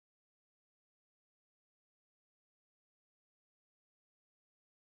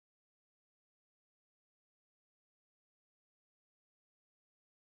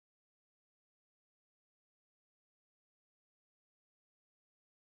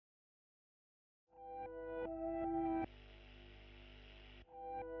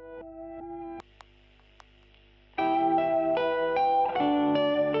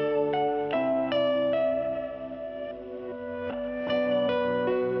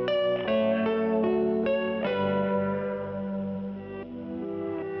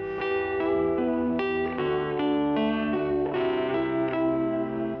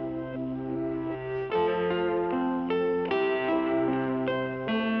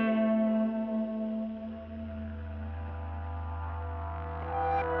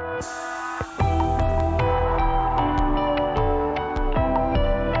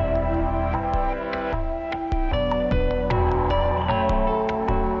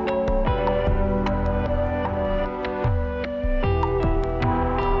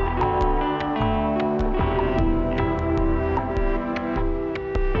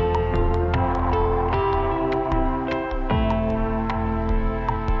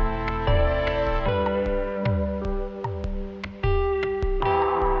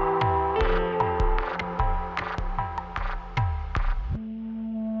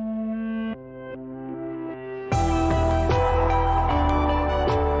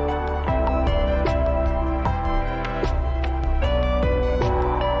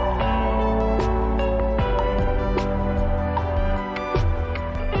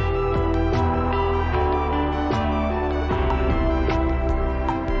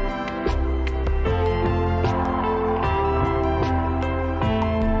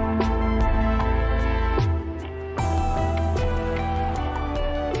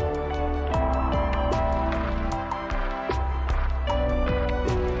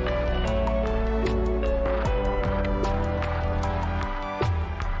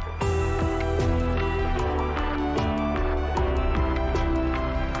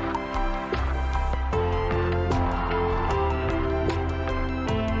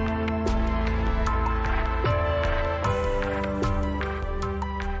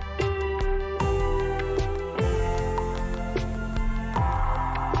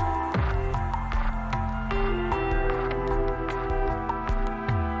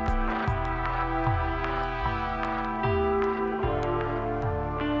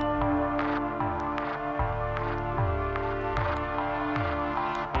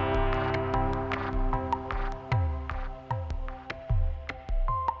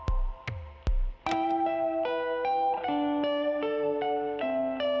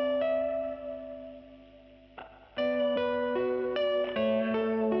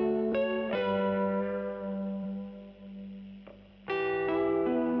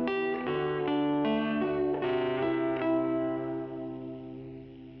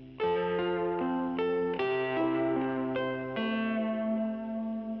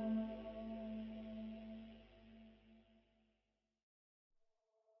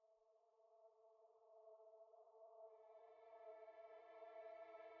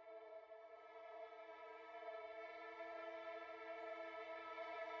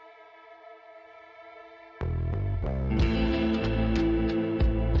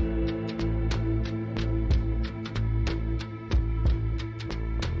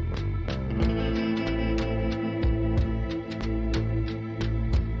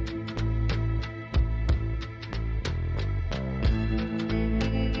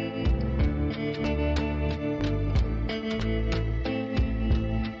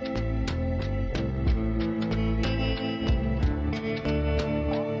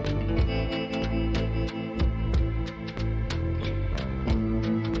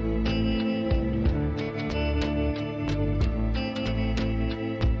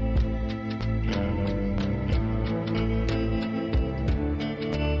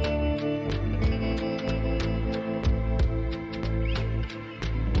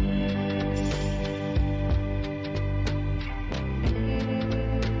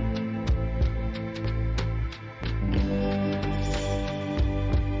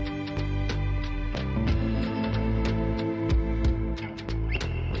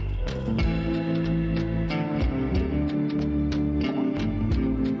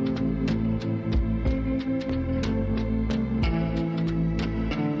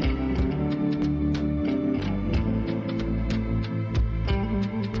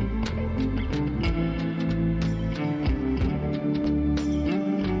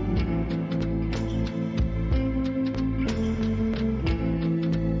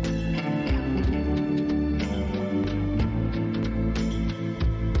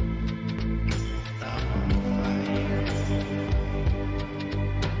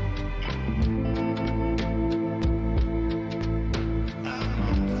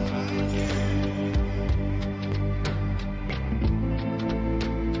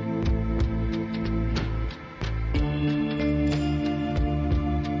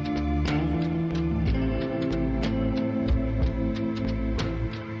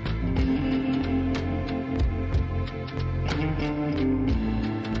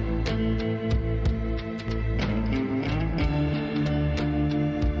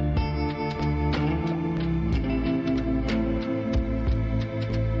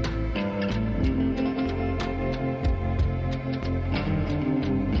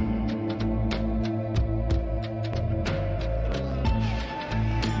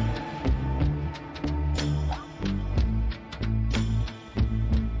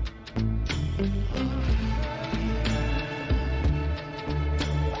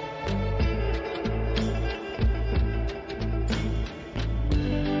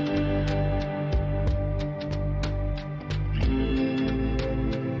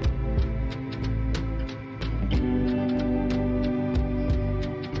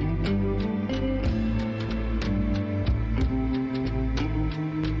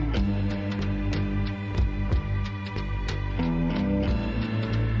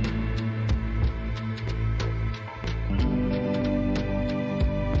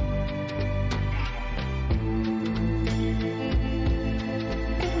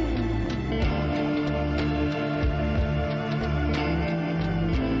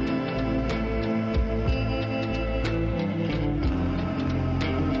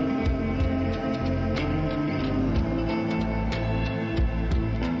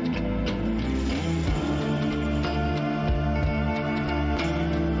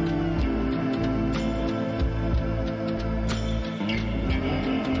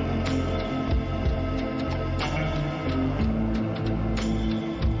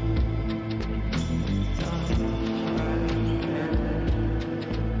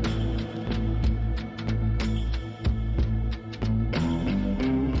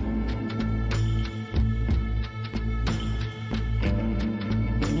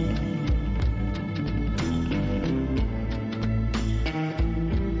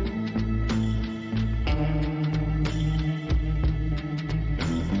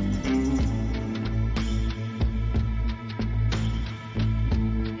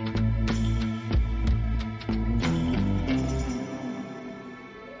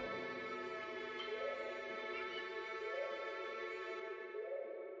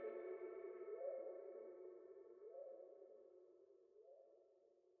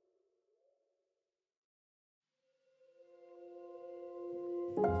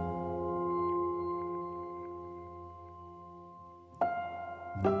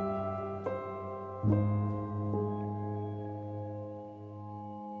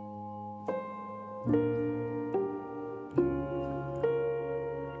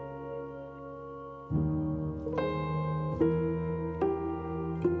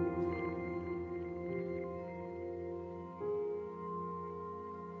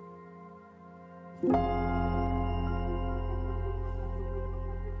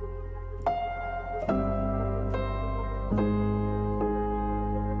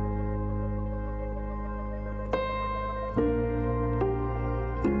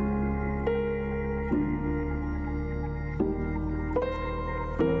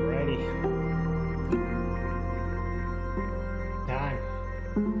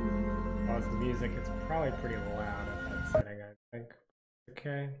Pause the music. It's probably pretty loud at that setting, I think.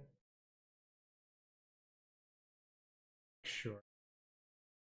 Okay. Sure.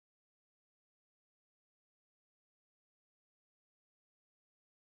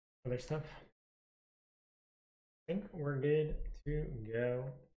 Other stuff? I think we're good to go.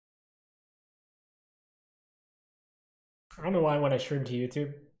 I don't know why when I stream to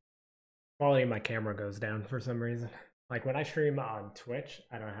YouTube, quality of my camera goes down for some reason. Like when I stream on Twitch,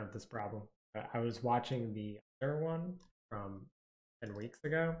 I don't have this problem. I was watching the other one from 10 weeks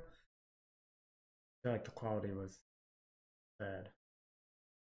ago. I feel like the quality was bad.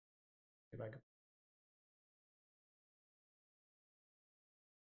 If I could...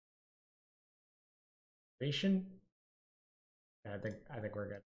 Yeah, I think we're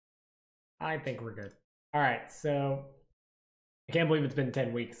good. I think we're good. All right, so I can't believe it's been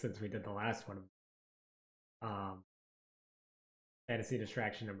 10 weeks since we did the last one. Fantasy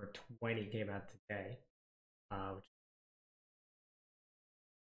Distraction number 20 came out today. All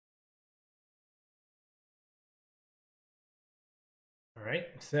right,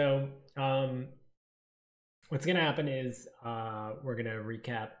 so what's gonna happen is we're gonna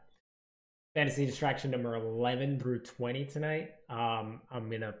recap Fantasy Distraction number 11 through 20 tonight. I'm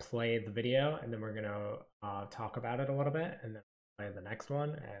gonna play the video and then we're gonna talk about it a little bit and then play the next one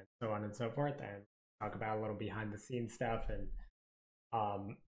and so on and so forth and talk about a little behind the scenes stuff and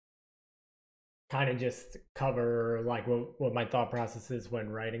kind of just cover like what my thought process is when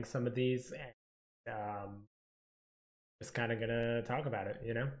writing some of these and just kind of gonna talk about it,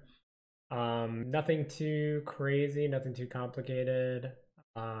 you know. Nothing too crazy, nothing too complicated.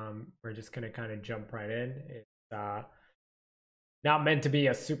 We're just gonna kind of jump right in. It's not meant to be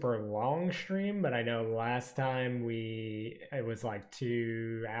a super long stream, but I know last time it was like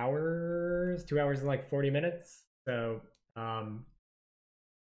 2 hours and like 40 minutes. So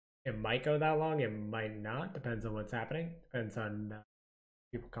it might go that long, it might not, depends on what's happening, depends on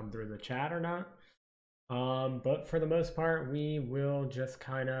people come through the chat or not. But for the most part, we will just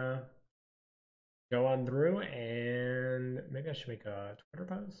kind of go on through, and maybe I should make a Twitter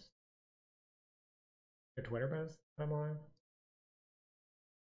post. A Twitter post? I'm on.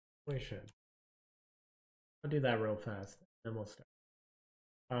 We should. I'll do that real fast, then we'll start.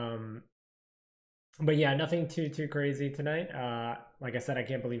 But yeah, nothing too crazy tonight. Like I said, I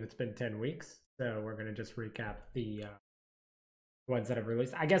can't believe it's been 10 weeks, so we're gonna just recap the ones that have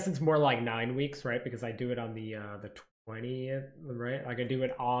released. I guess it's more like 9 weeks, right? Because I do it on the 20th, right? Like I do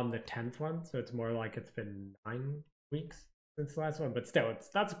it on the 10th one, so it's more like it's been 9 weeks since the last one. But still,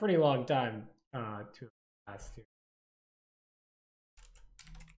 that's a pretty long time to last two.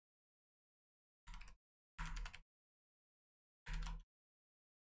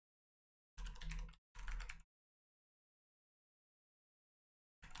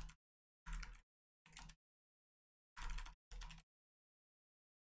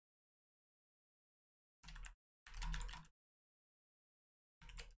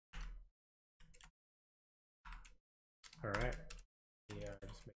 All right. Yeah,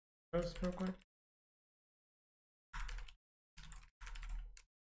 just make a post real quick.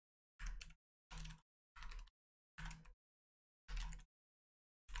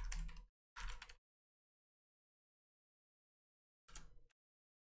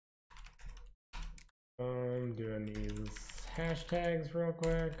 Doing these hashtags real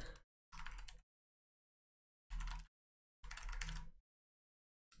quick.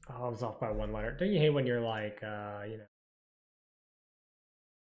 Oh, I was off by 1 letter. Don't you hate when you're like, you know,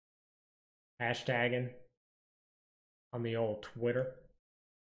 hashtagging on the old Twitter,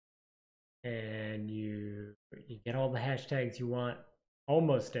 and you get all the hashtags you want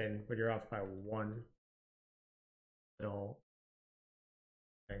almost in, but you're off by 1 little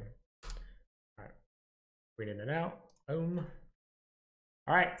thing. All right, reading it out. Boom.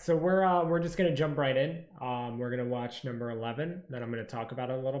 All right, so we're just gonna jump right in. We're gonna watch number 11, then I'm gonna talk about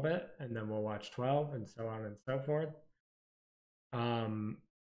it a little bit, and then we'll watch 12, and so on and so forth.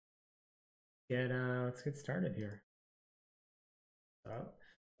 Let's get started here.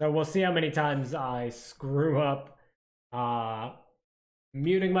 So we'll see how many times I screw up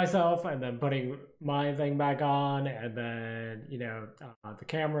muting myself and then putting my thing back on, and then, you know, the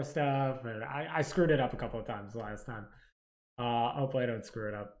camera stuff, and I screwed it up a couple of times last time. Hopefully I don't screw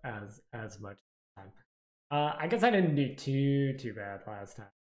it up as much this time. I guess I didn't do too bad last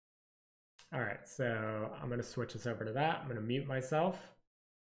time. All right, so I'm gonna switch this over to that. I'm gonna mute myself,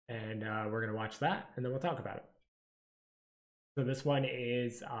 and we're gonna watch that, and then we'll talk about it. So this one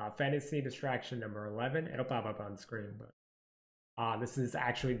is Fantasy Distraction number 11. It'll pop up on screen, but this is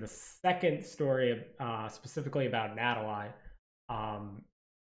actually the second story specifically about Natalai.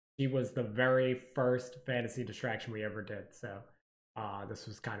 she was the very first fantasy distraction we ever did. So this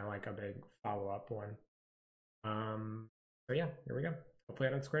was kind of like a big follow-up one. So yeah, here we go. Hopefully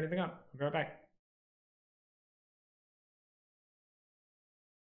I don't screw anything up. I'll be right back.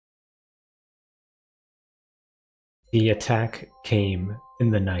 The attack came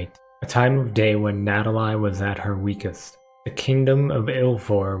in the night, a time of day when Natalai was at her weakest. The kingdom of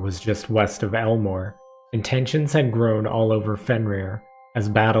Ilfor was just west of Elmore, and tensions had grown all over Fenrir as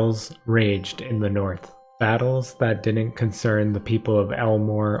battles raged in the north. Battles that didn't concern the people of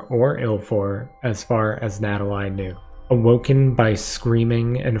Elmore or Ilfor as far as Natalai knew. Awoken by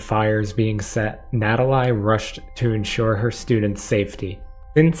screaming and fires being set, Natalai rushed to ensure her students' safety.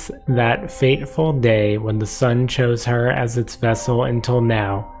 Since that fateful day when the sun chose her as its vessel until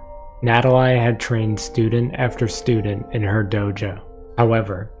now, Natalai had trained student after student in her dojo.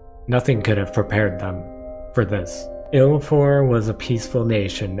 However, nothing could have prepared them for this. Ilfor was a peaceful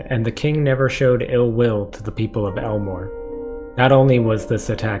nation, and the king never showed ill will to the people of Elmore. Not only was this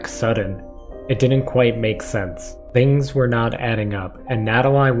attack sudden, it didn't quite make sense. Things were not adding up, and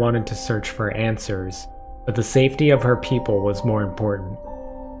Natalai wanted to search for answers, but the safety of her people was more important.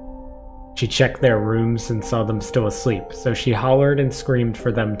 She checked their rooms and saw them still asleep, so she hollered and screamed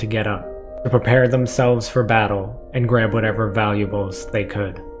for them to get up, to prepare themselves for battle, and grab whatever valuables they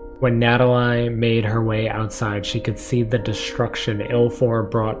could. When Natalai made her way outside, she could see the destruction Ilfor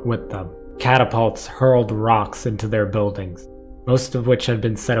brought with them. Catapults hurled rocks into their buildings, most of which had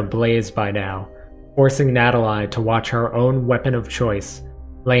been set ablaze by now, forcing Natalai to watch her own weapon of choice,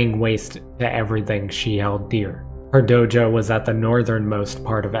 laying waste to everything she held dear. Her dojo was at the northernmost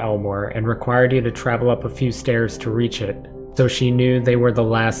part of Elmore and required you to travel up a few stairs to reach it, so she knew they were the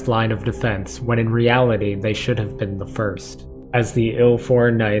last line of defense, when in reality they should have been the first. As the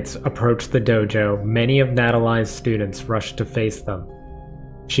Ilfor knights approached the dojo, many of Natalai's students rushed to face them.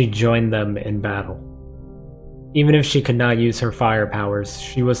 She joined them in battle. Even if she could not use her fire powers,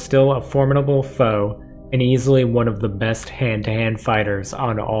 she was still a formidable foe and easily one of the best hand-to-hand fighters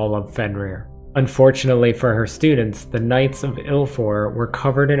on all of Fenrir. Unfortunately for her students, the Knights of Ilfor were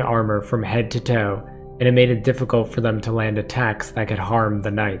covered in armor from head to toe, and it made it difficult for them to land attacks that could harm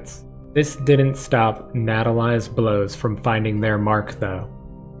the Knights. This didn't stop Natalai's blows from finding their mark though.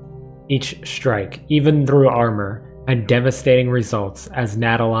 Each strike, even through armor, had devastating results as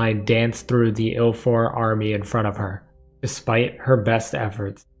Natalai danced through the Ilfor army in front of her. Despite her best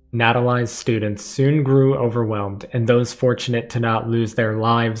efforts, Natalai's students soon grew overwhelmed, and those fortunate to not lose their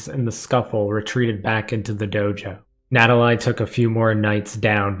lives in the scuffle retreated back into the dojo. Natalai took a few more knights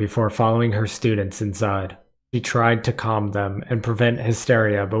down before following her students inside. She tried to calm them and prevent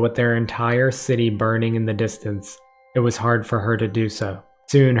hysteria, but with their entire city burning in the distance, it was hard for her to do so.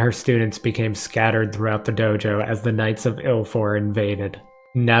 Soon her students became scattered throughout the dojo as the Knights of Ilfor invaded.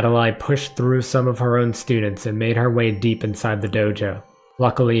 Natalai pushed through some of her own students and made her way deep inside the dojo.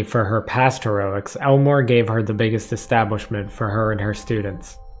 Luckily for her past heroics, Elmore gave her the biggest establishment for her and her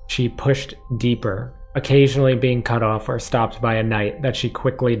students. She pushed deeper, occasionally being cut off or stopped by a knight that she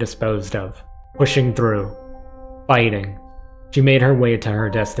quickly disposed of. Pushing through. Fighting. She made her way to her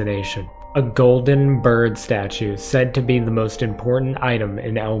destination. A golden bird statue said to be the most important item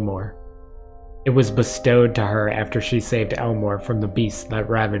in Elmore. It was bestowed to her after she saved Elmore from the beasts that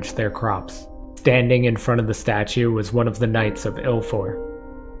ravaged their crops. Standing in front of the statue was one of the Knights of Ilfor.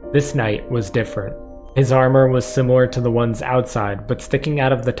 This knight was different. His armor was similar to the ones outside, but sticking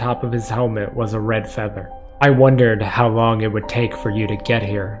out of the top of his helmet was a red feather. "I wondered how long it would take for you to get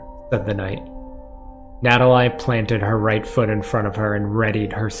here," said the knight. Natalai planted her right foot in front of her and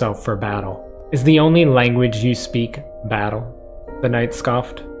readied herself for battle. "Is the only language you speak battle?" the knight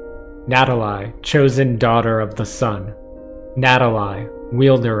scoffed. "Natalai, chosen daughter of the sun. Natalai,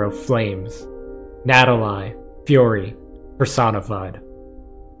 wielder of flames. Natalai, fury, personified."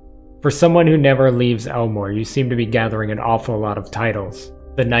 "For someone who never leaves Elmore, you seem to be gathering an awful lot of titles."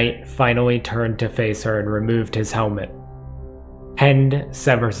 The knight finally turned to face her and removed his helmet. "Hend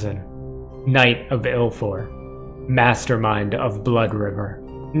Severson, Knight of Ilfor, Mastermind of Blood River.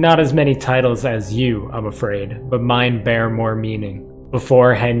 Not as many titles as you, I'm afraid, but mine bear more meaning."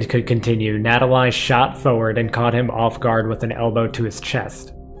 Before Hend could continue, Natalai shot forward and caught him off guard with an elbow to his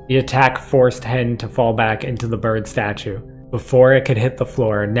chest. The attack forced Hend to fall back into the bird statue. Before it could hit the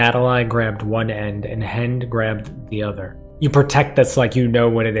floor, Natalai grabbed one end and Hend grabbed the other. "You protect this like you know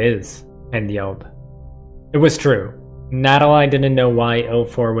what it is," Hend yelled. It was true. Natalai didn't know why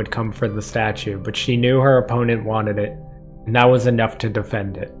Ilfor would come for the statue, but she knew her opponent wanted it, and that was enough to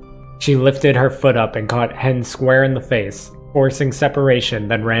defend it. She lifted her foot up and caught Hend square in the face, forcing separation,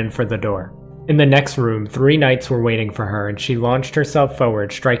 then ran for the door. In the next room, 3 knights were waiting for her, and she launched herself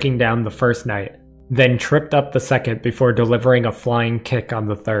forward, striking down the first knight, then tripped up the second before delivering a flying kick on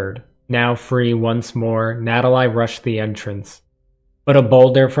the third. Now free once more, Natalai rushed the entrance. But a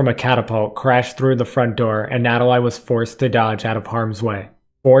boulder from a catapult crashed through the front door, and Natalai was forced to dodge out of harm's way.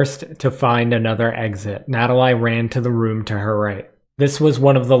 Forced to find another exit, Natalai ran to the room to her right. This was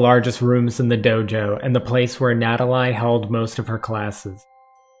one of the largest rooms in the dojo, and the place where Natalai held most of her classes.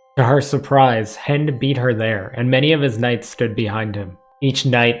 To her surprise, Hend beat her there, and many of his knights stood behind him. Each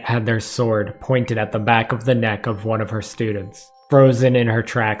knight had their sword pointed at the back of the neck of one of her students. Frozen in her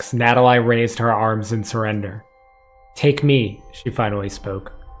tracks, Natalai raised her arms in surrender. "Take me," she finally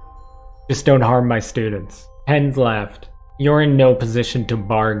spoke. "Just don't harm my students." Hend laughed. "You're in no position to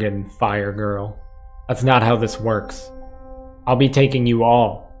bargain, Fire Girl. That's not how this works. I'll be taking you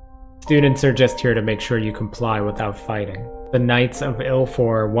all. Students are just here to make sure you comply without fighting." The Knights of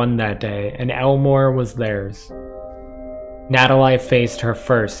Ilfor won that day, and Elmore was theirs. Natalai faced her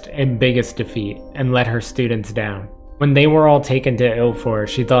first and biggest defeat, and let her students down. When they were all taken to Ilfor,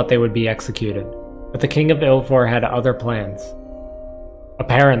 she thought they would be executed, but the King of Ilfor had other plans.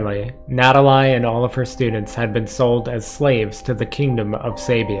 Apparently, Natalai and all of her students had been sold as slaves to the Kingdom of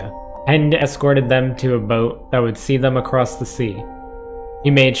Sabia. Hend escorted them to a boat that would see them across the sea.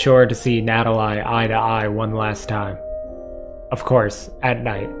 He made sure to see Natalai eye to eye one last time. Of course, at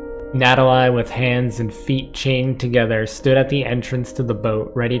night, Natalai, with hands and feet chained together, stood at the entrance to the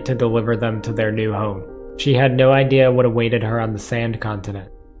boat, ready to deliver them to their new home. She had no idea what awaited her on the Sand Continent,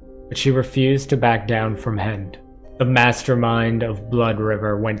 but she refused to back down from Hend. The mastermind of Blood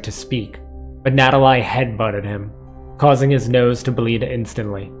River went to speak, but Natalai headbutted him, causing his nose to bleed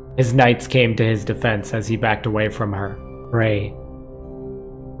instantly. His knights came to his defense as he backed away from her. "Pray.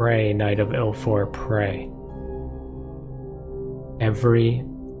 Pray, Knight of Ilfor, pray. Every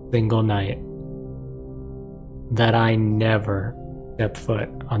single night that I never step foot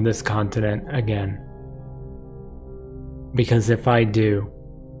on this continent again. Because if I do,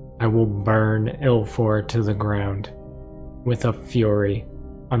 I will burn Ilfor to the ground with a fury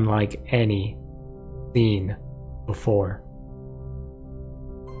unlike any seen before."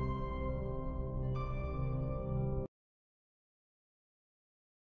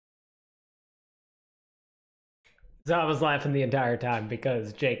 So I was laughing the entire time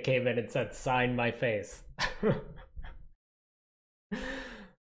because Jake came in and said, "Sign my face."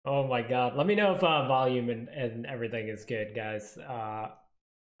 Oh my god. Let me know if volume and everything is good, guys. I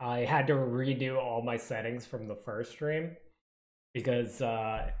had to redo all my settings from the first stream because,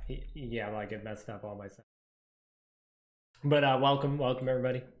 yeah, like it messed up all my settings. But welcome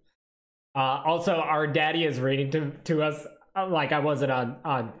everybody. Also, our daddy is reading to us. Like I wasn't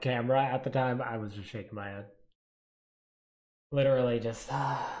on camera at the time. I was just shaking my head. Literally just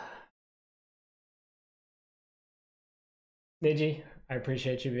Niji, I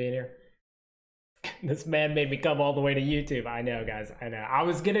appreciate you being here. This man made me come all the way to YouTube. I know, guys. I know. I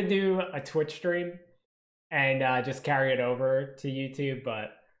was gonna do a Twitch stream and just carry it over to YouTube,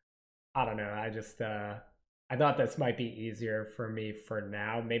 but I don't know. I just I thought this might be easier for me for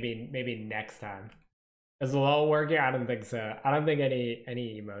now. Maybe next time. Is the LOL working? I don't think so. I don't think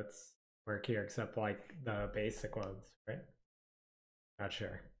any emotes work here except like the basic ones, right? Not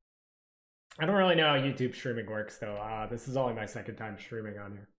sure. I don't really know how YouTube streaming works though. This is only my second time streaming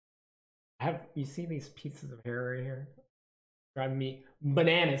on here. You see these pieces of hair right here? Driving me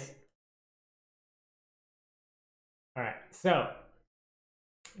bananas. Alright, so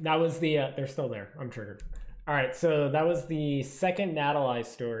that was the they're still there. I'm triggered. Alright, so that was the second Natalai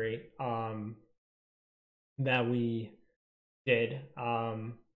story that we did.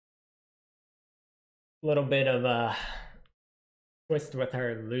 Little bit of a twist with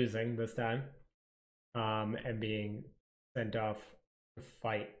her losing this time, and being sent off to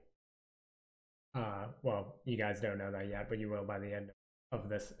fight. Well, you guys don't know that yet, but you will by the end of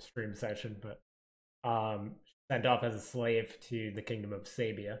this stream session. But sent off as a slave to the Kingdom of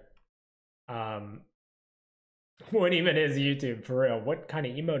Sabia. What even is YouTube for real? What kind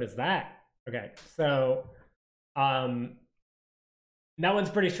of emote is that? Okay, so that one's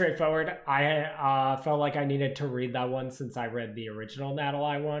pretty straightforward. I felt like I needed to read that one since I read the original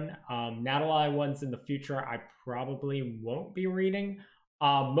Natalai one. Natalai ones in the future I probably won't be reading.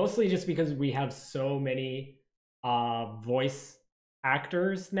 Mostly just because we have so many voice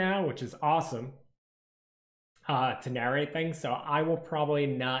actors now, which is awesome, to narrate things. So I will probably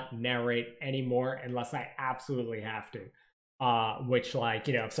not narrate anymore unless I absolutely have to. Which, like,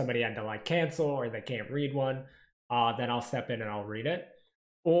 you know, if somebody had to like cancel or they can't read one, then I'll step in and I'll read it.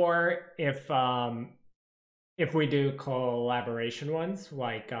 Or if we do collaboration ones,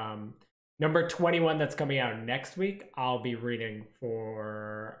 like Number 21 that's coming out next week, I'll be reading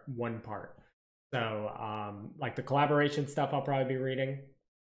for one part. So, like the collaboration stuff, I'll probably be reading.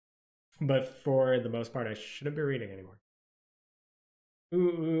 But for the most part, I shouldn't be reading anymore.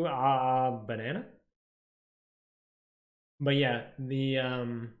 Banana? But yeah, the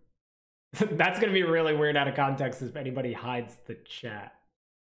that's gonna be really weird out of context if anybody hides the chat.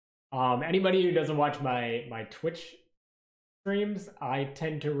 Anybody who doesn't watch my Twitch streams, I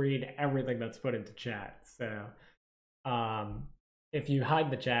tend to read everything that's put into chat. So if you hide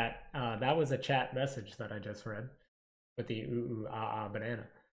the chat, that was a chat message that I just read with the banana.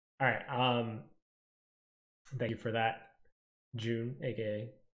 All right, thank you for that, June, aka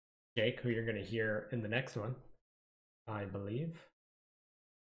Jake, who you're gonna hear in the next one, I believe.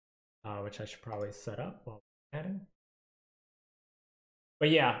 Which I should probably set up while adding. But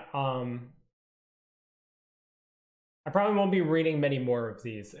yeah, I probably won't be reading many more of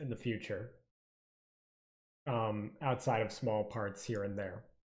these in the future, outside of small parts here and there.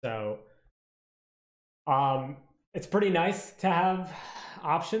 So it's pretty nice to have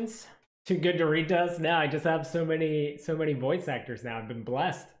options. Too good to read does. Now I just have so many voice actors now. I've been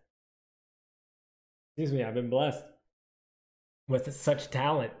blessed. Excuse me, I've been blessed with such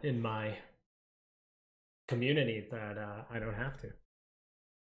talent in my community that I don't have to.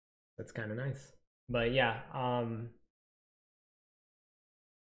 That's kind of nice. But yeah,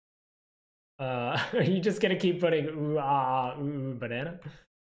 you just gonna keep putting banana.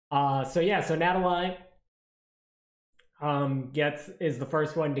 So yeah, so Natalai is the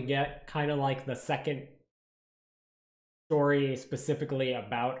first one to get kind of like the second story specifically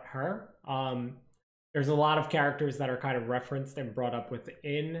about her. There's a lot of characters that are kind of referenced and brought up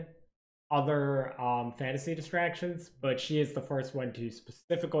within other fantasy distractions, but she is the first one to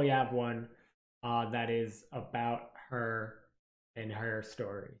specifically have one that is about her and her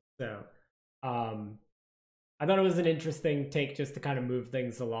story. So I thought it was an interesting take just to kind of move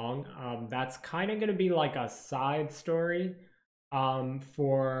things along. That's kind of going to be like a side story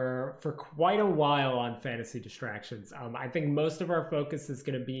for quite a while on fantasy distractions. I think most of our focus is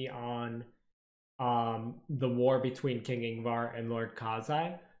going to be on the war between King Ingvar and Lord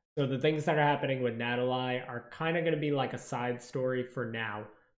Kazai. So the things that are happening with Natalai are kind of going to be like a side story for now,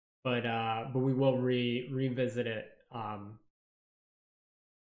 but we will revisit it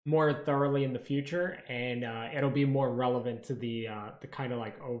more thoroughly in the future, and it'll be more relevant to the kind of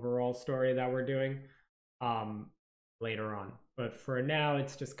like overall story that we're doing later on. But for now,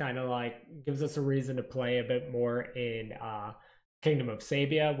 it's just kind of like gives us a reason to play a bit more in Kingdom of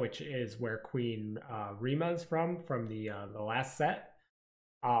Sabia, which is where Queen Rima's from the last set.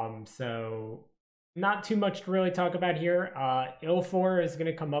 So not too much to really talk about here. Ilfor is going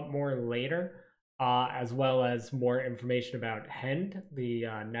to come up more later, as well as more information about Hend, the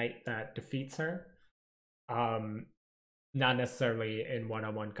knight that defeats her. Not necessarily in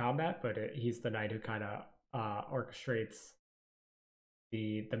one-on-one combat, but he's the knight who kind of orchestrates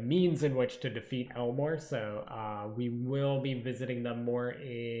the means in which to defeat Elmore. So we will be visiting them more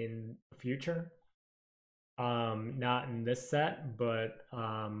in the future. Not in this set, but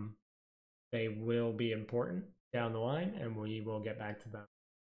they will be important down the line, and we will get back to them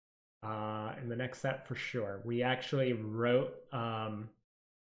in the next set for sure. We actually wrote an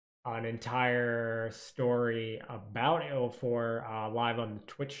entire story about Ilfor live on the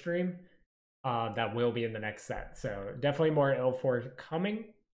Twitch stream that will be in the next set. So definitely more Ilfor coming,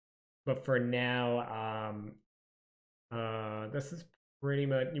 but for now, this is pretty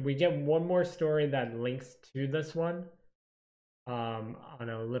much, we get one more story that links to this one on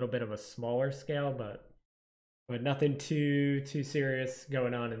a little bit of a smaller scale, but nothing too serious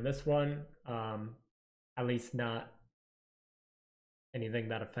going on in this one. At least not anything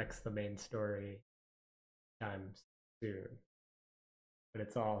that affects the main story time soon. But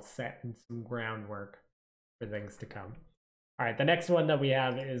it's all set in some groundwork for things to come. All right, the next one that we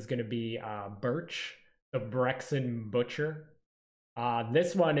have is going to be Burch, the Brexon Butcher.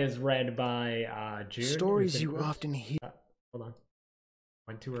 This one is read by June. Stories you often hear. Hold on,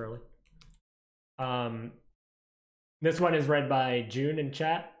 went too early. This one is read by June in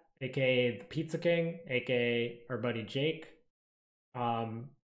chat, aka the Pizza King, aka our buddy Jake.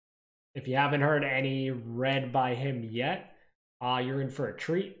 If you haven't heard any read by him yet, you're in for a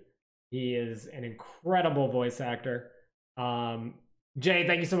treat. He is an incredible voice actor. Jay,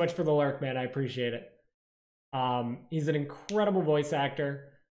 thank you so much for the lurk, man. I appreciate it. He's an incredible voice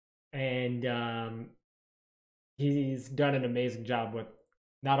actor, and he's done an amazing job with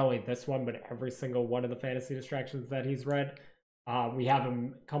not only this one, but every single one of the fantasy distractions that he's read. We have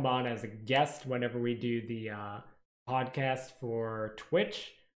him come on as a guest whenever we do the podcast for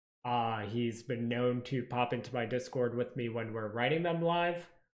Twitch. He's been known to pop into my Discord with me when we're writing them live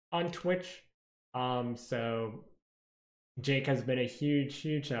on Twitch. So Jake has been a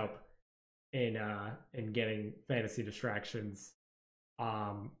huge help in getting Fantasy Distractions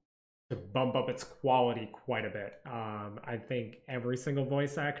to bump up its quality quite a bit. I think every single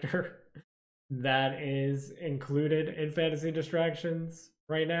voice actor that is included in Fantasy Distractions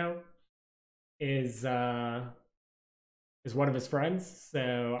right now is one of his friends.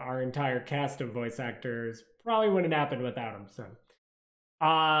 So our entire cast of voice actors probably wouldn't happen without him. So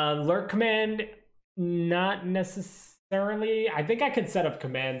lurk command, not necessarily. I think I could set up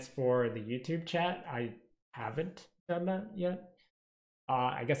commands for the YouTube chat. I haven't done that yet.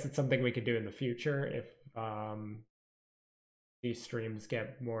 I guess it's something we could do in the future if these streams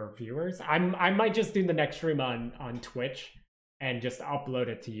get more viewers. I might just do the next stream on Twitch and just upload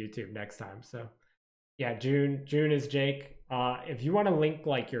it to YouTube next time. So yeah, June is Jake. If you want to link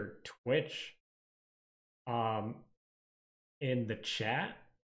like your Twitch in the chat,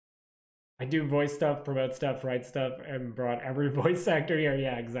 I do voice stuff, promote stuff, write stuff, and brought every voice actor here.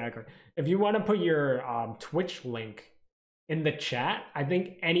 Yeah, exactly. If you want to put your Twitch link in the chat, I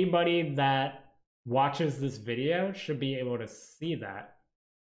think anybody that watches this video should be able to see that.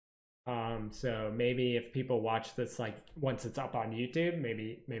 So maybe if people watch this like once it's up on YouTube,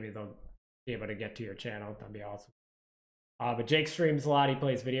 maybe they'll be able to get to your channel. That'd be awesome. But Jake streams a lot. He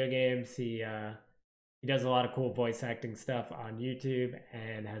plays video games. He does a lot of cool voice acting stuff on YouTube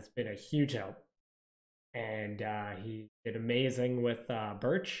and has been a huge help. And he did amazing with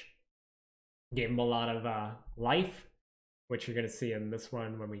Burch. Gave him a lot of life, which you're going to see in this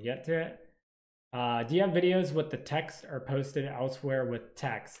one when we get to it. Do you have videos with the text or posted elsewhere with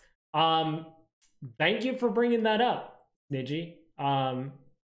text? Thank you for bringing that up, Niji.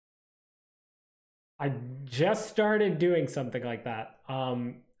 I just started doing something like that.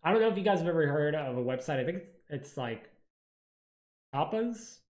 I don't know if you guys have ever heard of a website. I think it's like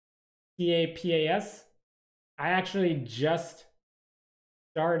Tapas, Tapas. I actually just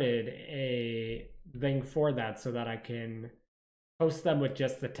started a thing for that so that I can post them with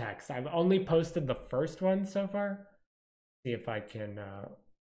just the text. I've only posted the first one so far. See if I can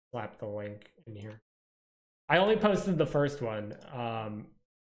slap the link in here. I only posted the first one,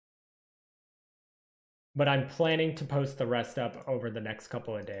 but I'm planning to post the rest up over the next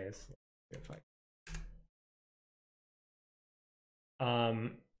couple of days. If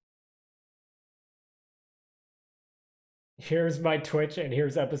here's my Twitch and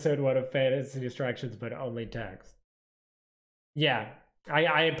here's episode 1 of Fantasy Distractions, but only text. Yeah,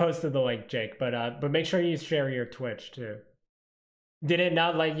 I posted the link, Jake, but make sure you share your Twitch too. Did it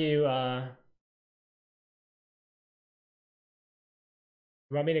not let you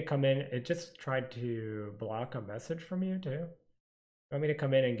you want me to come in? It just tried to block a message from you too. You want me to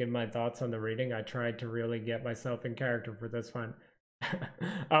come in and give my thoughts on the reading? I tried to really get myself in character for this one.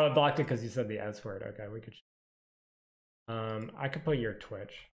 Oh, it blocked it because you said the S word. Okay, we could. I could put your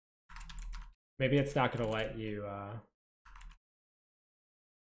Twitch. Maybe it's not gonna let you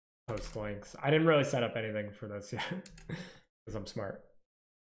post links. I didn't really set up anything for this yet because I'm smart.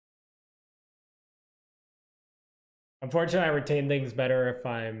 Unfortunately, I retain things better if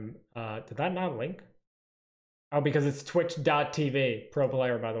I'm did that not link? Oh, because it's twitch.tv. Pro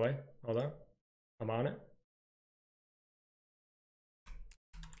player, by the way. Hold on. I'm on it.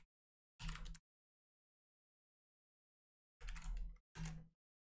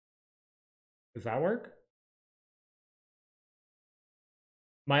 Does that work?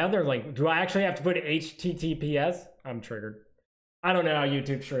 My other link. Do I actually have to put HTTPS? I'm triggered. I don't know how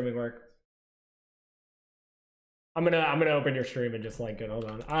YouTube streaming works. I'm gonna open your stream and just link it. Hold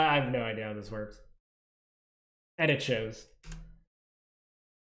on. I have no idea how this works. And it shows.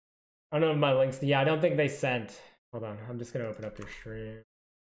 I don't know if my links. Yeah, I don't think they sent. Hold on. I'm just gonna open up your stream.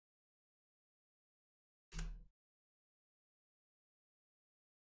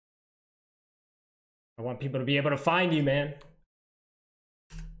 I want people to be able to find you, man.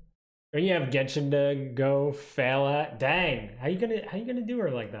 Don't you have Genshin to go fail at? Dang. How you gonna do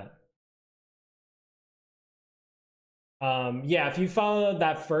her like that? Yeah, if you follow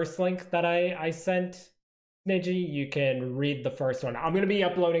that first link that I sent, Niji, you can read the first one. I'm gonna be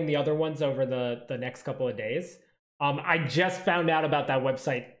uploading the other ones over the next couple of days. I just found out about that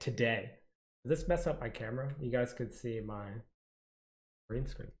website today. Does this mess up my camera? You guys could see my green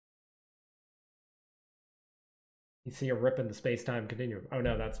screen. You see a rip in the space-time continuum. Oh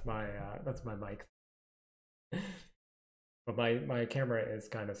no, that's my mic. But my camera is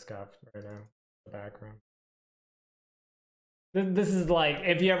kind of scuffed right now. The background. This is like,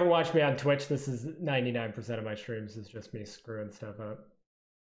 if you ever watch me on Twitch, this is 99% of my streams is just me screwing stuff up.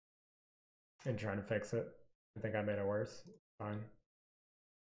 and trying to fix it. I think I made it worse. Fine.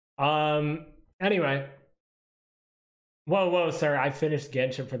 Anyway. Whoa, sir. I finished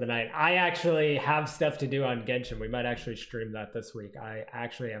Genshin for the night. I actually have stuff to do on Genshin. We might actually stream that this week. I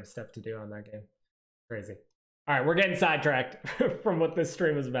actually have stuff to do on that game. Crazy. All right, we're getting sidetracked from what this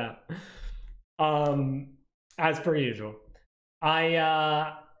stream is about. As per usual.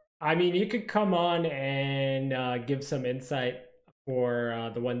 I mean, you could come on and give some insight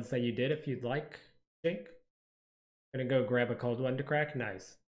for the ones that you did if you'd like, Jink. Gonna go grab a cold one to crack.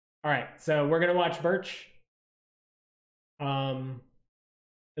 Nice. All right, so we're gonna watch Burch.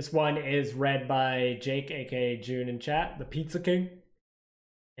 This one is read by Jake, aka June in chat, the Pizza King,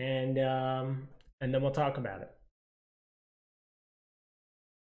 and then we'll talk about it.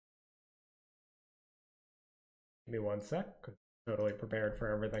 Give me 1 sec, 'cause I'm totally prepared for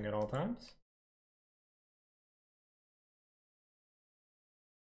everything at all times.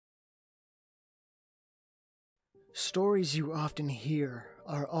 Stories you often hear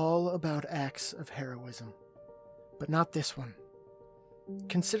are all about acts of heroism, but not this one.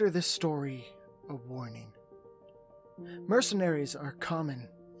 Consider this story a warning. Mercenaries are common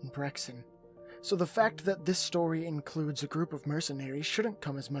in Brexon, so the fact that this story includes a group of mercenaries shouldn't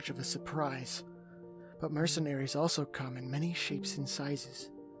come as much of a surprise. But mercenaries also come in many shapes and sizes.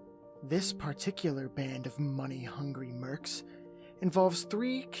 This particular band of money-hungry mercs involves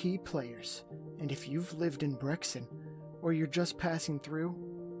 3 key players, and if you've lived in Brexon, or you're just passing through,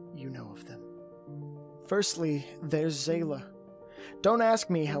 you know of them. Firstly, there's Zayla. Don't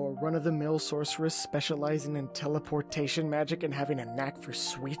ask me how a run-of-the-mill sorceress specializing in teleportation magic and having a knack for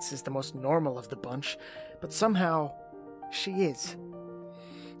sweets is the most normal of the bunch, but somehow, she is.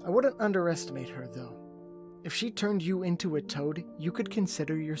 I wouldn't underestimate her, though. If she turned you into a toad, you could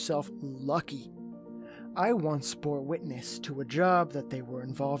consider yourself lucky. I once bore witness to a job that they were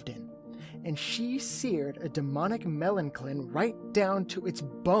involved in, and she seared a demonic melanclin right down to its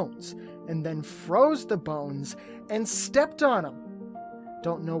bones, and then froze the bones and stepped on them.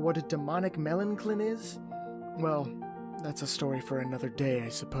 Don't know what a demonic melanclin is? Well, that's a story for another day, I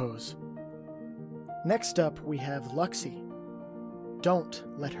suppose. Next up, we have Luxie. Don't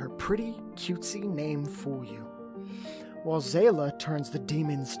let her pretty, cutesy name fool you. While Zayla turns the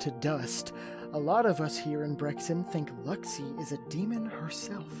demons to dust, a lot of us here in Brexon think Luxie is a demon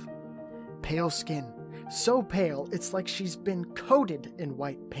herself. Pale skin, so pale it's like she's been coated in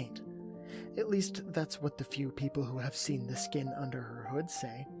white paint. At least that's what the few people who have seen the skin under her hood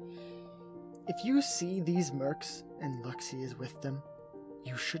say. If you see these mercs and Luxie is with them,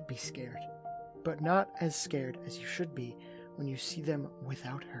 you should be scared, but not as scared as you should be when you see them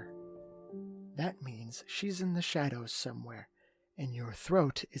without her. That means she's in the shadows somewhere, and your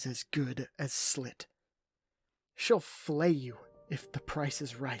throat is as good as slit. She'll flay you if the price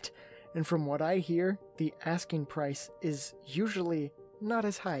is right, and from what I hear, the asking price is usually not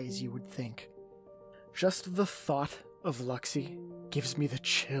as high as you would think. Just the thought of Luxie gives me the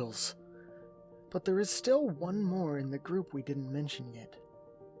chills. But there is still one more in the group we didn't mention yet.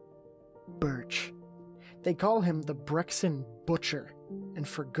 Burch. They call him the Brexon Butcher, and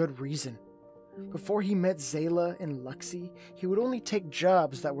for good reason. Before he met Zayla and Luxie, he would only take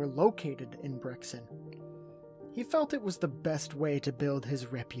jobs that were located in Brexon. He felt it was the best way to build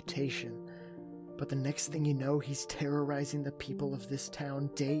his reputation, but the next thing you know, he's terrorizing the people of this town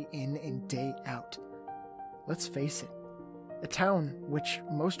day in and day out. Let's face it, a town which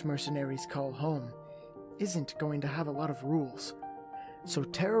most mercenaries call home isn't going to have a lot of rules. So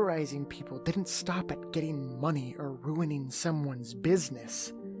terrorizing people didn't stop at getting money or ruining someone's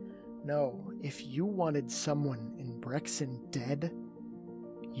business. No, if you wanted someone in Brexon dead,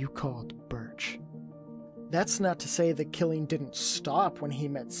 you called Burch. That's not to say the killing didn't stop when he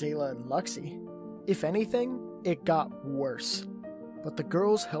met Zayla and Luxie. If anything, it got worse. But the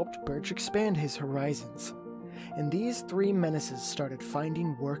girls helped Burch expand his horizons, and these 3 menaces started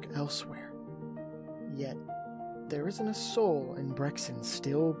finding work elsewhere. Yet, there isn't a soul in Brexon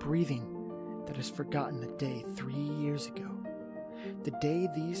still breathing that has forgotten a day 3 years ago. The day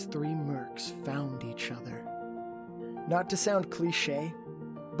these 3 mercs found each other. Not to sound cliché,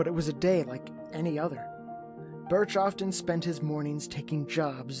 but it was a day like any other. Burch often spent his mornings taking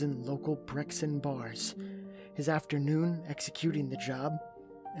jobs in local Brexon bars, his afternoon executing the job,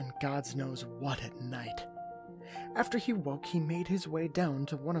 and God knows what at night. After he woke, he made his way down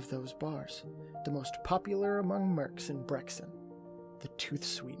to one of those bars, the most popular among mercs in Brexon, the Tooth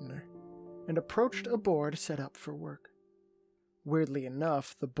Sweetener, and approached a board set up for work. Weirdly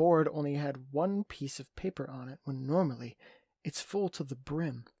enough, the board only had 1 piece of paper on it when normally it's full to the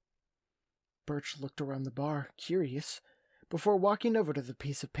brim. Burch looked around the bar, curious, before walking over to the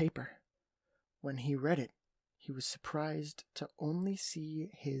piece of paper. When he read it, he was surprised to only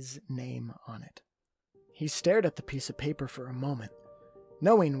see his name on it. He stared at the piece of paper for a moment,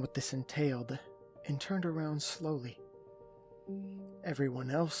 knowing what this entailed, and turned around slowly.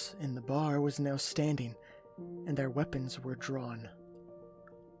 Everyone else in the bar was now standing, and their weapons were drawn.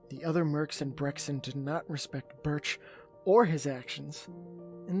 The other mercs in Brexon did not respect Burch or his actions,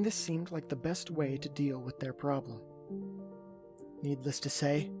 and this seemed like the best way to deal with their problem. Needless to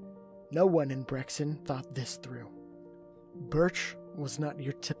say, no one in Brexon thought this through. Burch was not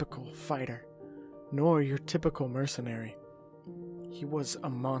your typical fighter, nor your typical mercenary. He was a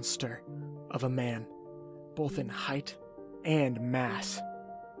monster of a man, both in height and mass.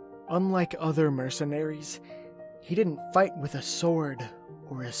 Unlike other mercenaries, he didn't fight with a sword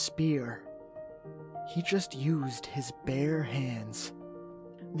or a spear. He just used his bare hands.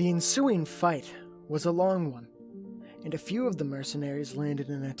 The ensuing fight was a long one, and a few of the mercenaries landed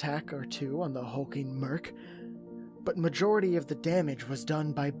an attack or two on the hulking merc, but majority of the damage was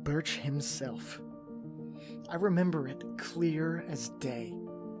done by Burch himself. I remember it clear as day,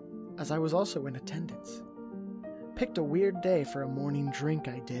 as I was also in attendance. Picked a weird day for a morning drink,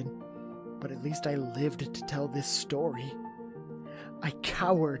 I did, but at least I lived to tell this story. I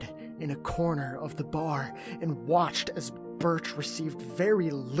cowered in a corner of the bar and watched as Burch received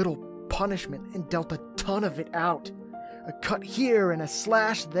very little punishment and dealt a ton of it out. A cut here and a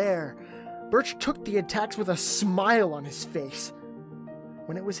slash there. Burch took the attacks with a smile on his face.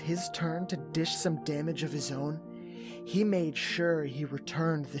 When it was his turn to dish some damage of his own, he made sure he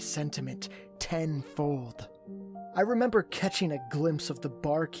returned the sentiment tenfold. I remember catching a glimpse of the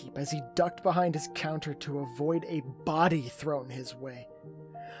barkeep as he ducked behind his counter to avoid a body thrown his way.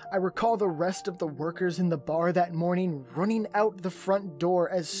 I recall the rest of the workers in the bar that morning running out the front door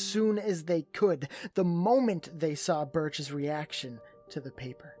as soon as they could, the moment they saw Burch's reaction to the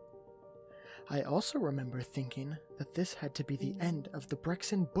paper. I also remember thinking that this had to be the end of the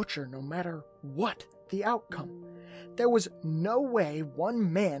Brexon Butcher no matter what the outcome. There was no way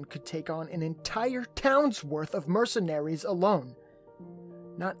one man could take on an entire town's worth of mercenaries alone.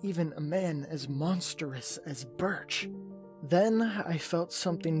 Not even a man as monstrous as Burch. Then I felt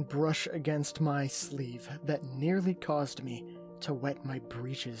something brush against my sleeve that nearly caused me to wet my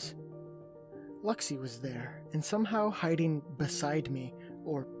breeches. Luxie was there, and somehow hiding beside me,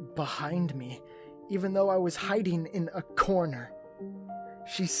 or behind me, even though I was hiding in a corner.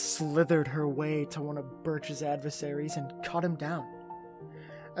 She slithered her way to one of Burch's adversaries and cut him down.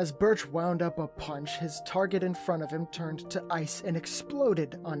 As Burch wound up a punch, his target in front of him turned to ice and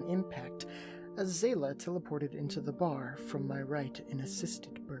exploded on impact, as Zayla teleported into the bar from my right and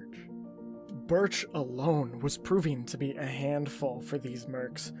assisted Burch. Burch alone was proving to be a handful for these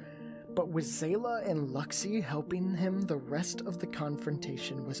mercs, but with Zayla and Luxie helping him, the rest of the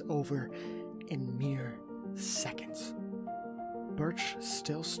confrontation was over in mere seconds. Burch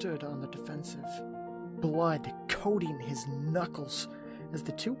still stood on the defensive, blood coating his knuckles as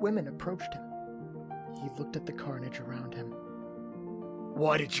the two women approached him. He looked at the carnage around him.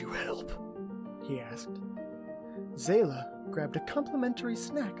 "Why did you help?" he asked. Zayla grabbed a complimentary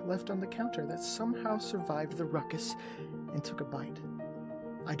snack left on the counter that somehow survived the ruckus and took a bite.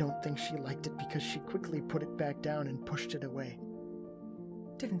 I don't think she liked it because she quickly put it back down and pushed it away.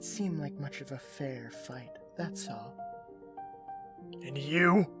 Didn't seem like much of a fair fight, that's all. "And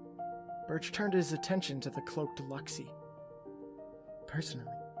you?" Burch turned his attention to the cloaked Luxie.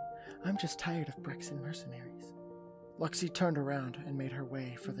 "Personally, I'm just tired of Brexon mercenaries." Luxie turned around and made her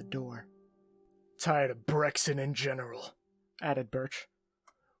way for the door. "Tired of Brexon in general," added Burch.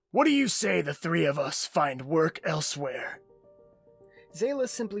 "What do you say the three of us find work elsewhere?" Zayla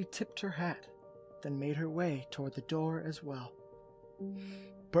simply tipped her hat, then made her way toward the door as well.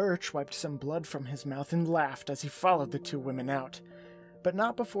 Burch wiped some blood from his mouth and laughed as he followed the two women out, but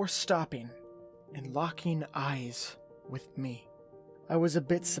not before stopping and locking eyes with me. I was a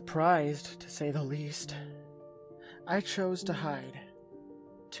bit surprised, to say the least. I chose to hide,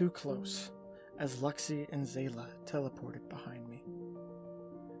 too close, as Luxie and Zayla teleported behind me.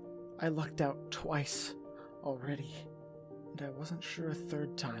 I lucked out twice already, and I wasn't sure a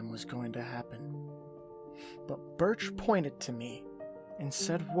third time was going to happen. But Burch pointed to me and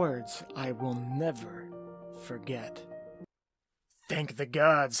said words I will never forget. "Thank the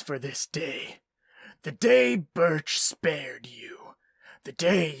gods for this day. The day Burch spared you. The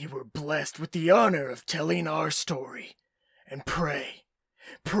day you were blessed with the honor of telling our story. And pray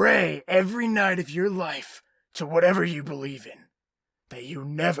every night of your life to whatever you believe in, that you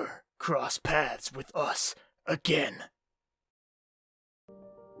never cross paths with us again."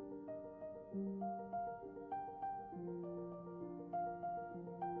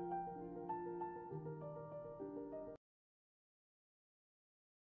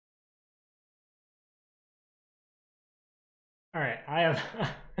 All right, I have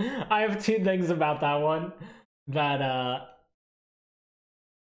I have two things about that one that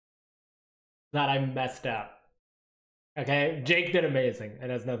that I messed up. Okay, Jake did amazing. It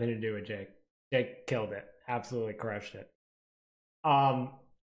has nothing to do with Jake. Jake killed it. Absolutely crushed it.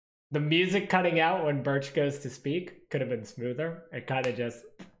 The music cutting out when Burch goes to speak could have been smoother. It kind of just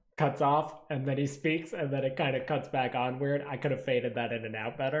cuts off and then he speaks and then it kind of cuts back on weird. I could have faded that in and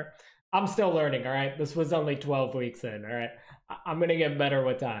out better. I'm still learning, all right? This was only 12 weeks in, all right? I'm going to get better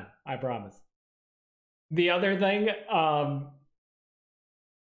with time. I promise. The other thing,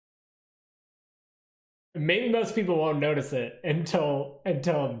 maybe most people won't notice it until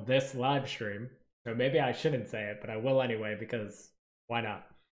this live stream. So maybe I shouldn't say it, but I will anyway because why not?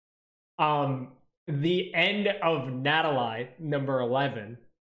 The end of Natalai, number 11,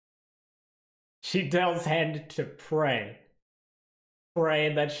 she tells Hen to pray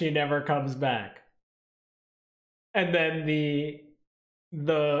that she never comes back. And then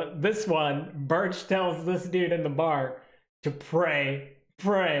this one, Burch tells this dude in the bar to pray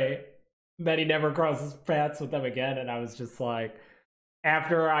that he never crosses paths with them again. And I was just like,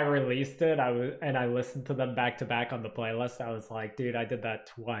 after I released it, I listened to them back to back on the playlist. I was like, dude, I did that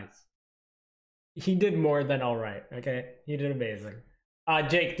twice. He did more than all right. Okay, he did amazing.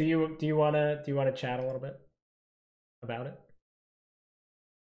 Jake, do you wanna chat a little bit about it?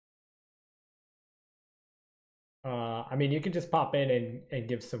 I mean, you can just pop in and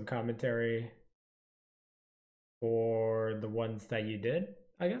give some commentary for the ones that you did,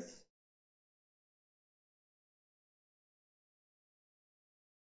 I guess.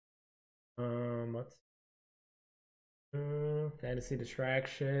 Let's fantasy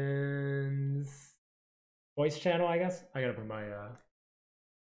distractions, voice channel, I guess. I gotta put my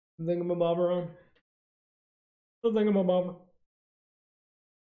thingamabobber on. The thingamabobber.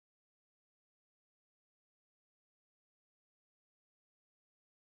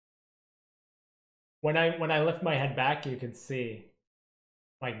 When I lift my head back, you can see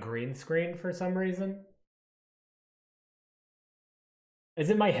my green screen for some reason. Is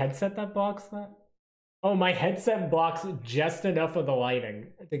it my headset that blocks that? Oh, my headset blocks just enough of the lighting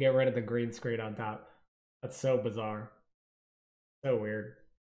to get rid of the green screen on top. That's so bizarre. So weird.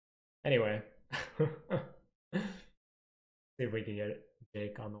 Anyway. See if we can get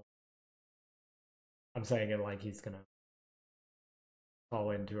Jake on the... I'm saying it like he's gonna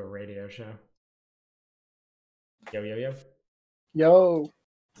call into a radio show. Yo, yo, yo. Yo.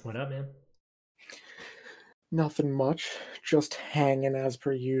 What up, man? Nothing much. Just hanging as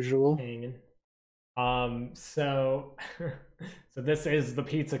per usual. Hanging. So this is the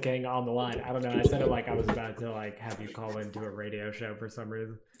Pizza King on the line. I don't know. I said it like I was about to like have you call into a radio show for some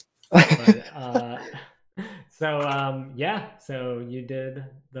reason. But yeah. So you did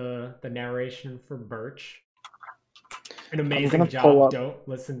the narration for Burch. An amazing job. Don't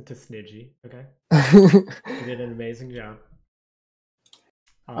listen to Snidgy. Okay. You did an amazing job.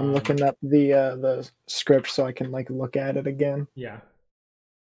 I'm looking up the script so I can like look at it again. Yeah.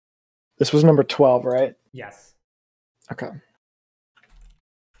 This was number 12, right? Yes. Okay.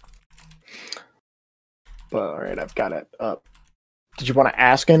 Well, all right, I've got it up. Did you want to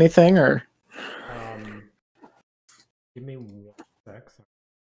ask anything, or? Give me 1 sec. So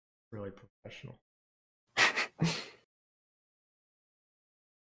I'm really professional.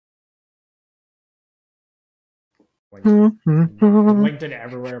 Linked it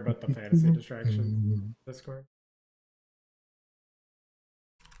everywhere but the fantasy distraction Discord.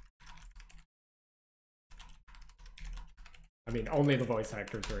 I mean, only the voice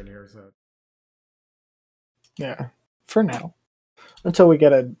actors are in here, so... Yeah, for now. Until we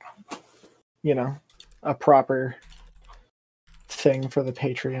get a proper thing for the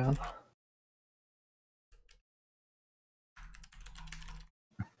Patreon.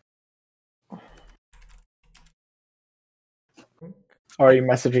 Are you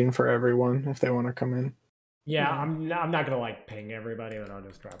messaging for everyone if they want to come in? Yeah, I'm not gonna like ping everybody, but I'll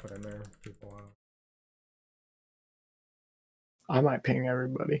just drop it in there. People I might ping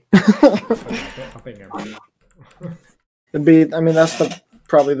everybody. I'll ping everybody. That's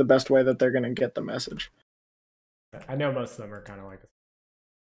probably the best way that they're gonna get the message. I know most of them are kind of like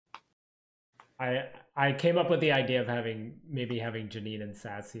I came up with the idea of maybe having Janine and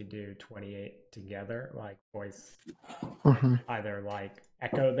Sassy do 28 together, like voice, either like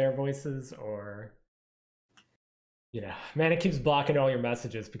echo their voices or, man, it keeps blocking all your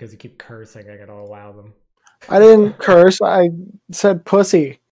messages because you keep cursing. I gotta allow them. I didn't curse. I said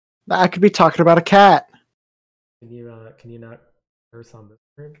pussy. I could be talking about a cat. Can you not curse on this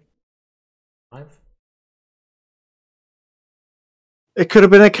stream? Live? It could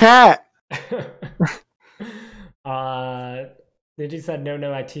have been a cat. Did you said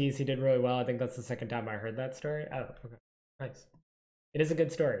no ITs? He did really well. I think that's the second time I heard that story. Oh, okay, nice. It is a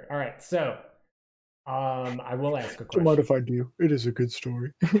good story. All right, so I will ask a question. Don't mind if I do. It is a good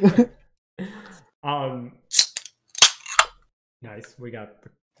story. Nice. We got the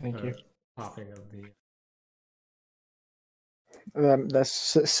Thank you. popping of the. That's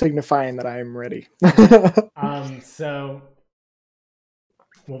signifying that I am ready. So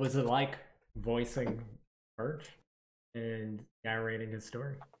what was it like voicing Burch and narrating his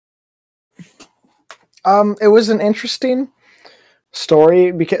story? It was an interesting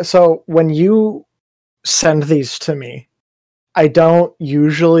story because when you send these to me, I don't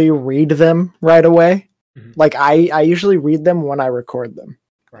usually read them right away. Mm-hmm. Like I usually read them when I record them.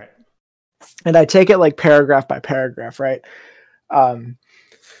 Right. And I take it like paragraph by paragraph, right?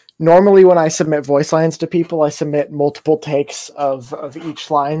 Normally when I submit voice lines to people, I submit multiple takes of each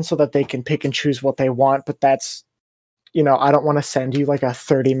line so that they can pick and choose what they want. But that's, I don't want to send you like a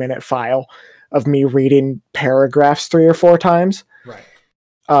 30-minute file of me reading paragraphs 3 or 4 times.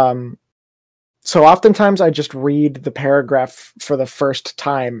 Right. So oftentimes I just read the paragraph for the first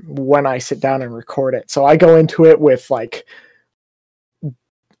time when I sit down and record it. So I go into it with like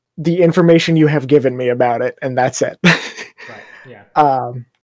the information you have given me about it, and that's it. Right. Yeah.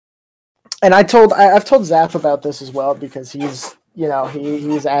 And I've told Zaff about this as well, because he's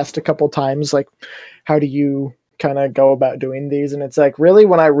asked a couple times, like, how do you kind of go about doing these? And it's like, really,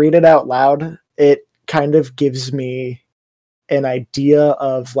 when I read it out loud, it kind of gives me an idea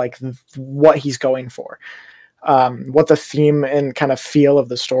of like what he's going for, what the theme and kind of feel of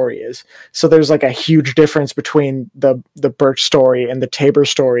the story is. So there's like a huge difference between the Burch story and the Tabor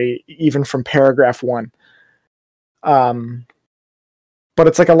story, even from paragraph 1. But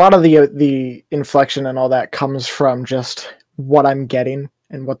it's like a lot of the inflection and all that comes from just what I'm getting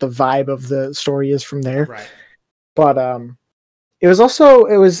and what the vibe of the story is from there. Right. But it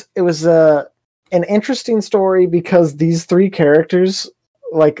was an interesting story because these 3 characters,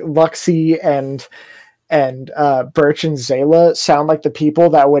 like Luxie and Burch and Zayla, sound like the people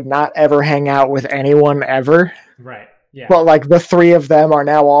that would not ever hang out with anyone ever. Right. Yeah. But like the 3 of them are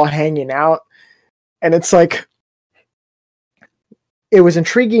now all hanging out, and it's like, it was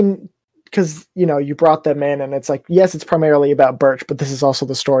intriguing because, you brought them in, and it's like, yes, it's primarily about Burch, but this is also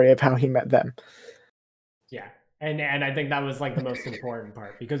the story of how he met them. Yeah. And I think that was like the most important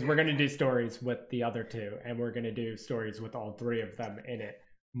part, because we're going to do stories with the other 2, and we're going to do stories with all 3 of them in it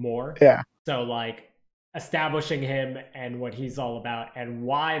more. Yeah. So like establishing him and what he's all about and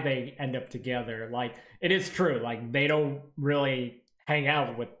why they end up together. Like, it is true. Like, they don't really hang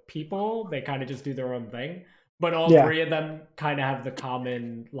out with people. They kind of just do their own thing. But all 3 of them kind of have the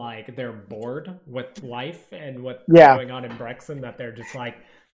common, like, they're bored with life and what's going on in Brexon, that they're just like,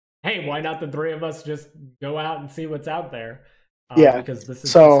 hey, why not the 3 of us just go out and see what's out there? Because this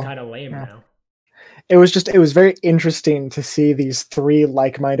is just kind of lame now. It was very interesting to see these 3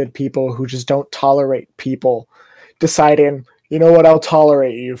 like-minded people who just don't tolerate people deciding, you know what, I'll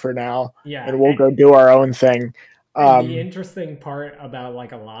tolerate you for now. Yeah. And we'll go do our own thing. The interesting part about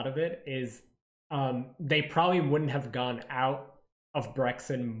like a lot of it is they probably wouldn't have gone out of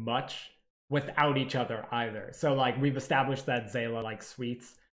Brexon much without each other either. So like, we've established that Zayla likes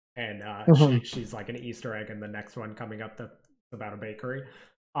sweets, and she's like an Easter egg in the next one coming up that's about a bakery.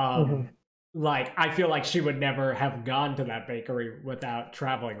 Like, I feel like she would never have gone to that bakery without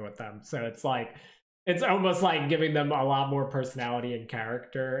traveling with them. So it's like, it's almost like giving them a lot more personality and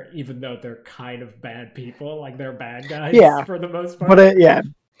character, even though they're kind of bad people. Like, they're bad guys for the most part. But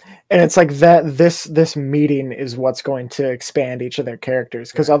and it's like that this meeting is what's going to expand each of their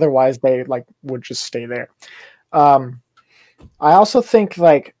characters, because otherwise they like would just stay there. I also think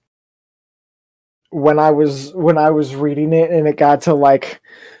like when I was reading it and it got to like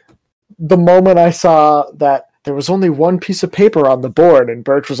the moment I saw that there was only one piece of paper on the board and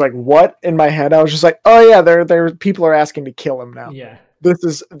Burch was like, what? In my head I was just like, oh yeah, there people are asking to kill him now. Yeah.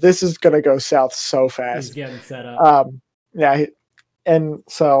 This is gonna go south so fast. He's getting set up. And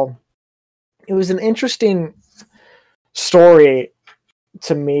so it was an interesting story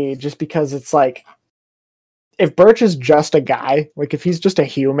to me, just because it's like, if Burch is just a guy, like if he's just a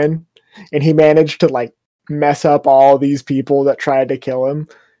human and he managed to like mess up all these people that tried to kill him,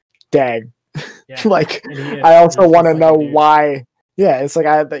 dang. Yeah. Like, I also want to know why. Yeah, it's like,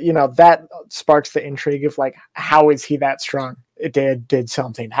 that sparks the intrigue of like, how is he that strong? Did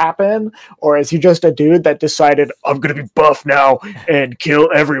something happen, or is he just a dude that decided, I'm gonna be buff now and kill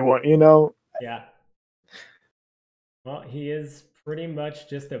everyone? Yeah. Well, he is pretty much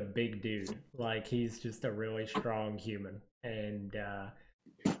just a big dude. Like, he's just a really strong human, and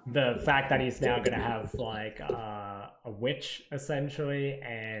the fact that he's now gonna have like a witch essentially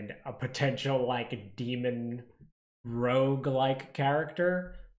and a potential like demon rogue like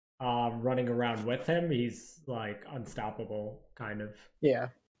character running around with him, he's like unstoppable kind of. Yeah.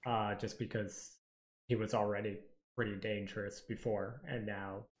 Just because he was already pretty dangerous before, and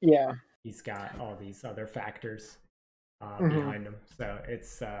now he's got all these other factors behind him. So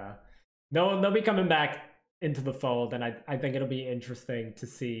it's they'll be coming back into the fold, and I think it'll be interesting to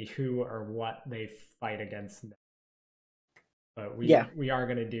see who or what they fight against. But we are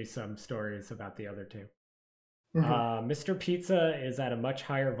going to do some stories about the other two. Mr. Pizza is at a much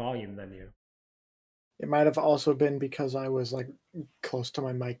higher volume than you. It might have also been because I was like close to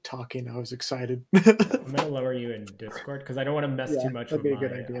my mic talking. I was excited. I'm gonna lower you in Discord because I don't want to mess too much with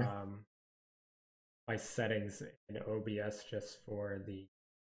my settings in OBS just for the.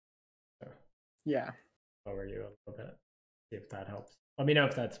 Lower you a little bit. See if that helps. Let me know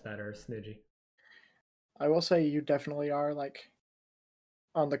if that's better, Snidgy. I will say you definitely are like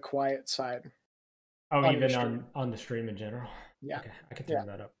on the quiet side. Oh, even on the stream in general. Yeah. Okay, I can turn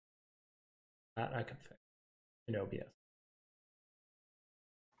that up. That I can fix in OBS.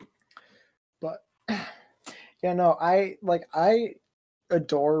 But yeah, no, I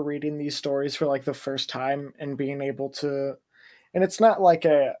adore reading these stories for like the first time and being able to, and it's not like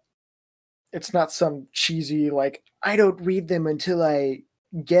it's not some cheesy like I don't read them until I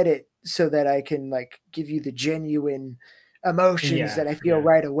get it so that I can like give you the genuine emotions that I feel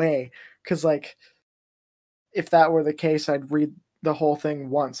right away. Because like if that were the case, I'd read the whole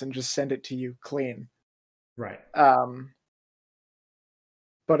thing once and just send it to you clean. Right.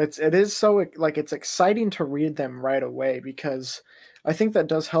 But it is so like it's exciting to read them right away because I think that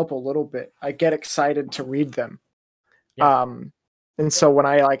does help a little bit. I get excited to read them. And so when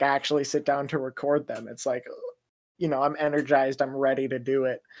I like actually sit down to record them, it's like, you know, I'm energized, I'm ready to do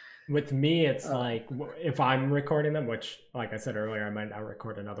it. With me, it's like if I'm recording them, which like I said earlier, I might not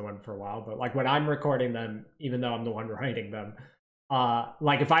record another one for a while, but like when I'm recording them, even though I'm the one writing them,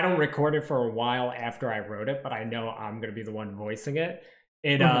 like if I don't record it for a while after I wrote it, but I know I'm going to be the one voicing it,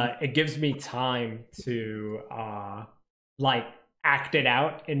 it gives me time to like act it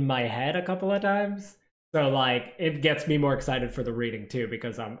out in my head a couple of times. So like it gets me more excited for the reading too,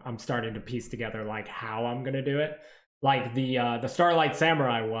 because I'm starting to piece together like how I'm going to do it. Like the Starlight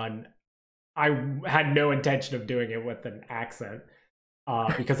Samurai one, I had no intention of doing it with an accent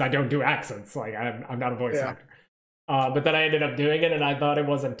because I don't do accents. Like I'm not a voice actor. But then I ended up doing it, and I thought it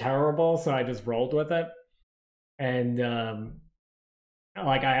wasn't terrible, so I just rolled with it. And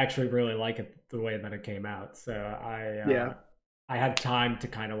like I actually really like it the way that it came out. So I had time to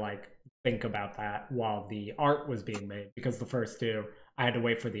kind of like think about that while the art was being made, because the first two I had to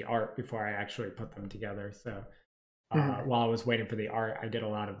wait for the art before I actually put them together. So while I was waiting for the art, I did a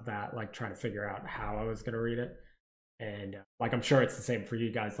lot of that, like trying to figure out how I was going to read it. And like I'm sure it's the same for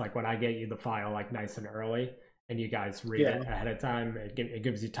you guys. Like when I get you the file like nice and early and you guys read it ahead of time, it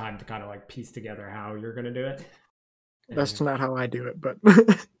gives you time to kind of like piece together how you're going to do it. And that's not how I do it, but well,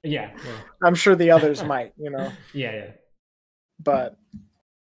 I'm sure the others might, you know. But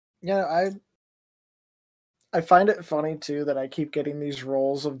yeah, I find it funny too that I keep getting these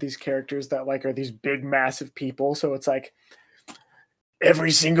roles of these characters that like are these big massive people, so it's like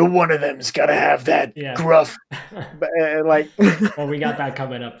every single one of them's got to have that gruff like well, we got that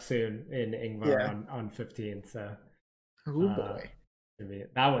coming up soon in Ingvar on 15th, so oh boy.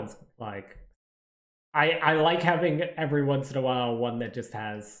 That one's like I like having every once in a while one that just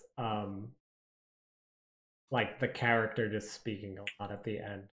has like the character just speaking a lot at the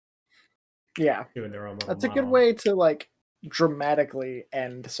end. Yeah, doing their own little that's monologue. A good way to like dramatically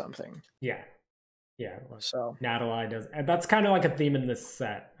end something. Yeah. Like, so Natalai does, and that's kind of like a theme in this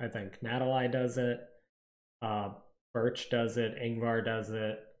set. I think Natalai does it, Burch does it, Ingvar does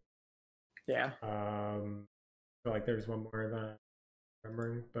it. Yeah. I feel like there's one more that I'm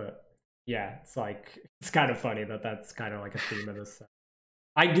remembering, but yeah, it's like it's kind of funny that that's kind of like a theme of this set.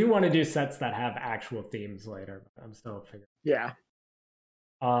 I do want to do sets that have actual themes later, but I'm still figuring. Yeah.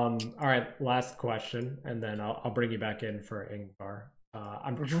 All right, last question, and then I'll bring you back in for Ingvar.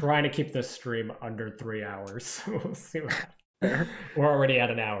 I'm trying to keep this stream under 3 hours, so we'll see what happens. We're already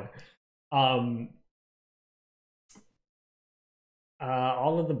at an hour.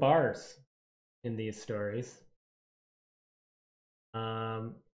 All of the bars in these stories. I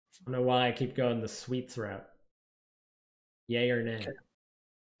don't know why I keep going the sweets route. Yay or nay? Okay.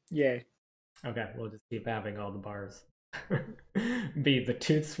 Yay. Okay, we'll just keep having all the bars. Be the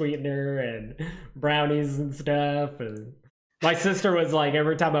tooth sweetener and brownies and stuff, and My sister was like,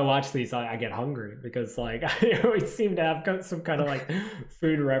 every time I watch these, I get hungry because like I always seem to have some kind of like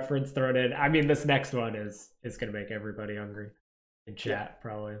food reference thrown in. I mean, this next one is gonna make everybody hungry in chat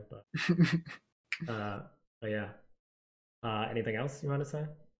probably, but yeah. Anything else you want to say?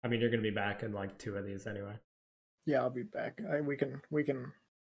 I mean, you're gonna be back in like 2 of these anyway. Yeah, I'll be back. We can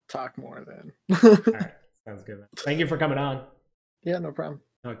talk more then. All right, sounds good. Thank you for coming on. Yeah, no problem.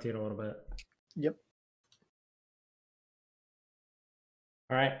 Talk to you in a little bit. Yep.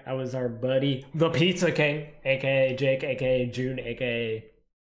 All right, that was our buddy, the Pizza King, aka Jake, aka June, aka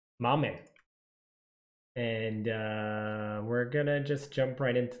Mame. And we're gonna just jump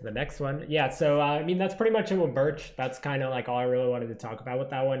right into the next one. Yeah, so I mean, that's pretty much it with Burch. That's kind of like all I really wanted to talk about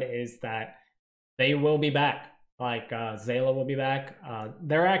with that one, is that they will be back. Like Zayla will be back.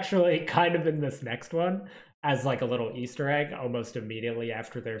 They're actually kind of in this next one as like a little Easter egg almost immediately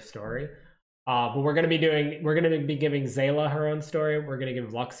after their story. But we're gonna be giving Zayla her own story. We're gonna give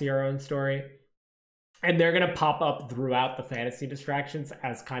Luxie her own story. And they're going to pop up throughout the fantasy distractions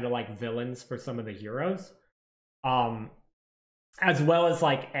as kind of like villains for some of the heroes. As well as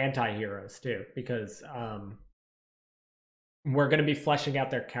like anti-heroes too, because we're going to be fleshing out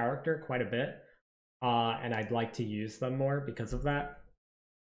their character quite a bit. And I'd like to use them more because of that.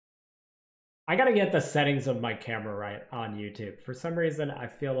 I got to get the settings of my camera right on YouTube. For some reason, I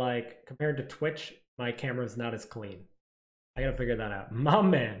feel like compared to Twitch, my camera's not as clean. I got to figure that out. My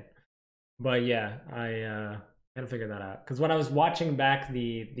man. But yeah, I gotta figure that out. Because when I was watching back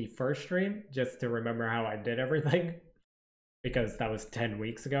the first stream, just to remember how I did everything, because that was 10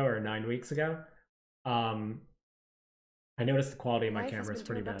 weeks ago or 9 weeks ago, I noticed the quality of my camera is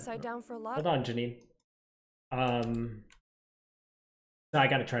pretty bad. Upside down for a lot. Hold on, Janine. So I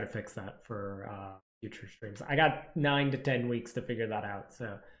gotta try to fix that for future streams. I got 9 to 10 weeks to figure that out.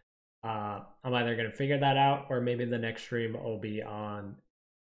 So I'm either gonna figure that out, or maybe the next stream will be on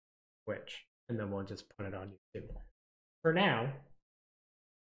Twitch, and then we'll just put it on YouTube. For now,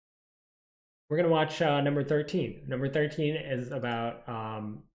 we're gonna watch number 13. Number 13 is about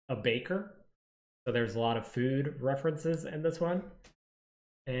a baker, so there's a lot of food references in this one,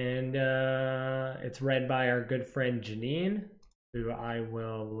 and it's read by our good friend Janine, who I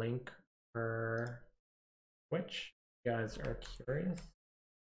will link her Twitch. If you guys are curious.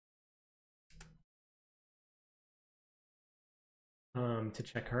 To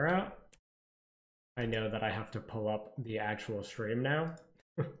check her out. I know that I have to pull up the actual stream now,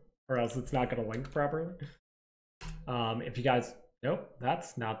 or else it's not going to link properly. If you guys, nope,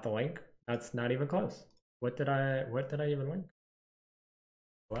 that's not the link. That's not even close. What did I even link?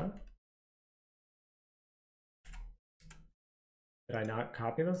 What? Did I not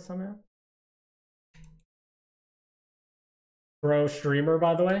copy this somehow? Pro streamer,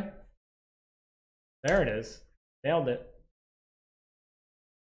 by the way. There it is. Nailed it.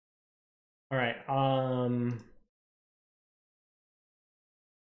 All right. All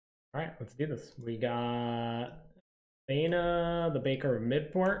right, let's do this. We got Thana, the baker of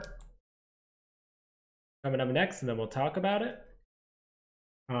Midport, coming up next, and then we'll talk about it.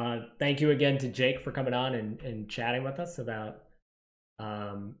 Thank you again to Jake for coming on and chatting with us about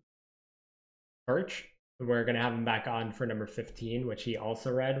Burch. We're going to have him back on for number 15, which he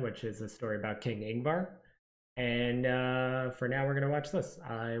also read, which is a story about King Ingvar. And for now, we're going to watch this.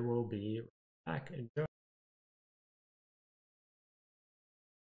 I will be back. Enjoy.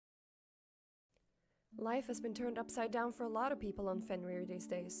 Life has been turned upside down for a lot of people on Fenrir these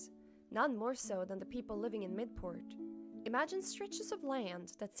days. None more so than the people living in Midport. Imagine stretches of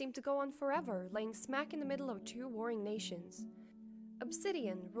land that seem to go on forever, laying smack in the middle of 2 warring nations.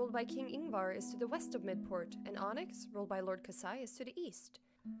 Obsidian, ruled by King Ingvar, is to the west of Midport, and Onyx, ruled by Lord Kasai, is to the east.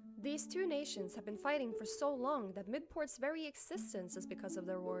 These 2 nations have been fighting for so long that Midport's very existence is because of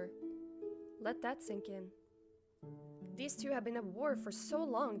their war. Let that sink in. These 2 have been at war for so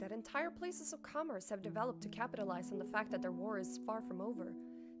long that entire places of commerce have developed to capitalize on the fact that their war is far from over.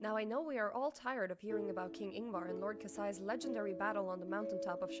 Now I know we are all tired of hearing about King Ingvar and Lord Kasai's legendary battle on the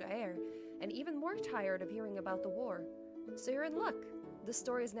mountaintop of Sha'er, and even more tired of hearing about the war. So you're in luck. The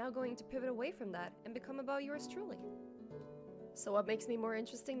story is now going to pivot away from that and become about yours truly. So what makes me more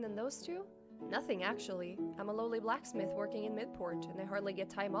interesting than those 2? Nothing, actually. I'm a lowly blacksmith working in Midport, and I hardly get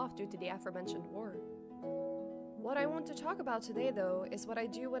time off due to the aforementioned war. What I want to talk about today, though, is what I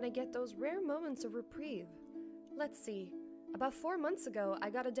do when I get those rare moments of reprieve. Let's see. About 4 months ago, I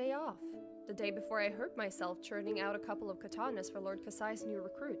got a day off. The day before I hurt myself churning out a couple of katanas for Lord Kasai's new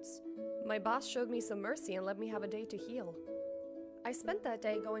recruits. My boss showed me some mercy and let me have a day to heal. I spent that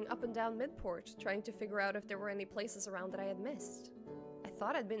day going up and down Midport, trying to figure out if there were any places around that I had missed. I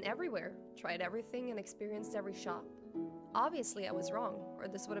thought I'd been everywhere, tried everything and experienced every shop. Obviously I was wrong, or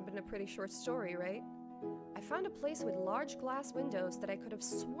this would have been a pretty short story, right? I found a place with large glass windows that I could have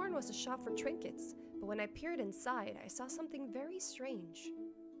sworn was a shop for trinkets, but when I peered inside, I saw something very strange.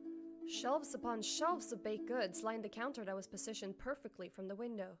 Shelves upon shelves of baked goods lined the counter that was positioned perfectly from the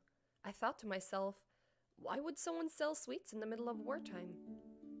window. I thought to myself, why would someone sell sweets in the middle of wartime?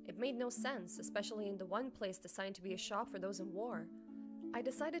 It made no sense, especially in the one place designed to be a shop for those in war. I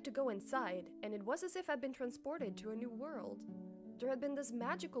decided to go inside, and it was as if I'd been transported to a new world. There had been this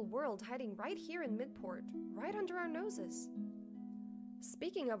magical world hiding right here in Midport, right under our noses.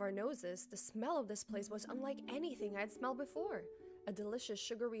 Speaking of our noses, the smell of this place was unlike anything I'd smelled before. A delicious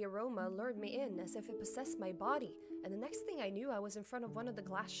sugary aroma lured me in as if it possessed my body, and the next thing I knew I was in front of one of the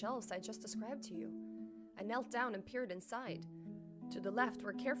glass shelves I just described to you. I knelt down and peered inside. To the left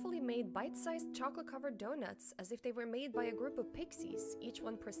were carefully made bite-sized chocolate-covered donuts, as if they were made by a group of pixies, each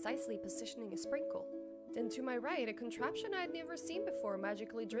one precisely positioning a sprinkle. Then to my right, a contraption I had never seen before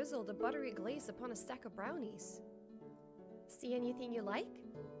magically drizzled a buttery glaze upon a stack of brownies. See anything you like?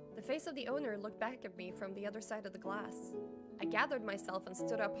 The face of the owner looked back at me from the other side of the glass. I gathered myself and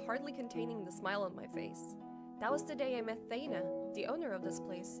stood up, hardly containing the smile on my face. That was the day I met Thana, the owner of this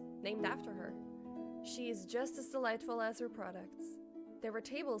place, named after her. She is just as delightful as her products. There were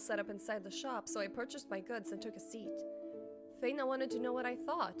tables set up inside the shop, so I purchased my goods and took a seat. Thana wanted to know what I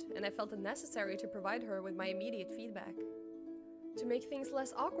thought, and I felt it necessary to provide her with my immediate feedback. To make things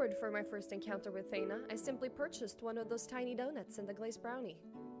less awkward for my first encounter with Thana, I simply purchased one of those tiny donuts and the glazed brownie,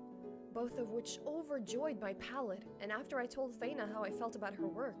 both of which overjoyed my palate, and after I told Thana how I felt about her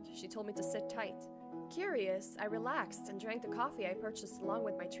work, she told me to sit tight. Curious, I relaxed and drank the coffee I purchased along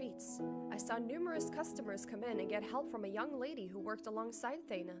with my treats. I saw numerous customers come in and get help from a young lady who worked alongside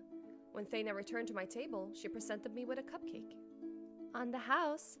Thana. When Thana returned to my table, she presented me with a cupcake. "On the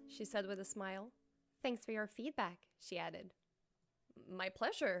house," she said with a smile. "Thanks for your feedback," she added. "My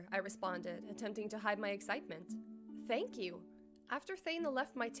pleasure," I responded, attempting to hide my excitement. "Thank you." After Thana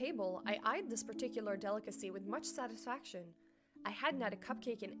left my table, I eyed this particular delicacy with much satisfaction. I hadn't had a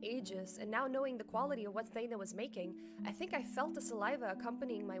cupcake in ages, and now knowing the quality of what Thana was making, I think I felt the saliva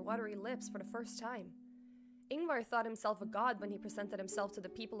accompanying my watery lips for the first time. Ingvar thought himself a god when he presented himself to the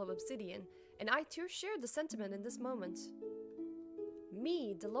people of Obsidian, and I too shared the sentiment in this moment.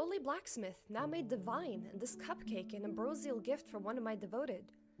 Me, the lowly blacksmith, now made divine, and this cupcake an ambrosial gift from one of my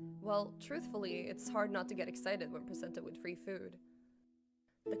devoted. Well, truthfully, it's hard not to get excited when presented with free food.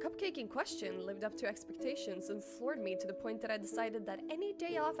 The cupcake in question lived up to expectations and floored me to the point that I decided that any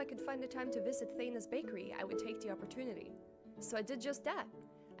day off I could find the time to visit Thana's bakery, I would take the opportunity. So I did just that.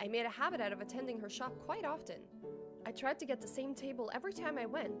 I made a habit out of attending her shop quite often. I tried to get the same table every time I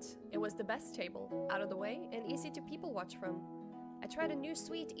went. It was the best table, out of the way, and easy to people watch from. I tried a new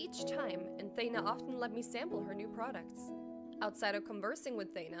sweet each time, and Thana often let me sample her new products. Outside of conversing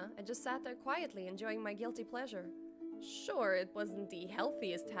with Thana, I just sat there quietly enjoying my guilty pleasure. Sure, it wasn't the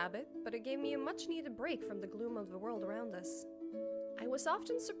healthiest habit, but it gave me a much-needed break from the gloom of the world around us. I was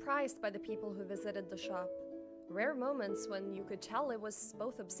often surprised by the people who visited the shop. Rare moments when you could tell it was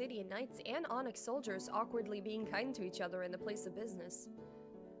both Obsidian Knights and Onyx soldiers awkwardly being kind to each other in the place of business.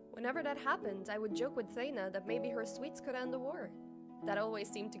 Whenever that happened, I would joke with Thana that maybe her sweets could end the war. That always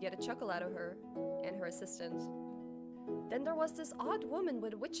seemed to get a chuckle out of her, and her assistant. Then there was this odd woman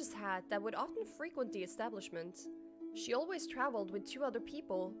with a witch's hat that would often frequent the establishment. She always traveled with 2 other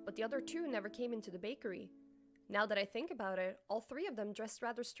people, but the other 2 never came into the bakery. Now that I think about it, all 3 of them dressed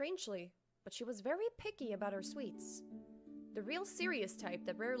rather strangely, but she was very picky about her sweets. The real serious type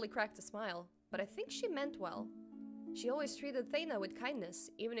that rarely cracked a smile, but I think she meant well. She always treated Thana with kindness,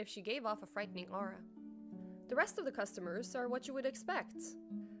 even if she gave off a frightening aura. The rest of the customers are what you would expect.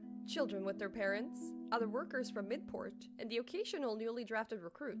 Children with their parents, other workers from Midport, and the occasional newly drafted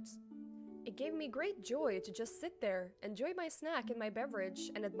recruits. It gave me great joy to just sit there, enjoy my snack and my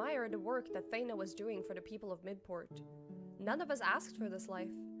beverage, and admire the work that Thana was doing for the people of Midport. None of us asked for this life.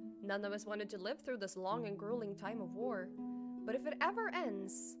 None of us wanted to live through this long and grueling time of war. But if it ever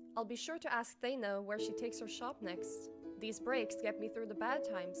ends, I'll be sure to ask Thana where she takes her shop next. These breaks get me through the bad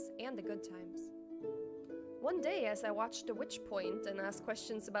times and the good times. One day, as I watched the witch point and asked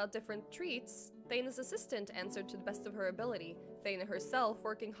questions about different treats, Thana's assistant answered to the best of her ability, Thana herself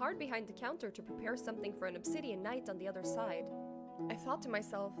working hard behind the counter to prepare something for an Obsidian Knight on the other side. I thought to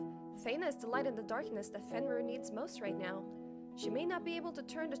myself, Thana is the light in the darkness that Fenrir needs most right now. She may not be able to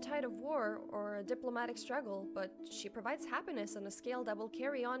turn the tide of war or a diplomatic struggle, but she provides happiness on a scale that will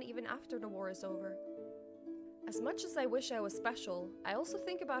carry on even after the war is over. As much as I wish I was special, I also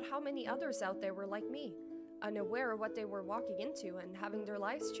think about how many others out there were like me, unaware of what they were walking into and having their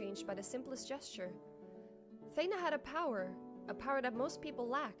lives changed by the simplest gesture. Thana had a power that most people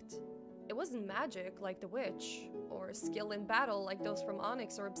lacked. It wasn't magic like the witch, or skill in battle like those from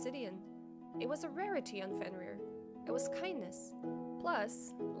Onyx or Obsidian. It was a rarity on Fenrir. It was kindness.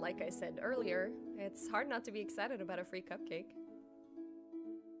 Plus, like I said earlier, it's hard not to be excited about a free cupcake.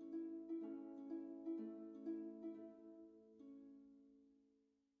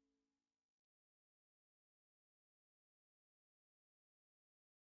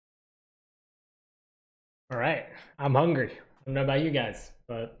 All right, I'm hungry. I don't know about you guys,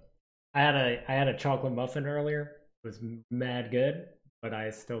 but I had a chocolate muffin earlier. It was mad good, but I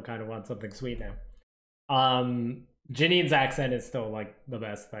still kind of want something sweet now. Janine's accent is still like the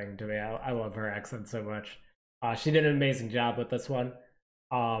best thing to me. I love her accent so much. She did an amazing job with this one.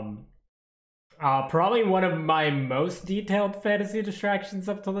 Probably one of my most detailed fantasy distractions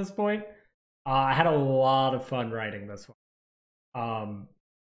up to this point. I had a lot of fun writing this one.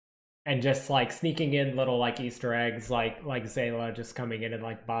 And just like sneaking in little like Easter eggs, like Zayla just coming in and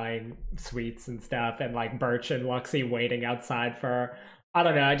like buying sweets and stuff, and like Burch and Luxie waiting outside for her. I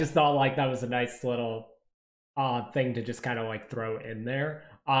don't know. I just thought like that was a nice little thing to just kind of like throw in there,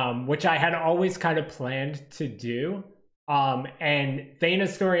 which I had always kind of planned to do. And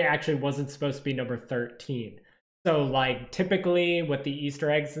Thana's story actually wasn't supposed to be number 13. So like typically with the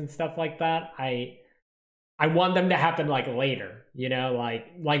Easter eggs and stuff like that, I want them to happen like later, you know, like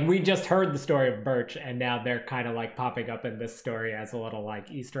we just heard the story of Burch and now they're kind of like popping up in this story as a little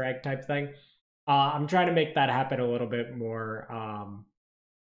like Easter egg type thing. I'm trying to make that happen a little bit more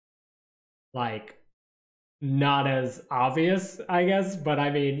like not as obvious, I guess, but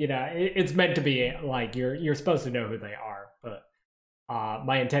I mean, you know, it's meant to be like you're supposed to know who they are, but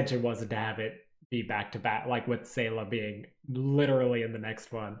my intention wasn't to have it be back to back, like with Sayla being literally in the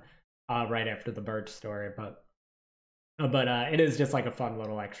next one. Right after the Burch story, but it is just like a fun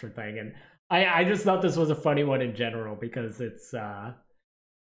little extra thing, and I just thought this was a funny one in general because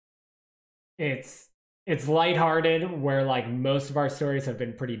it's lighthearted, where like most of our stories have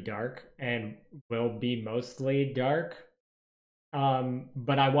been pretty dark and will be mostly dark,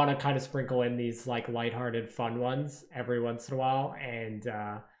 but I want to kind of sprinkle in these like lighthearted fun ones every once in a while, and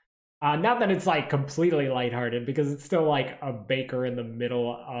not that it's like completely lighthearted, because it's still like a baker in the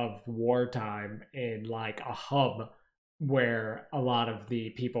middle of wartime in like a hub where a lot of the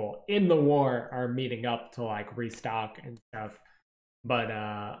people in the war are meeting up to like restock and stuff. But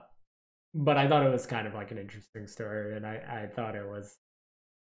I thought it was kind of like an interesting story, and I thought it was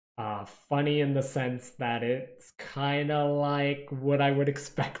funny in the sense that it's kind of like what I would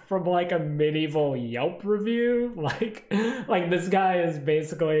expect from like a medieval Yelp review. Like this guy is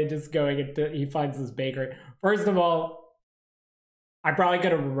basically just going into, he finds this bakery. First of all, I probably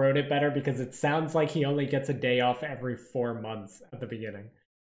could have wrote it better because it sounds like he only gets a day off every 4 months at the beginning.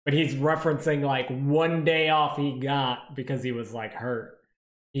 But he's referencing like one day off he got because he was like hurt.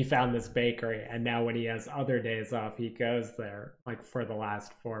 He found this bakery, and now when he has other days off, he goes there like for the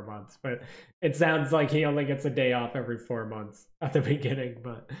last 4 months. But it sounds like he only gets a day off every 4 months at the beginning,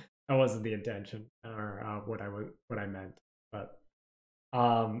 but that wasn't the intention or what I meant. But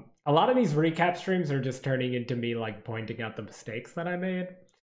a lot of these recap streams are just turning into me like pointing out the mistakes that I made.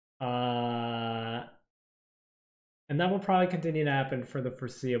 And that will probably continue to happen for the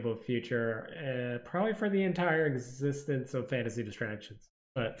foreseeable future, probably for the entire existence of Fantasy Distractions.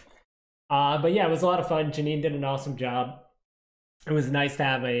 But yeah, it was a lot of fun. Janine did an awesome job. It was nice to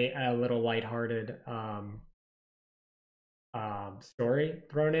have a little lighthearted story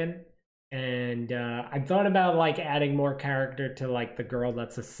thrown in. And I thought about like adding more character to like the girl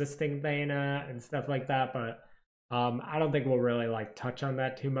that's assisting Thana and stuff like that, but I don't think we'll really like touch on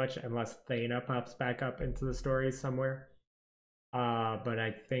that too much unless Thana pops back up into the story somewhere. But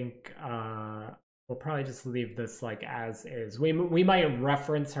I think we'll probably just leave this like as is. We might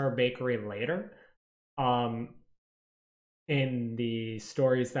reference her bakery later, in the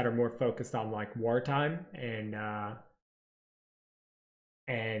stories that are more focused on like wartime and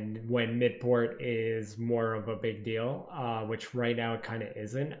when Midport is more of a big deal, which right now it kind of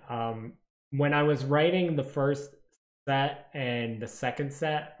isn't. When I was writing the first set and the second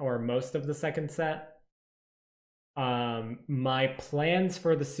set, or most of the second set, my plans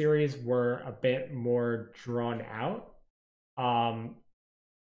for the series were a bit more drawn out. I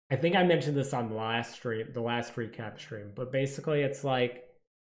think I mentioned this on the last stream, the last recap stream, but basically it's like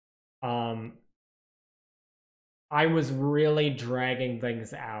I was really dragging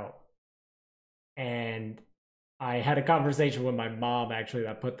things out, and I had a conversation with my mom actually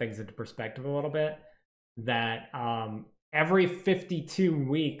that put things into perspective a little bit, that every 52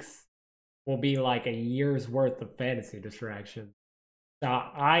 weeks will be like a year's worth of fantasy distraction. So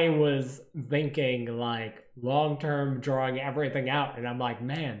I was thinking like, long-term drawing everything out, and I'm like,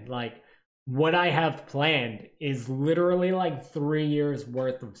 man, like what I have planned is literally like 3 years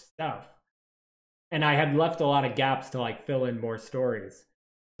worth of stuff. And I had left a lot of gaps to like fill in more stories.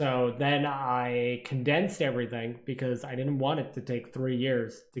 So then I condensed everything because I didn't want it to take 3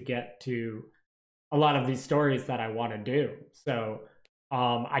 years to get to a lot of these stories that I want to do. So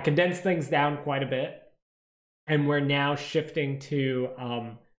I condensed things down quite a bit. And we're now shifting to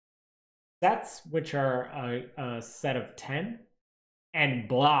sets, which are a set of 10, and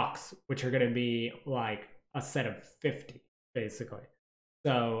blocks, which are going to be like a set of 50, basically.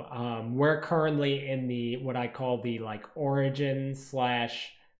 So we're currently in the what I call the like origin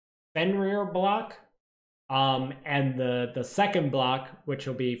 / Fenrir block, and the second block, which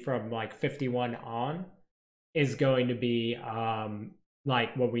will be from like 51 on, is going to be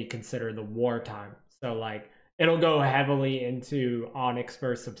like what we consider the wartime. So like it'll go heavily into Onyx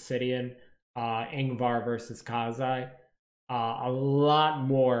versus Obsidian, Ingvar versus Kazai, a lot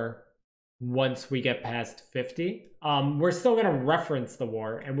more once we get past 50. We're still going to reference the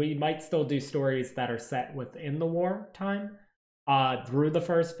war, and we might still do stories that are set within the war time through the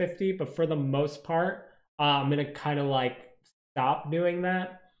first 50, but for the most part, I'm going to kind of like stop doing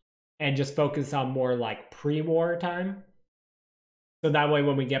that and just focus on more like pre-war time. So that way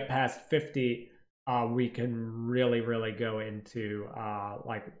when we get past 50, we can really, really go into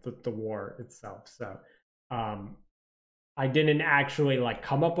like the war itself. So I didn't actually like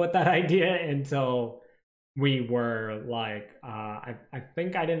come up with that idea until we were like I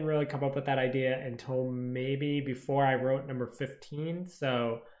think I didn't really come up with that idea until maybe before I wrote number 15.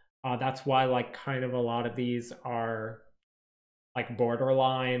 So that's why like kind of a lot of these are like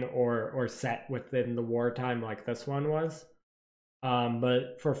borderline or set within the wartime, like this one was.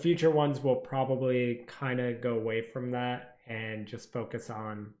 But for future ones, we'll probably kind of go away from that and just focus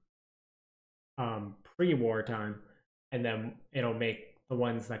on pre-war time, and then it'll make the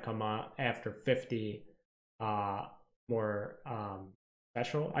ones that come out after 50 more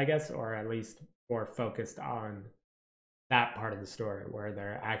special, I guess, or at least more focused on that part of the story where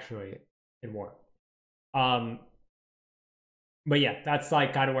they're actually in war. But yeah, that's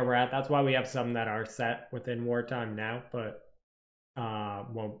like kind of where we're at. That's why we have some that are set within wartime now, but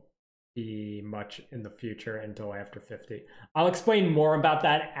won't be much in the future until after 50. I'll explain more about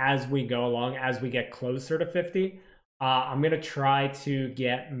that as we go along, as we get closer to 50. I'm going to try to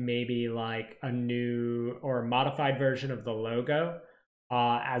get maybe like a new or modified version of the logo,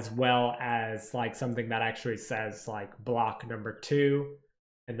 as well as like something that actually says like block number 2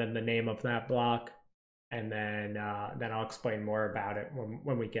 and then the name of that block. And then I'll explain more about it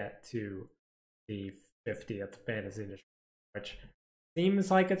when we get to the 50th fantasy edition, which seems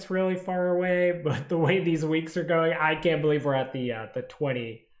like it's really far away, but the way these weeks are going, I can't believe we're at the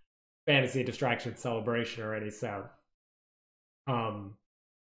 20 fantasy distraction celebration already. So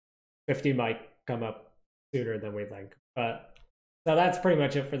 50 might come up sooner than we think. But so that's pretty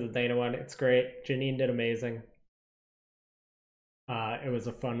much it for the Thana one. It's great. Janine did amazing. It was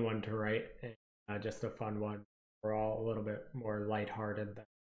a fun one to write, and just a fun one. We're all a little bit more lighthearted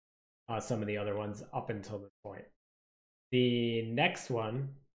than some of the other ones up until this point. The next one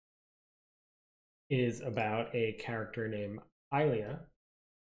is about a character named Ilia,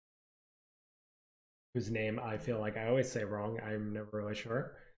 whose name I feel like I always say wrong. I'm never really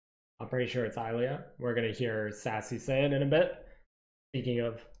sure. I'm pretty sure it's Ilia. We're going to hear Sassy say it in a bit. Speaking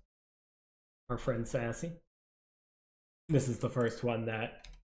of our friend Sassy, this is the first one that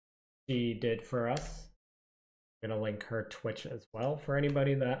she did for us. I'm going to link her Twitch as well for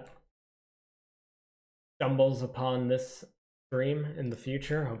anybody that stumbles upon this stream in the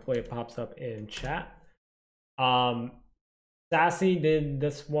future. Hopefully it pops up in chat. Sassy did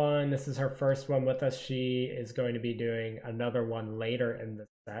this one. This is her first one with us. She is going to be doing another one later in the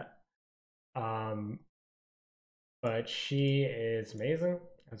set. But she is amazing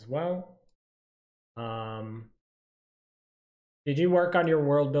as well. Did you work on your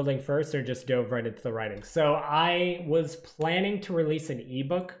world building first or just dove right into the writing? So I was planning to release an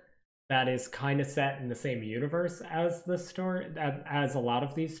ebook that is kind of set in the same universe as the story, as a lot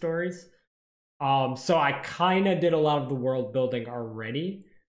of these stories. So I kind of did a lot of the world building already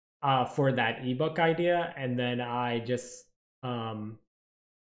for that ebook idea, and then I just started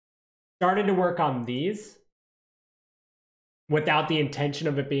to work on these without the intention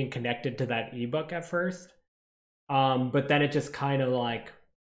of it being connected to that ebook at first. But then it just kind of like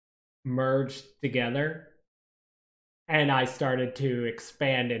merged together, and I started to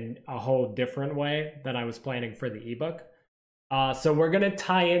expand in a whole different way than I was planning for the ebook. So we're going to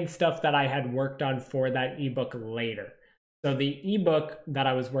tie in stuff that I had worked on for that ebook later. So the ebook that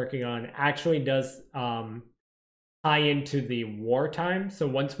I was working on actually does tie into the wartime. So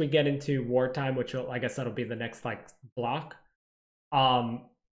once we get into wartime, which I guess that'll be the next like block,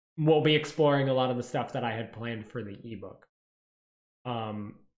 we'll be exploring a lot of the stuff that I had planned for the ebook.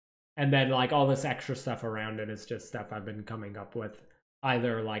 And then like all this extra stuff around it is just stuff I've been coming up with,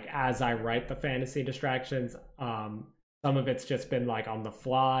 either like as I write the fantasy distractions. Some of it's just been like on the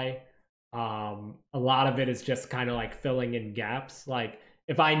fly. A lot of it is just kind of like filling in gaps. Like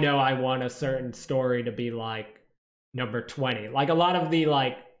if I know I want a certain story to be like number 20, like a lot of the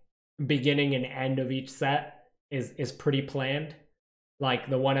like beginning and end of each set is pretty planned. Like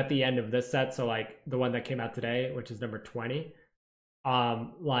the one at the end of this set, so like the one that came out today, which is number 20,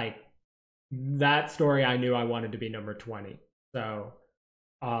 like that story I knew I wanted to be number 20. So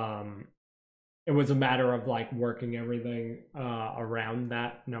it was a matter of like working everything around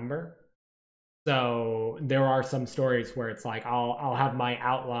that number. So there are some stories where it's like I'll have my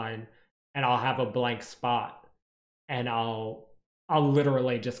outline and I'll have a blank spot, and I'll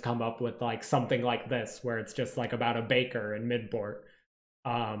literally just come up with like something like this where it's just like about a baker in Midport,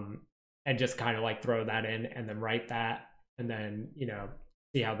 and just kind of like throw that in and then write that and then, you know,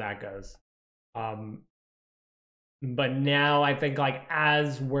 see how that goes. But now I think like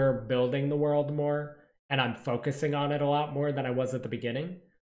as we're building the world more and I'm focusing on it a lot more than I was at the beginning,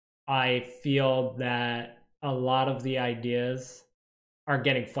 I feel that a lot of the ideas are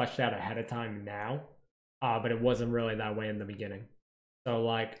getting fleshed out ahead of time now, but it wasn't really that way in the beginning. So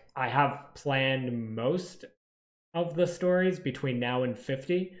like I have planned most of the stories between now and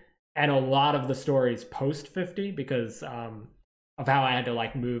 50, and a lot of the stories post 50 because of how I had to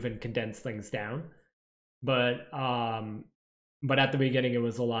like move and condense things down. But at the beginning it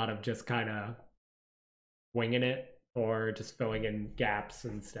was a lot of just kind of winging it or just filling in gaps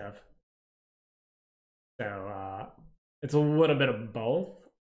and stuff. So it's a little bit of both,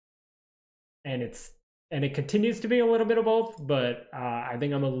 and it continues to be a little bit of both, but I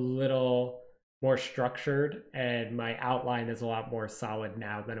think I'm a little more structured and my outline is a lot more solid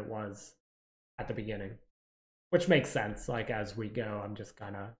now than it was at the beginning, which makes sense. Like as we go, I'm just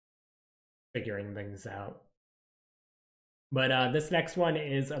kind of figuring things out. But this next one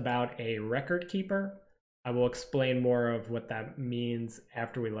is about a record keeper. I will explain more of what that means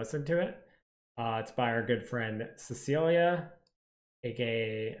after we listen to it. It's by our good friend Sasselia,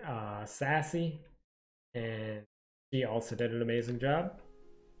 aka Sassy, and she also did an amazing job.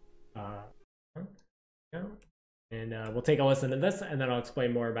 And we'll take a listen to this, and then I'll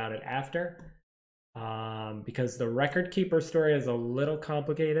explain more about it after. Because the record keeper story is a little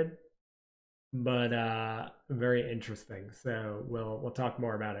complicated, but very interesting. So we'll talk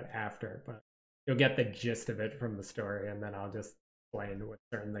more about it after, but you'll get the gist of it from the story, and then I'll just explain what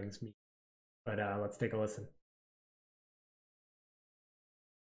certain things mean. But let's take a listen.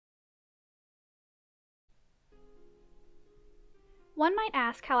 One might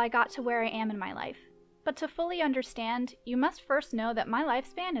ask how I got to where I am in my life, but to fully understand, you must first know that my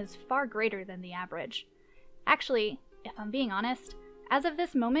lifespan is far greater than the average. Actually, if I'm being honest, as of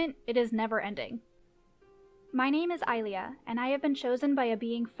this moment, it is never ending. My name is Ilia, and I have been chosen by a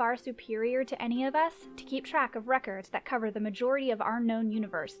being far superior to any of us to keep track of records that cover the majority of our known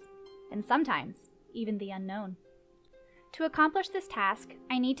universe, and sometimes even the unknown. To accomplish this task,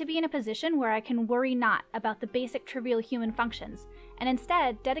 I need to be in a position where I can worry not about the basic trivial human functions, and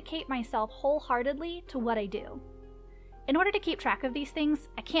instead dedicate myself wholeheartedly to what I do. In order to keep track of these things,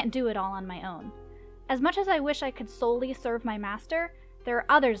 I can't do it all on my own. As much as I wish I could solely serve my master, there are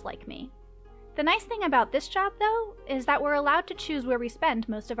others like me. The nice thing about this job, though, is that we're allowed to choose where we spend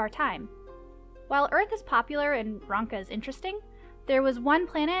most of our time. While Earth is popular and Ronka is interesting, there was one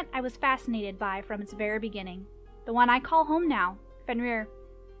planet I was fascinated by from its very beginning. The one I call home now, Fenrir.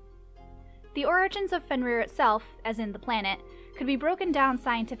 The origins of Fenrir itself, as in the planet, could be broken down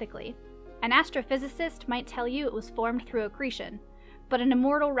scientifically. An astrophysicist might tell you it was formed through accretion, but an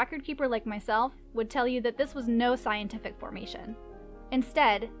immortal record keeper like myself would tell you that this was no scientific formation.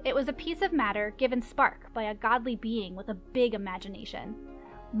 Instead, it was a piece of matter given spark by a godly being with a big imagination.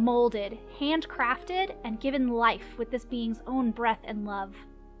 Molded, handcrafted, and given life with this being's own breath and love.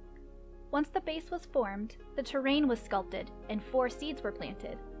 Once the base was formed, the terrain was sculpted, and 4 seeds were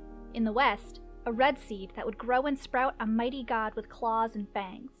planted. In the west, a red seed that would grow and sprout a mighty god with claws and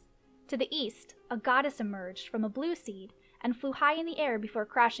fangs. To the east, a goddess emerged from a blue seed and flew high in the air before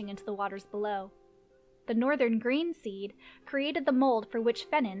crashing into the waters below. The northern green seed created the mold for which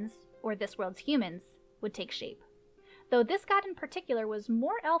Fenins, or this world's humans, would take shape. Though this god in particular was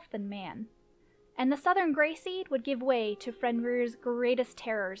more elf than man. And the southern gray seed would give way to Fenrir's greatest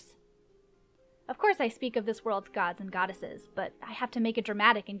terrors. Of course I speak of this world's gods and goddesses, but I have to make it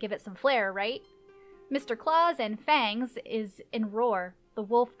dramatic and give it some flair, right? Mr. Claws and Fangs is Enroar, the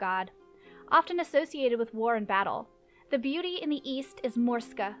wolf god, often associated with war and battle. The beauty in the east is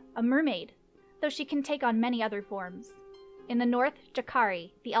Morska, a mermaid, though she can take on many other forms. In the north,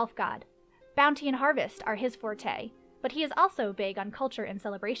 Jakari, the elf god. Bounty and harvest are his forte, but he is also big on culture and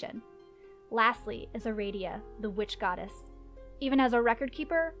celebration. Lastly is Aradia, the witch goddess. Even as a record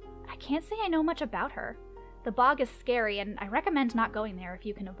keeper, I can't say I know much about her. The bog is scary, and I recommend not going there if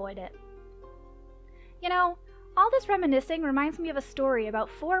you can avoid it. You know, all this reminiscing reminds me of a story about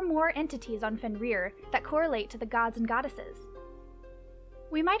 4 more entities on Fenrir that correlate to the gods and goddesses.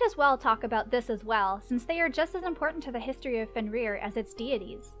 We might as well talk about this as well, since they are just as important to the history of Fenrir as its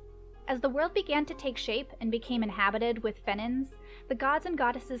deities. As the world began to take shape and became inhabited with Fenins, the gods and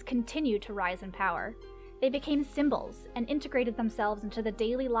goddesses continued to rise in power. They became symbols and integrated themselves into the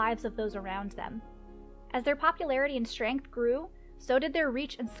daily lives of those around them. As their popularity and strength grew, so did their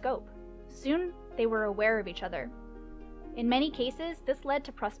reach and scope. Soon, they were aware of each other. In many cases, this led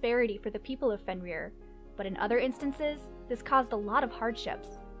to prosperity for the people of Fenrir, but in other instances, this caused a lot of hardships.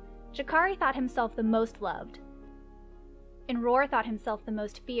 Jakari thought himself the most loved. Enroar thought himself the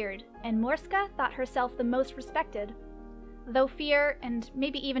most feared, and Morska thought herself the most respected. Though fear, and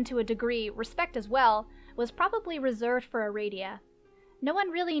maybe even to a degree, respect as well, was probably reserved for Aradia. No one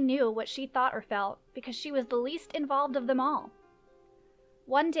really knew what she thought or felt, because she was the least involved of them all.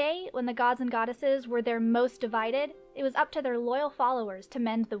 One day, when the gods and goddesses were their most divided, it was up to their loyal followers to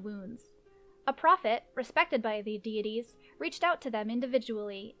mend the wounds. A prophet, respected by the deities, reached out to them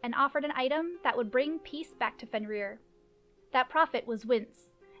individually and offered an item that would bring peace back to Fenrir. That prophet was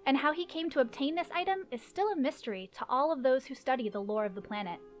Wince, and how he came to obtain this item is still a mystery to all of those who study the lore of the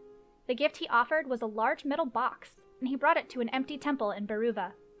planet. The gift he offered was a large metal box, and he brought it to an empty temple in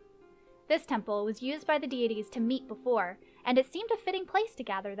Beruva. This temple was used by the deities to meet before, and it seemed a fitting place to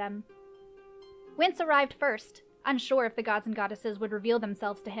gather them. Wince arrived first, unsure if the gods and goddesses would reveal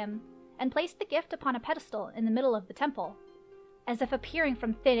themselves to him, and placed the gift upon a pedestal in the middle of the temple. As if appearing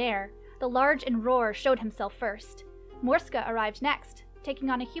from thin air, the large Enroar showed himself first. Morska arrived next, taking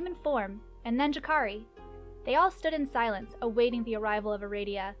on a human form, and then Jakari. They all stood in silence, awaiting the arrival of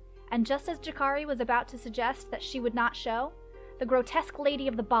Aradia, and just as Jakari was about to suggest that she would not show, the grotesque lady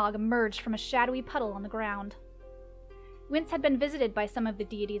of the bog emerged from a shadowy puddle on the ground. Wince had been visited by some of the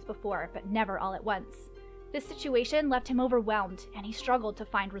deities before, but never all at once. This situation left him overwhelmed, and he struggled to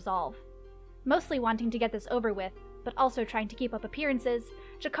find resolve. Mostly wanting to get this over with, but also trying to keep up appearances,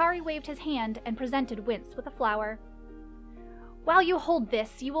 Jakari waved his hand and presented Wince with a flower. "While you hold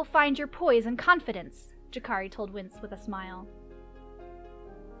this, you will find your poise and confidence," Jakari told Wince with a smile.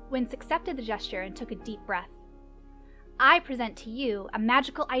 Wince accepted the gesture and took a deep breath. "I present to you a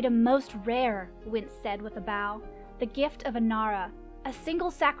magical item most rare," Wince said with a bow. "The gift of Anara. A single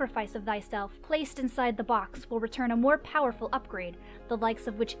sacrifice of thyself placed inside the box will return a more powerful upgrade, the likes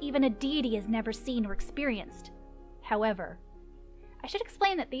of which even a deity has never seen or experienced. However," I should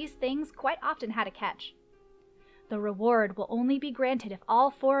explain that these things quite often had a catch. "The reward will only be granted if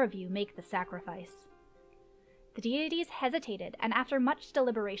all 4 of you make the sacrifice." The deities hesitated, and after much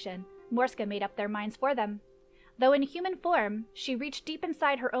deliberation, Morska made up their minds for them. Though in human form, she reached deep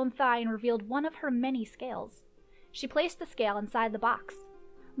inside her own thigh and revealed one of her many scales. She placed the scale inside the box.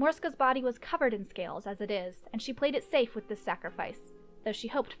 Morska's body was covered in scales, as it is, and she played it safe with this sacrifice, though she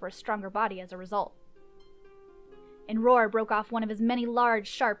hoped for a stronger body as a result. Enroar broke off one of his many large,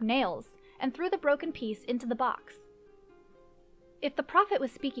 sharp nails, and threw the broken piece into the box. If the prophet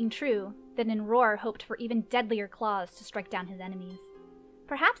was speaking true, then Enroar hoped for even deadlier claws to strike down his enemies.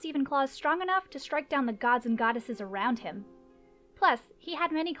 Perhaps even claws strong enough to strike down the gods and goddesses around him. Plus, he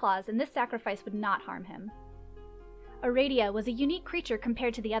had many claws, and this sacrifice would not harm him. Aradia was a unique creature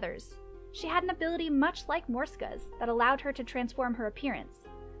compared to the others. She had an ability much like Morska's that allowed her to transform her appearance,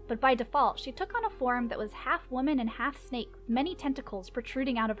 but by default she took on a form that was half woman and half snake with many tentacles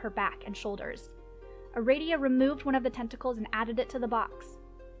protruding out of her back and shoulders. Aradia removed one of the tentacles and added it to the box.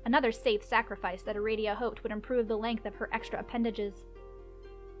 Another safe sacrifice that Aradia hoped would improve the length of her extra appendages.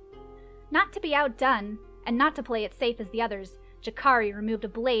 Not to be outdone, and not to play it safe as the others, Jakari removed a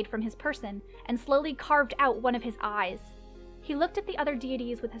blade from his person and slowly carved out one of his eyes. He looked at the other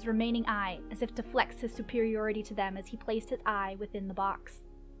deities with his remaining eye, as if to flex his superiority to them as he placed his eye within the box.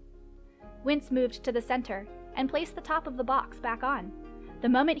 Wince moved to the center and placed the top of the box back on. The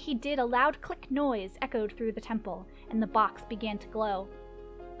moment he did, a loud click noise echoed through the temple, and the box began to glow.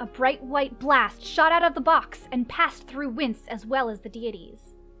 A bright white blast shot out of the box and passed through Wince as well as the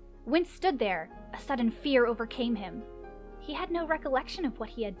deities. Wince stood there. A sudden fear overcame him. He had no recollection of what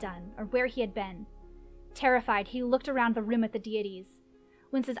he had done or where he had been. Terrified, he looked around the room at the deities.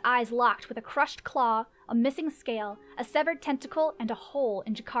 Wince's eyes locked with a crushed claw, a missing scale, a severed tentacle, and a hole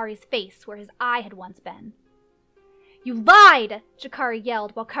in Jakari's face where his eye had once been. "You lied!" Jakari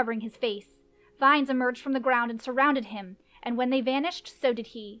yelled while covering his face. Vines emerged from the ground and surrounded him, and when they vanished, so did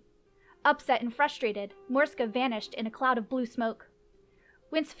he. Upset and frustrated, Morska vanished in a cloud of blue smoke.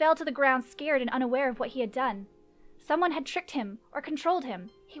 Wince fell to the ground scared and unaware of what he had done. Someone had tricked him or controlled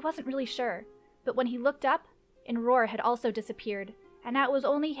him. He wasn't really sure. But when he looked up, Enroar had also disappeared, and now it was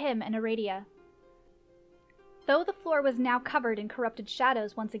only him and Aradia. Though the floor was now covered in corrupted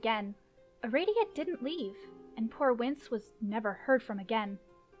shadows once again, Aradia didn't leave, and poor Wince was never heard from again.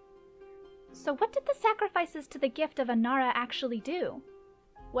 So what did the sacrifices to the gift of Anara actually do?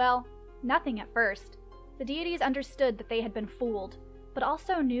 Well, nothing at first. The deities understood that they had been fooled, but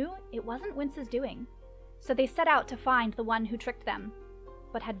also knew it wasn't Wince's doing. So they set out to find the one who tricked them,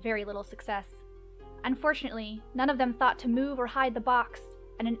 but had very little success. Unfortunately, none of them thought to move or hide the box,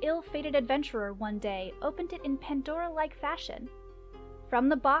 and an ill-fated adventurer one day opened it in Pandora-like fashion. From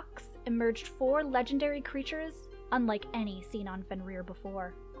the box emerged 4 legendary creatures, unlike any seen on Fenrir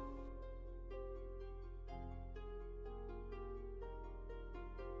before.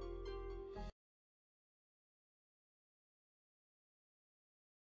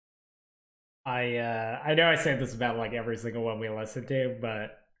 I know I say this about like every single one we listen to,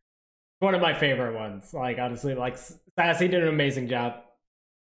 but one of my favorite ones. Like honestly, like Sassy did an amazing job.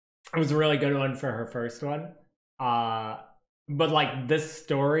 It was a really good one for her first one. But like this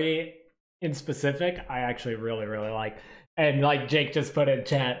story in specific, I actually really like. And like Jake just put in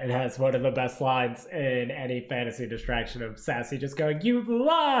chat, it has one of the best lines in any fantasy distraction of Sassy just going, "You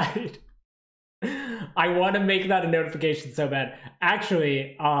lied!" I want to make that a notification so bad.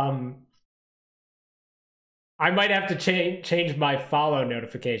 Actually, I might have to change my follow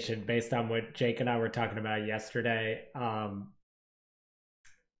notification based on what Jake and I were talking about yesterday.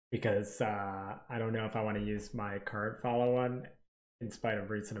 Because I don't know if I want to use my current follow one in spite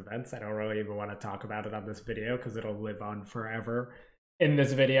of recent events. I don't really even want to talk about it on this video because it'll live on forever in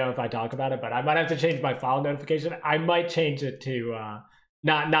this video if I talk about it. But I might have to change my follow notification. I might change it to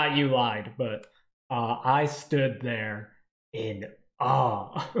not you lied, but I stood there in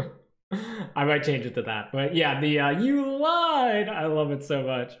awe. I might change it to that. But yeah, the you lied! I love it so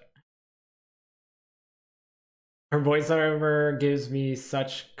much. Her voiceover gives me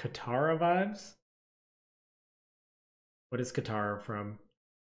such Katara vibes. What is Katara from?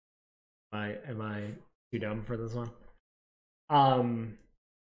 Am I too dumb for this one?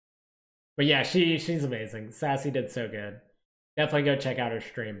 But yeah, she's amazing. Sassy did so good. Definitely go check out her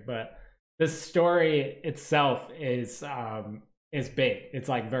stream. But the story itself is big. It's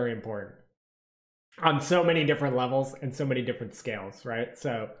like very important on so many different levels and so many different scales, right?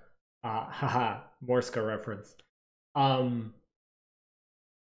 So, haha, Morska reference. So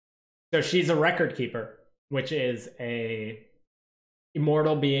she's a record keeper, which is a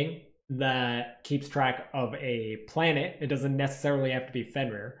immortal being that keeps track of a planet. It doesn't necessarily have to be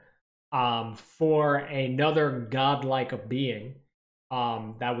Fenrir. For another godlike being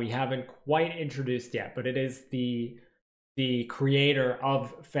that we haven't quite introduced yet, but it is the creator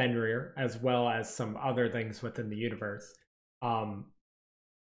of Fenrir as well as some other things within the universe.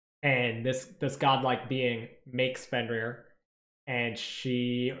 And this godlike being makes Fenrir, and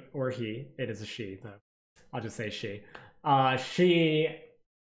she or he, it is a she though, I'll just say she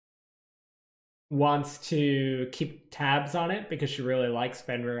wants to keep tabs on it because she really likes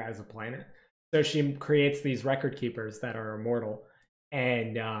Fenrir as a planet. So she creates these record keepers that are immortal,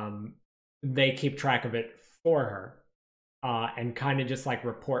 and they keep track of it for her, and kind of just like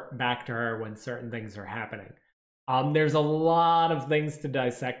report back to her when certain things are happening. There's a lot of things to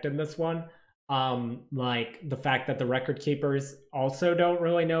dissect in this one. Like the fact that the record keepers also don't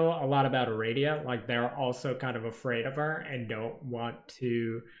really know a lot about Aradia. Like they're also kind of afraid of her and don't want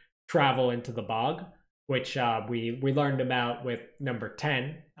to travel into the bog, which we learned about with number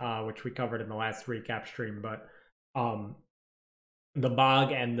 10, which we covered in the last recap stream. But the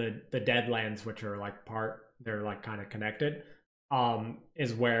bog and the Deadlands, which are like they're like kind of connected,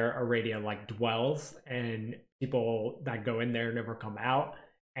 is where Aradia like dwells, and people that go in there never come out.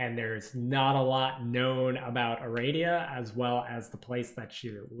 And there's not a lot known about Aradia as well as the place that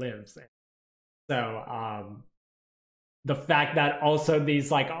she lives in. So the fact that also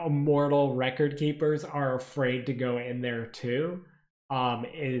these like immortal record keepers are afraid to go in there too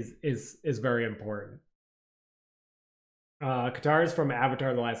is very important. Katara is from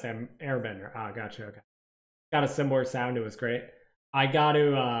Avatar: The Last Airbender. Gotcha. Okay, got a similar sound. It was great. I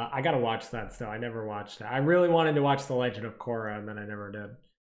gotta watch that still. I never watched it. I really wanted to watch The Legend of Korra, and then I never did.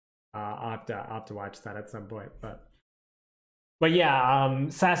 I'll have to watch that at some point. But but yeah,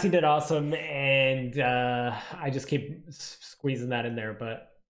 Sassy did awesome, and I just keep squeezing that in there. But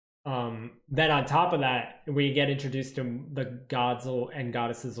then on top of that, we get introduced to the gods and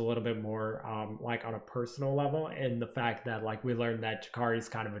goddesses a little bit more, like on a personal level, and the fact that like we learned that Chikari's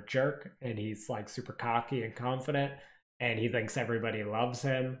kind of a jerk, and he's like super cocky and confident, and he thinks everybody loves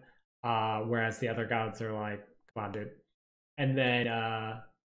him, whereas the other gods are like, come on, dude. And then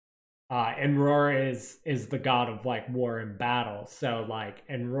Enroar is the god of like war and battle. So like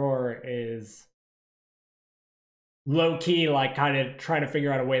Enroar is low key like kind of trying to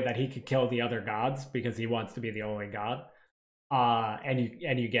figure out a way that he could kill the other gods because he wants to be the only god.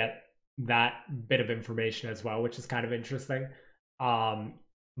 And you get that bit of information as well, which is kind of interesting.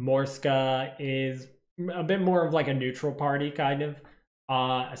 Morska is a bit more of like a neutral party kind of,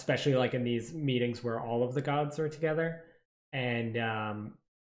 especially like in these meetings where all of the gods are together. And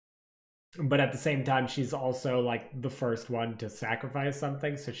but at the same time, she's also like the first one to sacrifice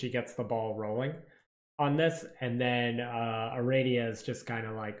something, so she gets the ball rolling on this. And then Aradia is just kind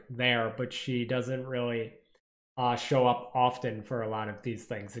of like there, but she doesn't really show up often for a lot of these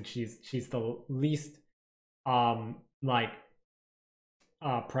things, and she's the least prevalent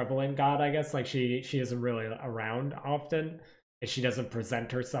god, I guess. Like she isn't really around often, and she doesn't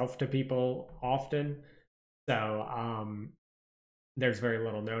present herself to people often. So there's very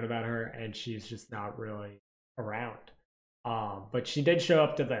little known about her, and she's just not really around. But she did show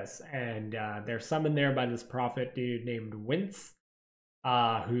up to this, and they're summoned there by this prophet dude named Wince,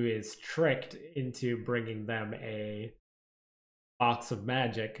 who is tricked into bringing them a box of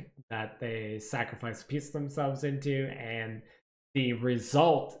magic that they sacrifice a piece of themselves into, and the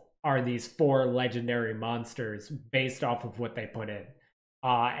result are these 4 legendary monsters based off of what they put in.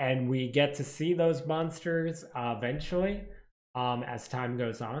 And we get to see those monsters eventually. As time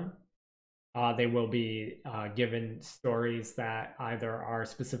goes on, they will be given stories that either are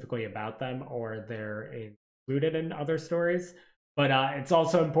specifically about them or they're included in other stories. But it's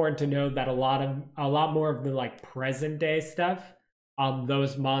also important to know that a lot more of the like present day stuff,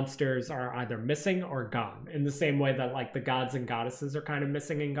 those monsters are either missing or gone. In the same way that like the gods and goddesses are kind of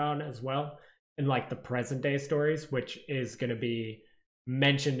missing and gone as well in like the present day stories, which is going to be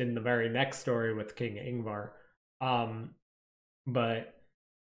mentioned in the very next story with King Ingvar. But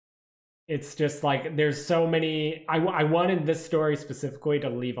it's just like there's so many. I wanted this story specifically to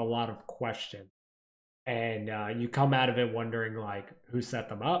leave a lot of questions, and you come out of it wondering like who set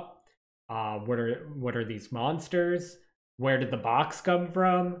them up, what are these monsters, where did the box come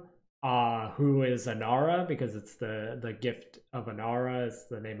from, who is Anara, because it's the gift of Anara is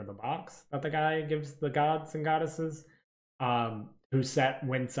the name of the box that the guy gives the gods and goddesses, who set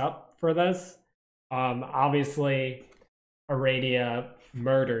Wince up for this. Obviously Aradia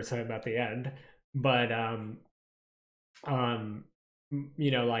murders him at the end, but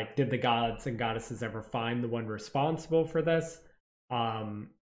you know, like, did the gods and goddesses ever find the one responsible for this?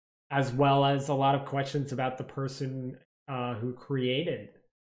 As well as a lot of questions about the person who created,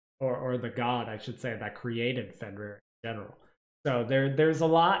 or the god, I should say, that created Fenrir in general. So there's a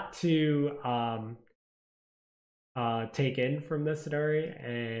lot to take in from this story,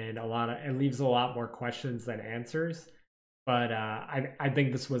 and it leaves a lot more questions than answers. But I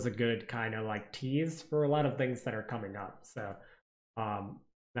think this was a good kind of like tease for a lot of things that are coming up. So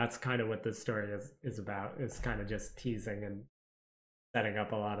that's kind of what this story is about. It's kind of just teasing and setting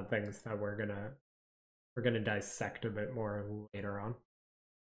up a lot of things that we're gonna dissect a bit more later on.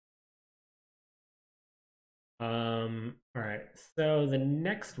 All right, so the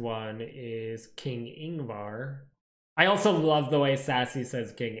next one is King Ingvar. I also love the way Sassy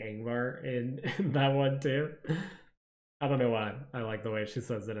says King Ingvar in that one too. I don't know why. I like the way she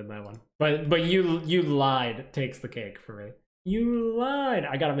says it in that one. But you lied takes the cake for me. You lied.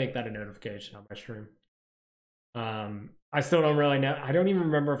 I gotta make that a notification on my stream. I still don't really know. I don't even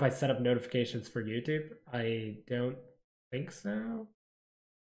remember if I set up notifications for YouTube. I don't think so.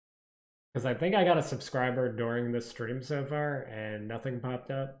 Because I think I got a subscriber during the stream so far and nothing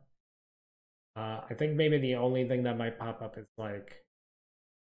popped up. I think maybe the only thing that might pop up is like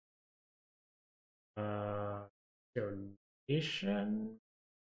donation.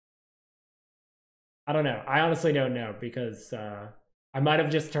 I don't know. I honestly don't know, because I might have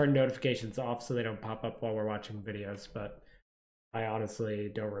just turned notifications off so they don't pop up while we're watching videos, but I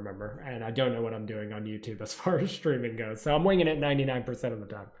honestly don't remember, and I don't know what I'm doing on YouTube as far as streaming goes, so I'm winging it 99% of the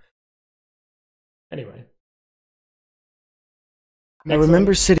time. Anyway. I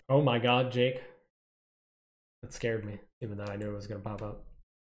remember sitting... Oh my god, Jake. That scared me, even though I knew it was going to pop up.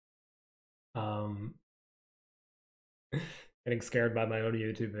 Getting scared by my own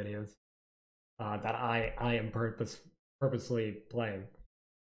YouTube videos that I am purposely playing.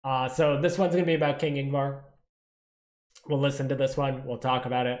 So this one's going to be about King Ingvar. We'll listen to this one. We'll talk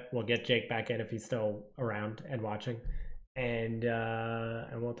about it. We'll get Jake back in if he's still around and watching. And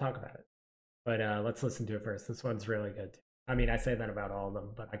we'll talk about it. But let's listen to it first. This one's really good. I mean, I say that about all of them,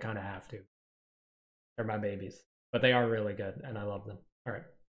 but I kind of have to. They're my babies. But they are really good, and I love them. All right.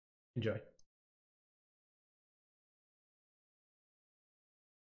 Enjoy.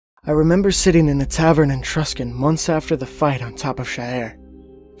 I remember sitting in a tavern in Truscan months after the fight on top of Sha'er.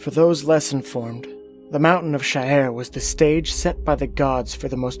 For those less informed, the Mountain of Sha'er was the stage set by the gods for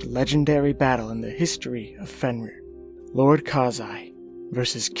the most legendary battle in the history of Fenrir, Lord Kazai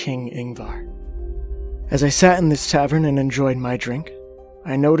versus King Ingvar. As I sat in this tavern and enjoyed my drink,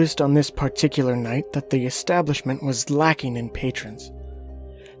 I noticed on this particular night that the establishment was lacking in patrons.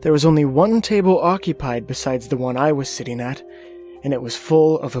 There was only one table occupied besides the one I was sitting at, and it was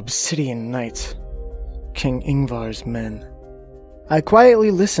full of obsidian knights, King Ingvar's men. I quietly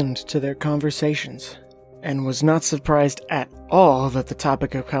listened to their conversations, and was not surprised at all that the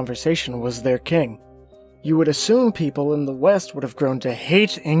topic of conversation was their king. You would assume people in the West would have grown to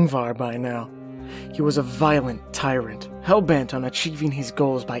hate Ingvar by now. He was a violent tyrant, hell-bent on achieving his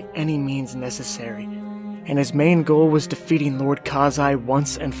goals by any means necessary, and his main goal was defeating Lord Kazai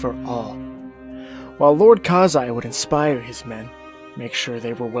once and for all. While Lord Kazai would inspire his men, make sure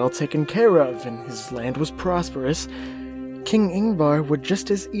they were well taken care of and his land was prosperous, King Ingvar would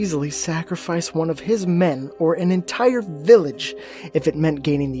just as easily sacrifice one of his men or an entire village if it meant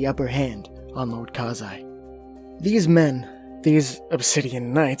gaining the upper hand on Lord Kazai. These men, these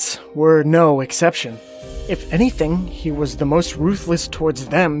obsidian knights, were no exception. If anything, he was the most ruthless towards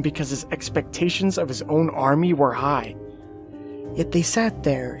them because his expectations of his own army were high. Yet they sat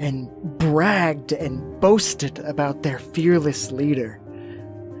there and bragged and boasted about their fearless leader.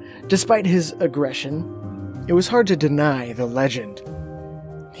 Despite his aggression, it was hard to deny the legend.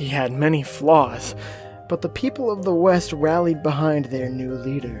 He had many flaws, but the people of the West rallied behind their new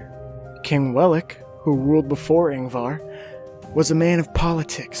leader. King Wellick, who ruled before Ingvar, was a man of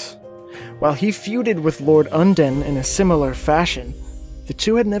politics. While he feuded with Lord Unden in a similar fashion, the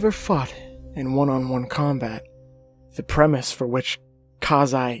two had never fought in one-on-one combat, the premise for which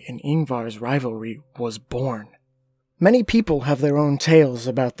Kazai and Ingvar's rivalry was born. Many people have their own tales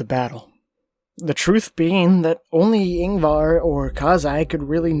about the battle, the truth being that only Ingvar or Kazai could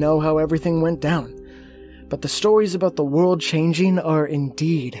really know how everything went down, but the stories about the world changing are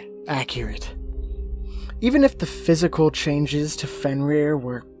indeed accurate. Even if the physical changes to Fenrir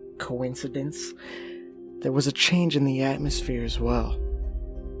were coincidence, there was a change in the atmosphere as well.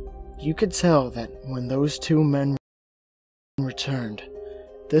 You could tell that when those two men returned,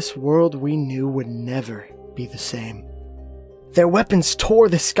 this world we knew would never be the same. Their weapons tore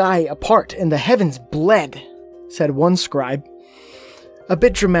the sky apart and the heavens bled, said one scribe. A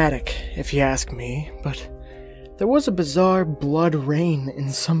bit dramatic, if you ask me, but there was a bizarre blood rain in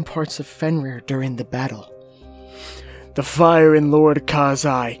some parts of Fenrir during the battle. The fire in Lord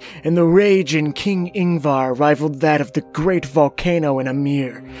Kazai and the rage in King Ingvar rivaled that of the great volcano in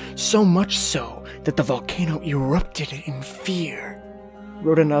Amir, so much so that the volcano erupted in fear,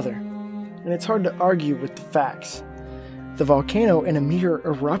 wrote another, and it's hard to argue with the facts. The volcano in Amir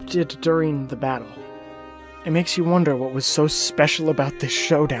erupted during the battle. It makes you wonder what was so special about this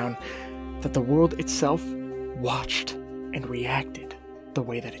showdown that the world itself watched and reacted the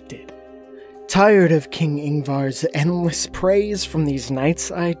way that it did. Tired of King Ingvar's endless praise from these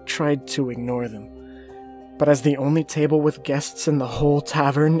knights, I tried to ignore them. But as the only table with guests in the whole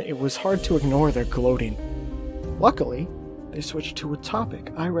tavern, it was hard to ignore their gloating. Luckily, they switched to a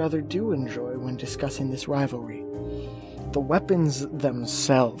topic I rather do enjoy when discussing this rivalry: the weapons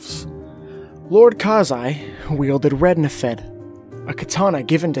themselves. Lord Kazai wielded Rednefed, a katana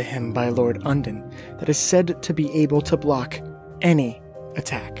given to him by Lord Unden that is said to be able to block any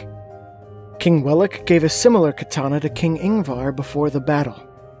attack. King Wellick gave a similar katana to King Ingvar before the battle,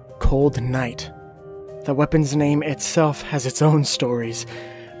 Cold Knight. The weapon's name itself has its own stories,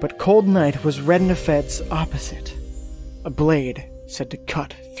 but Cold Knight was Rednefed's opposite, a blade said to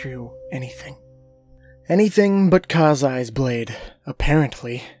cut through anything. Anything but Kazai's blade,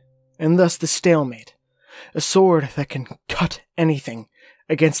 apparently, and thus the stalemate, a sword that can cut anything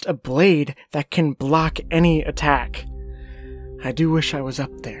against a blade that can block any attack. I do wish I was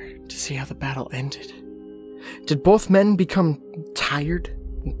up there to see how the battle ended. Did both men become tired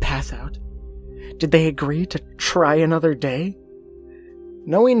and pass out? Did they agree to try another day?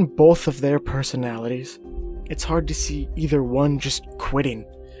 Knowing both of their personalities, it's hard to see either one just quitting,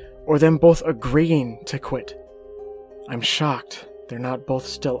 or them both agreeing to quit. I'm shocked they're not both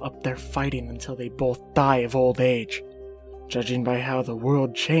still up there fighting until they both die of old age. Judging by how the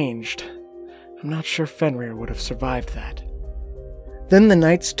world changed, I'm not sure Fenrir would have survived that. Then the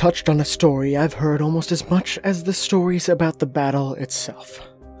knights touched on a story I've heard almost as much as the stories about the battle itself.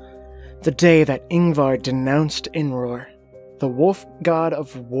 The day that Ingvar denounced Inror, the wolf god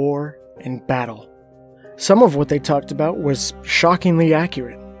of war and battle. Some of what they talked about was shockingly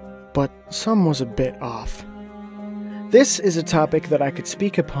accurate, but some was a bit off. This is a topic that I could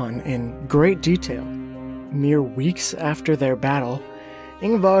speak upon in great detail. Mere weeks after their battle,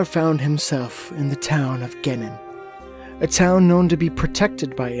 Ingvar found himself in the town of Genin, a town known to be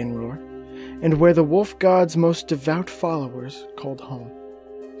protected by Inror, and where the wolf god's most devout followers called home.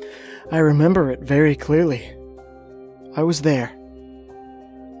 I remember it very clearly. I was there.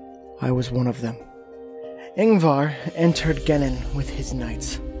 I was one of them. Ingvar entered Genin with his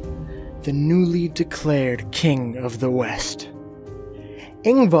knights, the newly declared King of the West.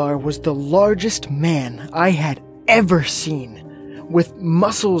 Ingvar was the largest man I had ever seen, with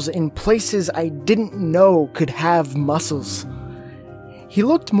muscles in places I didn't know could have muscles. He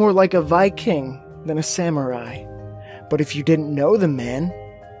looked more like a Viking than a samurai, but if you didn't know the man,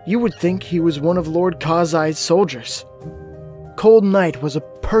 you would think he was one of Lord Kazai's soldiers. Cold Night was a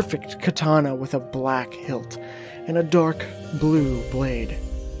perfect katana with a black hilt and a dark blue blade.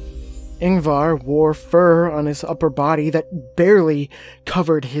 Ingvar wore fur on his upper body that barely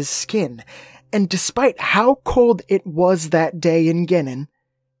covered his skin, and despite how cold it was that day in Genin,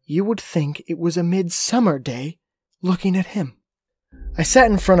 you would think it was a midsummer day looking at him. I sat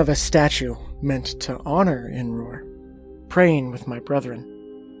in front of a statue meant to honor Inror, praying with my brethren.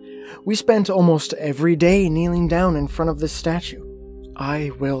 We spent almost every day kneeling down in front of this statue. I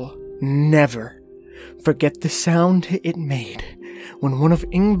will never forget the sound it made when one of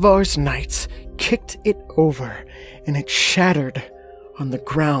Ingvar's knights kicked it over and it shattered on the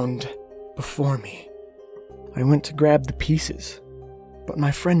ground before me. I went to grab the pieces, but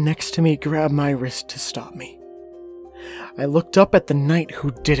my friend next to me grabbed my wrist to stop me. I looked up at the knight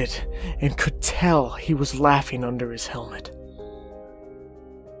who did it and could tell he was laughing under his helmet.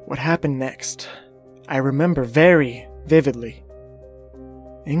 What happened next, I remember very vividly.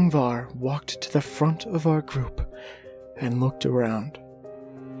 Ingvar walked to the front of our group and looked around.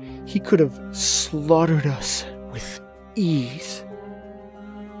 He could have slaughtered us with ease.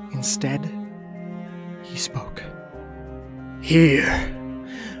 Instead, he spoke. Here,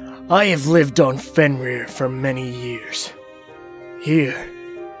 I have lived on Fenrir for many years. Here,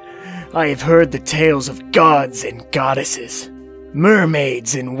 I have heard the tales of gods and goddesses,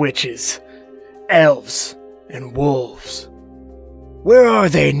 mermaids and witches, elves and wolves. Where are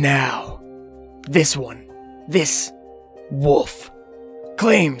they now? This one, this wolf,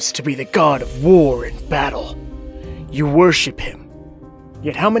 claims to be the god of war and battle. You worship him.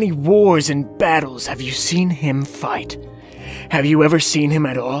 Yet how many wars and battles have you seen him fight? Have you ever seen him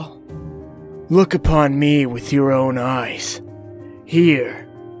at all? Look upon me with your own eyes. Here,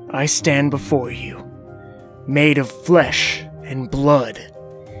 I stand before you, made of flesh and blood.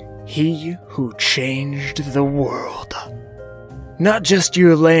 He who changed the world. Not just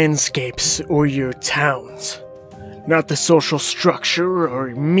your landscapes or your towns. Not the social structure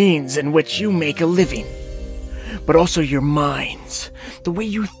or means in which you make a living. But also your minds, the way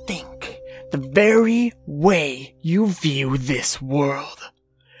you think, the very way you view this world.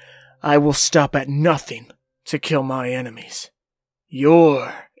 I will stop at nothing to kill my enemies.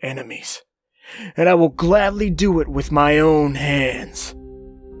 Your enemies. And I will gladly do it with my own hands.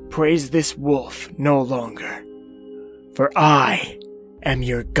 Praise this wolf no longer. For I am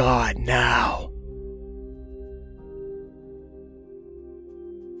your god now.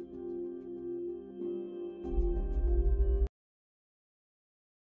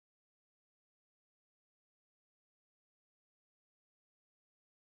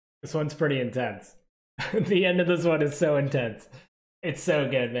 This one's pretty intense. The end of this one is so intense. It's so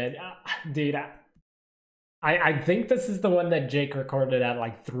good, man. Dude, I think this is the one that Jake recorded at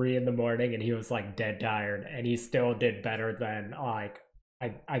like 3 in the morning and he was like dead tired and he still did better than like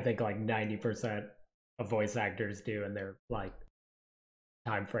I think like 90% of voice actors do in their like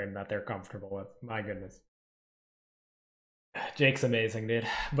time frame that they're comfortable with. My goodness. Jake's amazing, dude.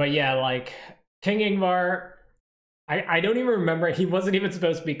 But yeah, like King Ingvar, I don't even remember. He wasn't even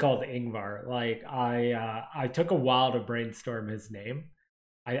supposed to be called Ingvar. Like I took a while to brainstorm his name.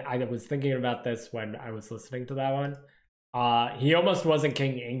 I was thinking about this when I was listening to that one. He almost wasn't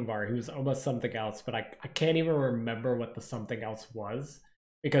King Ingvar. He was almost something else, but I can't even remember what the something else was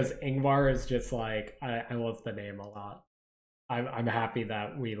because Ingvar is just like I love the name a lot. I'm happy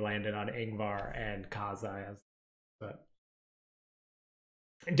that we landed on Ingvar and Kazai as. But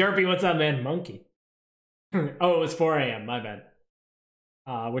Derpy, what's up, man? Monkey. Oh, it was 4 a.m. My bad.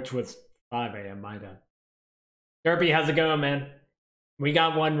 Which was 5 a.m. My bad. Derpy, how's it going, man? We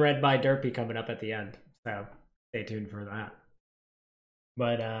got one read by Derpy coming up at the end, so stay tuned for that.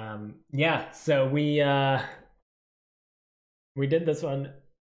 But yeah, so we did this one,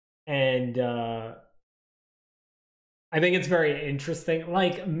 and I think it's very interesting.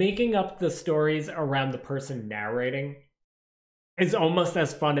 Like, making up the stories around the person narrating is almost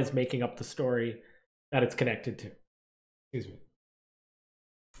as fun as making up the story that it's connected to. Excuse me.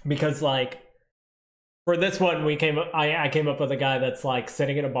 Because, like, for this one, I came up with a guy that's, like,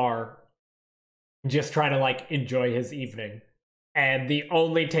 sitting in a bar, just trying to, like, enjoy his evening. And the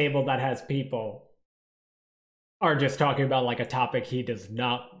only table that has people are just talking about, like, a topic he does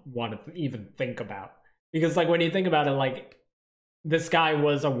not want to even think about. Because, like, when you think about it, like, this guy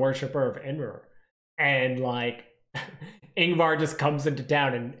was a worshiper of Enver. And, like, Ingvar just comes into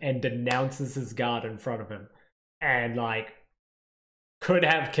town and denounces his god in front of him. And, like, could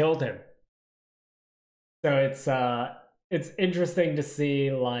have killed him. So it's interesting to see,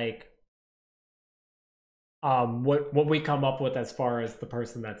 like, what we come up with as far as the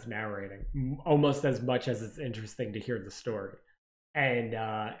person that's narrating, almost as much as it's interesting to hear the story.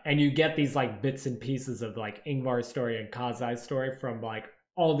 And you get these, like, bits and pieces of, like, Ingvar's story and Kazai's story from, like,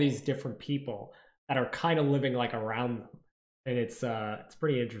 all these different people that are kind of living, like, around them. And it's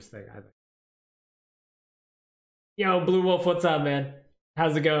pretty interesting, I think. Yo, Blue Wolf, what's up, man?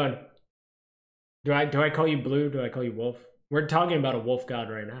 How's it going? Do I call you Blue? Do I call you Wolf? We're talking about a wolf god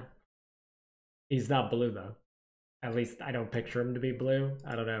right now. He's not blue, though. At least I don't picture him to be blue.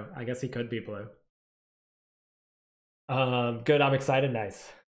 I don't know. I guess he could be blue. Good. I'm excited.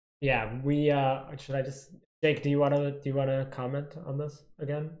 Nice. Yeah. We should I just Jake? Do you wanna comment on this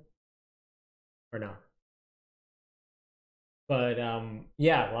again, or no? But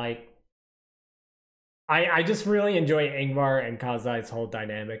yeah, like, I just really enjoy Ingvar and Kazai's whole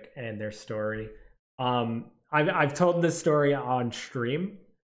dynamic and their story. I've told this story on stream.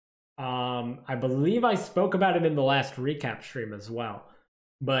 I believe I spoke about it in the last recap stream as well.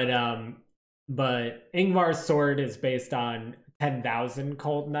 But Ingvar's sword is based on 10,000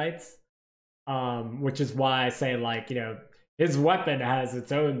 cold nights, which is why I say, like, you know, his weapon has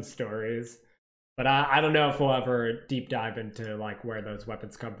its own stories. But I don't know if we'll ever deep dive into, like, where those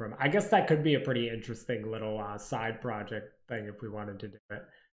weapons come from. I guess that could be a pretty interesting little side project thing if we wanted to do it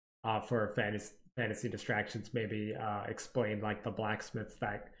for fantasy distractions. Maybe explain, like, the blacksmiths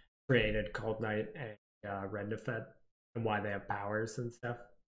that created Cold Knight and Rendefed and why they have powers and stuff.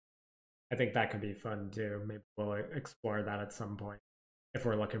 I think that could be fun too. Maybe we'll explore that at some point if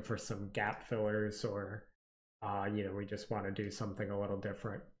we're looking for some gap fillers, or you know, we just want to do something a little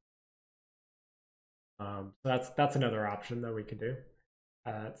different. So that's another option that we could do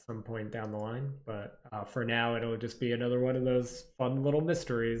at some point down the line. But for now, it'll just be another one of those fun little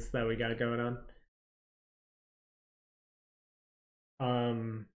mysteries that we got going on.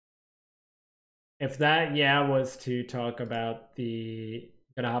 If that, yeah, was to talk about the...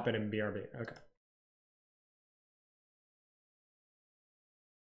 Gonna hop in BRB. Okay.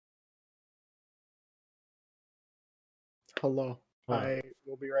 Hello. I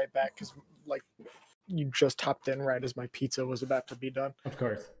will be right back, because, like, you just hopped in right as my pizza was about to be done. Of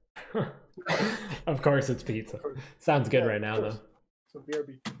course. Of course it's pizza. Sounds good right now, though. So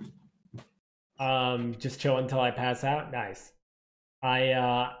BRB. Just chill until I pass out? Nice.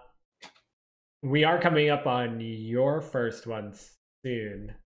 We are coming up on your first one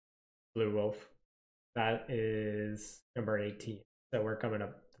soon, Blue Wolf. That is number 18. So we're coming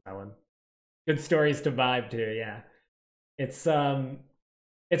up to that one. Good stories to vibe to, yeah.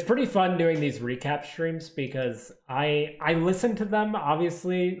 It's pretty fun doing these recap streams because I listen to them,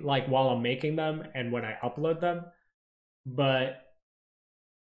 obviously, like, while I'm making them and when I upload them. But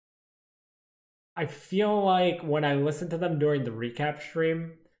I feel like when I listen to them during the recap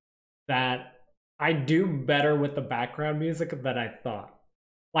stream that I do better with the background music than I thought.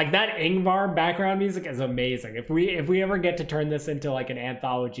 Like, that Ingvar background music is amazing. If we ever get to turn this into, like, an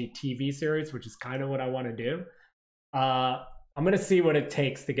anthology TV series, which is kind of what I want to do, I'm gonna see what it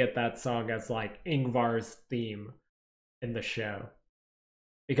takes to get that song as, like, Ingvar's theme in the show,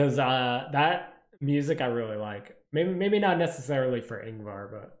 because that music I really like. Maybe not necessarily for Ingvar,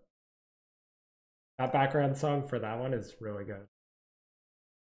 but that background song for that one is really good.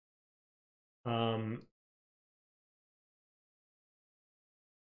 I'm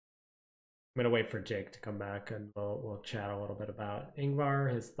gonna wait for Jake to come back, and we'll chat a little bit about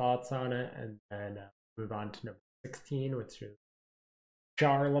Ingvar, his thoughts on it, and then move on to number 16, which is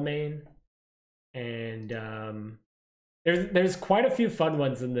Charlemagne. And there's quite a few fun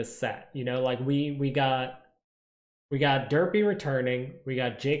ones in this set. You know, like we got we got Derpy returning. We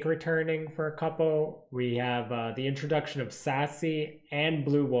got Jake returning for a couple. We have the introduction of Sassy and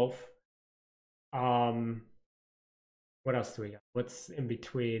Blue Wolf. What else do we got? What's in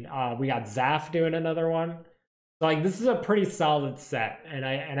between? We got Zaff doing another one. So, like, this is a pretty solid set, and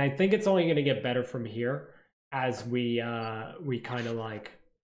I think it's only going to get better from here as we kind of like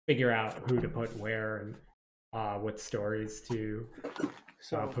figure out who to put where and what stories to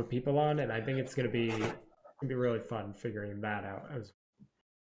put people on, and I think it's going to be really fun figuring that out as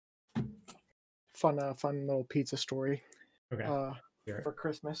fun little pizza story. Okay. For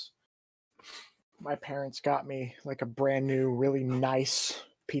Christmas, my parents got me like a brand new, really nice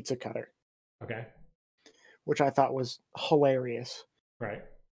pizza cutter. Okay. Which I thought was hilarious. Right.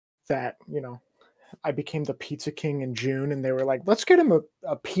 That, you know, I became the Pizza King in June, and they were like, let's get him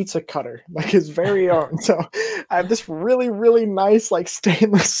a pizza cutter, like his very own. So I have this really, really nice, like,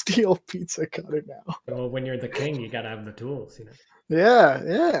 stainless steel pizza cutter now. Well, when you're the king, you gotta have the tools, you know?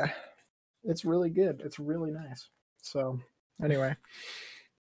 Yeah. It's really good. It's really nice. So, anyway.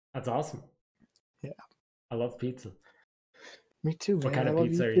 That's awesome. Yeah. I love pizza. Me too, man. What kind of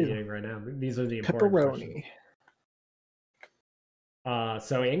pizza are you eating right now? These are the important pepperoni. Questions.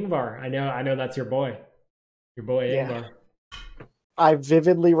 So Ingvar, I know that's your boy. Your boy Ingvar. I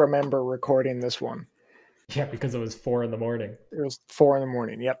vividly remember recording this one. Yeah, because it was 4 a.m. It was 4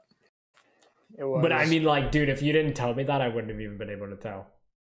 a.m. Yep. It was. But I mean, like, dude, if you didn't tell me that, I wouldn't have even been able to tell.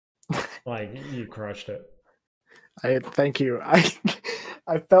 Like, you crushed it. Thank you.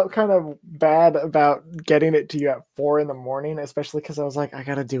 I felt kind of bad about getting it to you at 4 a.m, especially because I was like, I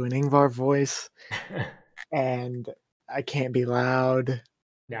gotta do an Ingvar voice, and I can't be loud.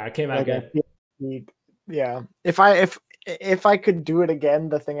 Yeah, it came out good. Yeah, if I could do it again,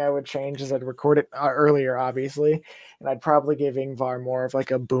 the thing I would change is I'd record it earlier, obviously, and I'd probably give Ingvar more of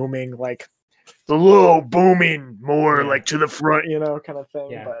like a booming, like the low booming, more like to the front, you know, kind of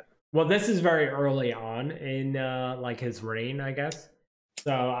thing. Yeah. But well, this is very early on in like his reign, I guess.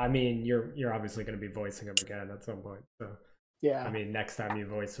 So, I mean, you're obviously going to be voicing him again at some point. So, yeah. I mean, next time you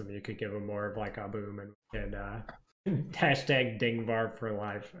voice him, you could give him more of like a boom and hashtag Dingvar for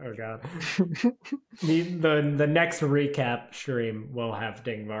life. Oh god. the next recap stream will have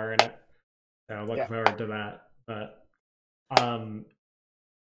Dingvar in it. So look forward to that. But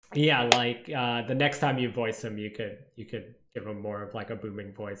yeah, like the next time you voice him, you could give him more of like a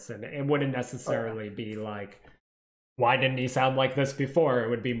booming voice, and it wouldn't necessarily be like, why didn't he sound like this before? It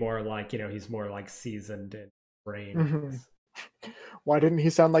would be more like, you know, he's more like seasoned in brain. Mm-hmm. Why didn't he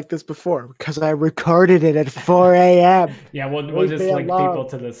sound like this before? Because I recorded it at 4 a.m. Yeah, we'll just link people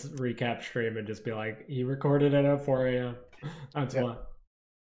to this recap stream and just be like, he recorded it at 4 a.m. That's why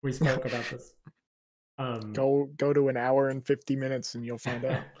we spoke about this. Go to an hour and 50 minutes and you'll find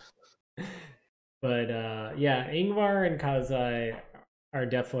out. But yeah, Ingvar and Kazai are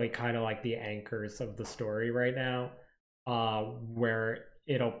definitely kind of like the anchors of the story right now, where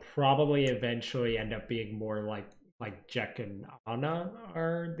it'll probably eventually end up being more like Jack and Anna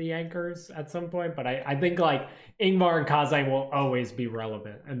are the anchors at some point. But I think like Ingvar and Kazai will always be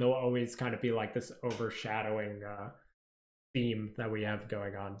relevant, and they'll always kind of be like this overshadowing theme that we have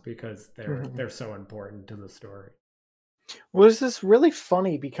going on because they're so important to the story. Well, this is really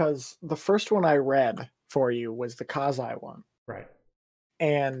funny because the first one I read for you was the Kazai one. Right.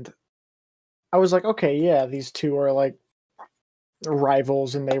 And I was like, okay, yeah, these two are like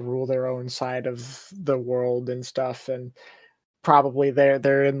rivals and they rule their own side of the world and stuff, and probably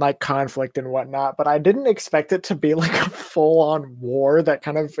they're in like conflict and whatnot, but I didn't expect it to be like a full-on war that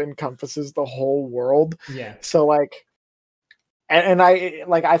kind of encompasses the whole world. Yeah. So like, and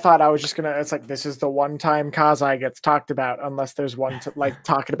I thought I was just gonna, it's like, this is the one time Kazai gets talked about unless there's one to like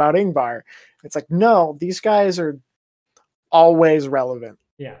talking about Ingvar. It's like, no, these guys are always relevant.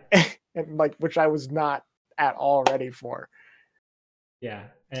 Yeah. And like, which I was not at all ready for. Yeah.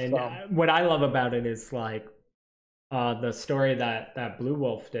 And what I love about it is like the story that Blue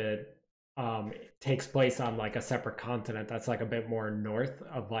Wolf did takes place on like a separate continent that's like a bit more north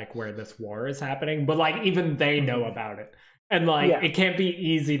of like where this war is happening, but like even they know about it. And like it can't be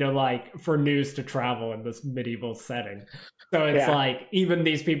easy to like for news to travel in this medieval setting. So it's like even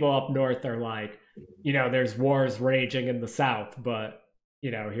these people up north are like, you know, there's wars raging in the south, but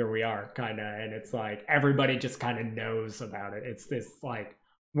you know, here we are kind of, and it's like everybody just kind of knows about it. It's this like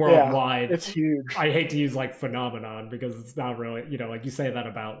worldwide, it's huge. I hate to use like phenomenon because it's not really, you know, like you say that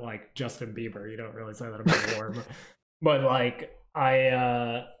about like Justin Bieber, you don't really say that about war, but like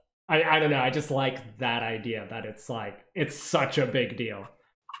I don't know, I just like that idea that it's like it's such a big deal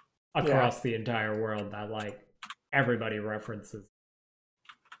across the entire world that like everybody references.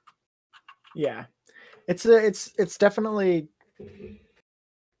 Yeah. It's definitely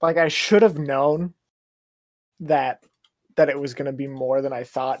like I should have known that it was going to be more than I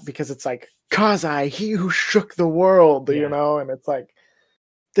thought, because it's like Kazai, he who shook the world, you know, and it's like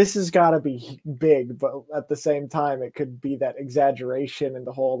this has got to be big, but at the same time it could be that exaggeration and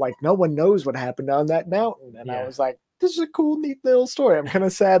the whole like no one knows what happened on that mountain, and I was like, this is a cool, neat little story. I'm kind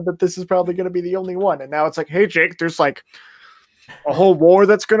of sad that this is probably going to be the only one, and now it's like, hey Jake, there's like a whole war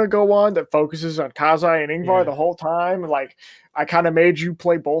that's going to go on that focuses on Kazai and Ingvar the whole time. Like, I kind of made you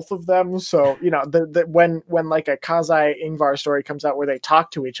play both of them, so you know, when like a Kazai Ingvar story comes out where they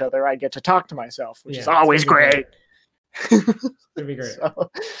talk to each other, I get to talk to myself, which is always great. It'd be great.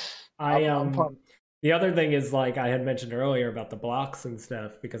 So, I'm the other thing is, like I had mentioned earlier about the blocks and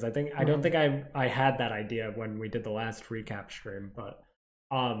stuff, because I don't think I had that idea when we did the last recap stream, but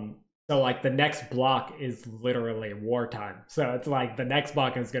so like the next block is literally wartime. So it's like the next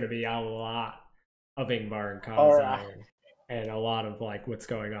block is going to be a lot of Ingvar and Kazai and a lot of like what's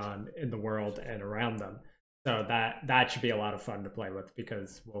going on in the world and around them. So that should be a lot of fun to play with,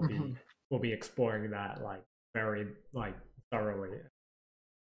 because we'll be exploring that like very like thoroughly.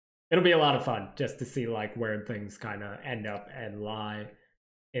 It'll be a lot of fun just to see like where things kind of end up and lie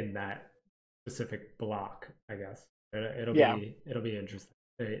in that specific block, I guess. It'll be interesting.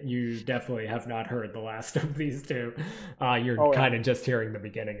 You definitely have not heard the last of these two. You're kind of just hearing the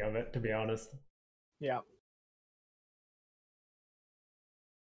beginning of it, to be honest. Yeah.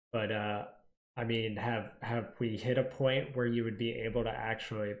 But I mean, have we hit a point where you would be able to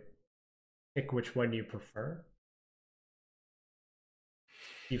actually pick which one you prefer?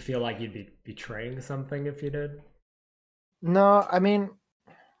 Do you feel like you'd be betraying something if you did? No, I mean,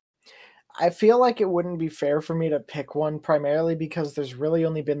 I feel like it wouldn't be fair for me to pick one, primarily because there's really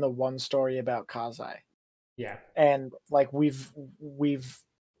only been the one story about Kazai. Yeah. And like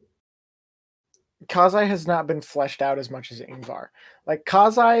Kazai has not been fleshed out as much as Ingvar. Like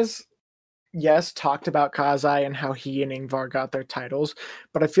Kazai's, yes, talked about Kazai and how he and Ingvar got their titles,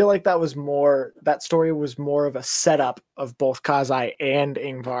 but I feel like that story was more of a setup of both Kazai and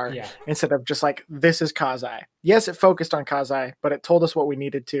Ingvar, instead of just like, this is Kazai. Yes, it focused on Kazai, but it told us what we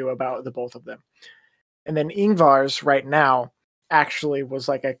needed to about the both of them. And then Ingvar's right now actually was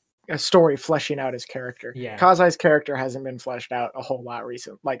like a story fleshing out his character. Yeah. Kazai's character hasn't been fleshed out a whole lot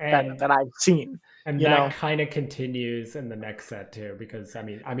recently, like that I've seen. And that kind of continues in the next set too, because I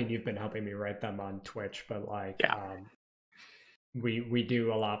mean you've been helping me write them on Twitch, but like we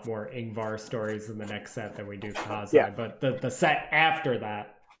do a lot more Ingvar stories in the next set than we do Kazai. But the set after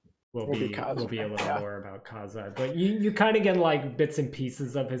that will be a little more about Kazai. But you kind of get like bits and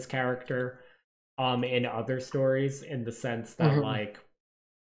pieces of his character in other stories, in the sense that like,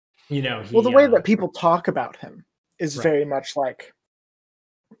 you know, the way that people talk about him is very much like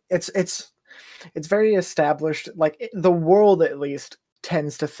it's very established. Like the world at least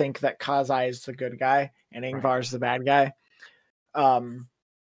tends to think that Kazai is the good guy and Ingvar's the bad guy.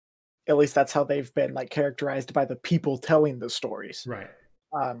 At least that's how they've been like characterized by the people telling the stories. Right.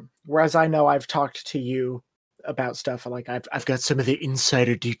 Whereas I know I've talked to you about stuff, like I've got some of the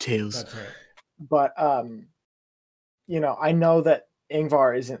insider details. That's right. But you know, I know that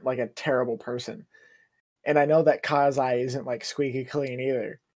Ingvar isn't like a terrible person, and I know that Kazai isn't like squeaky clean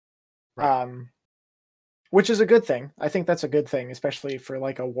either. Which is a good thing. I think that's a good thing, especially for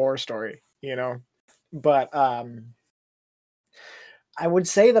like a war story, you know. But I would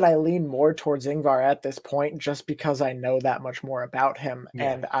say that I lean more towards Ingvar at this point, just because I know that much more about him,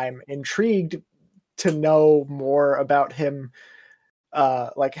 and I'm intrigued to know more about him,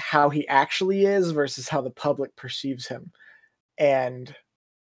 like how he actually is versus how the public perceives him. And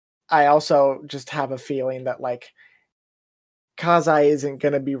I also just have a feeling that like Kazai isn't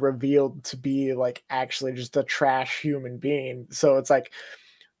going to be revealed to be like actually just a trash human being. So it's like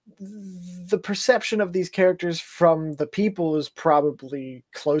the perception of these characters from the people is probably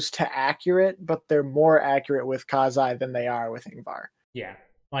close to accurate, but they're more accurate with Kazai than they are with Ingvar. Yeah.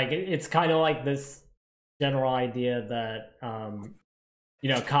 Like it's kind of like this general idea that, you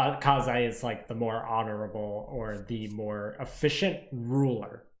know, Kazai is like the more honorable or the more efficient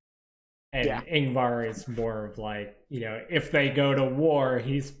ruler. And Ingvar is more of like, you know, if they go to war,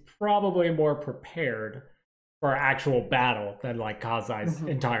 he's probably more prepared for actual battle than like Kazai's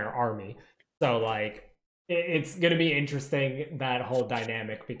entire army. So like, it's going to be interesting, that whole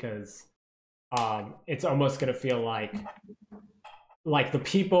dynamic, because it's almost going to feel like the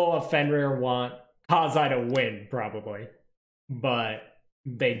people of Fenrir want Kazai to win probably, but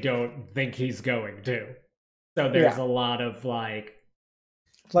they don't think he's going to. So there's a lot of like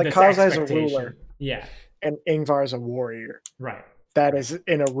Kazai's a ruler, and Ingvar's a warrior, right? That is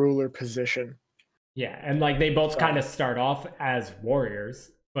in a ruler position. Yeah, and like they both kind of start off as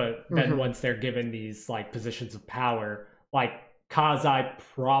warriors, but then once they're given these like positions of power, like Kazai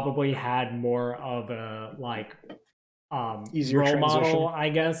probably had more of a like easier role transition. model, I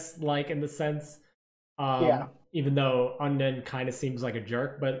guess, like in the sense. Even though Unden kind of seems like a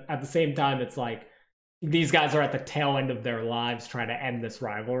jerk, but at the same time, it's like these guys are at the tail end of their lives trying to end this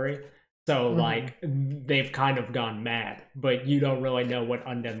rivalry. So like they've kind of gone mad, but you don't really know what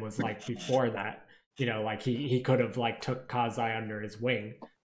Unden was like before that. You know, like he could have like took Kazai under his wing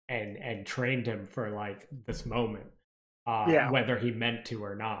and trained him for like this moment, whether he meant to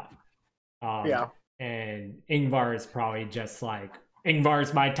or not. And Ingvar is probably just like,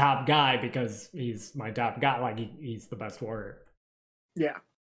 Ingvar's my top guy because he's my top guy. Like he's the best warrior. Yeah.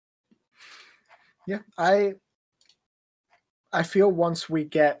 I feel once we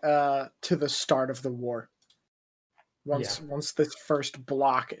get to the start of the war, once this first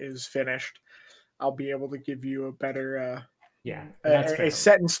block is finished, I'll be able to give you a better a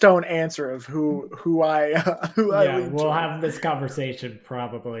set in stone answer of who I lean we'll to. have this conversation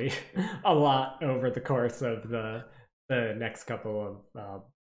probably a lot over the course of the next couple of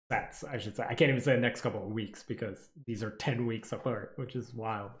sets, I should say. I can't even say the next couple of weeks because these are 10 weeks apart, which is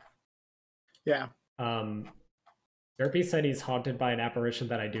wild. Yeah. Derpy said he's haunted by an apparition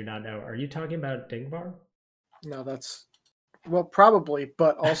that I do not know. Are you talking about Dingvar? No, that's... Well, probably,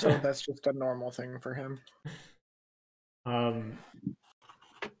 but also that's just a normal thing for him.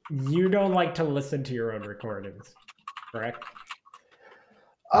 You don't like to listen to your own recordings, correct?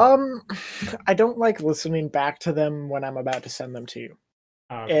 I don't like listening back to them when I'm about to send them to you.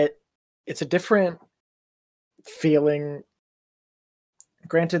 It's a different feeling.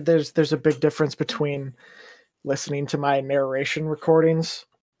 Granted, there's a big difference between listening to my narration recordings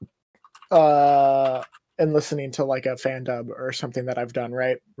and listening to like a fan dub or something that I've done,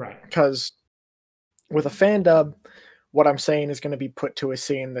 right? Right. Because with a fan dub, what I'm saying is going to be put to a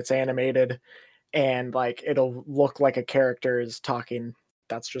scene that's animated and like it'll look like a character is talking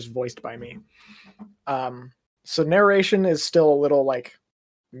that's just voiced by me. So narration is still a little like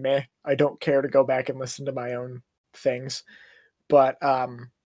meh. I don't care to go back and listen to my own things, but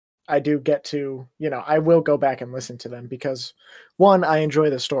I do get to, I will go back and listen to them because one, I enjoy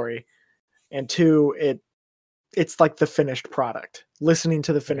the story, and two, it's like the finished product. Listening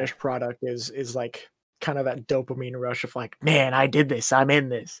to the finished product is like kind of that dopamine rush of like, man, I did this, I'm in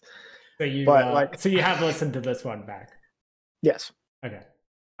this. So you but so you have listened to this one back? Yes. Okay.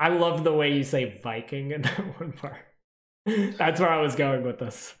 I love the way you say Viking in that one part. That's where I was going with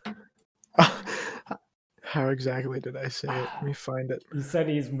this. How exactly did I say it? Let me find it. You said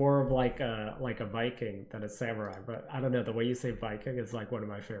he's more of like a Viking than a samurai, but I don't know. The way you say Viking is like one of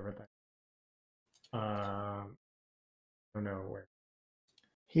my favorite things. I don't know where.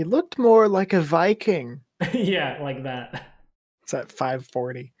 He looked more like a Viking. Yeah, like that. It's at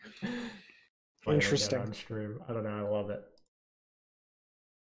 540. Interesting. On stream. I don't know. I love it.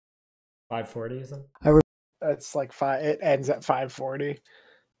 540 is it? It's like it ends at 540.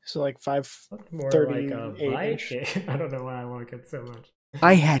 So like 538. More like a Viking. I don't know why I like it so much.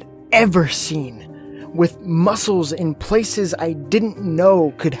 I had ever seen with muscles in places I didn't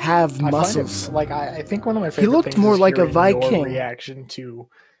know could have muscles. I think one of my favorite He looked things more is like a hearing your Viking. reaction to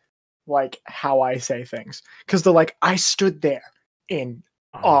like how I say things, because they're like, I stood there in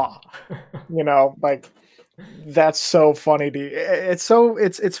awe. Like that's so funny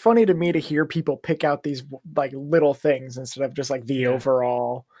it's funny to me to hear people pick out these like little things instead of just like the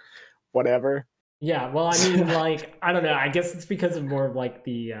overall whatever. Yeah, well, I mean, like, I don't know. I guess it's because of more of like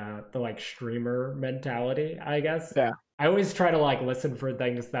the like streamer mentality, I guess. Yeah. I always try to like listen for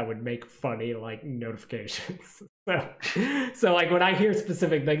things that would make funny like notifications. So like when I hear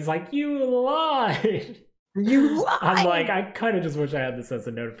specific things like you lied, I'm like, I kind of just wish I had this as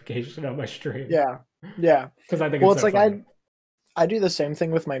a notification on my stream. Yeah. Because I think Well, it's it's like funny. I do the same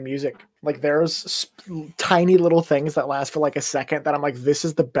thing with my music. Like there's tiny little things that last for like a second that I'm like, this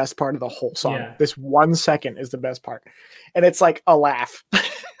is the best part of the whole song. Yeah. This 1 second is the best part. And it's like a laugh.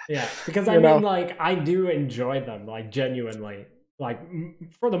 Yeah, because I mean, like, I do enjoy them, like, genuinely. Like,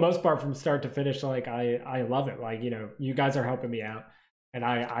 for the most part, from start to finish, like, I love it. Like, you guys are helping me out, and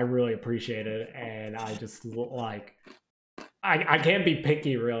I really appreciate it. And I just, like, I can't be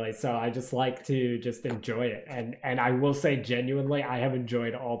picky, really, so I just like to just enjoy it. And I will say, genuinely, I have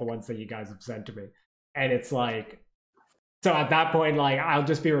enjoyed all the ones that you guys have sent to me. And it's like, so at that point, like, I'll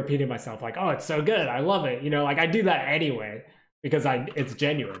just be repeating myself, like, oh, it's so good, I love it. Like, I do that anyway, because it's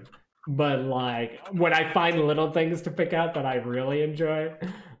genuine. But like when I find little things to pick out that I really enjoy,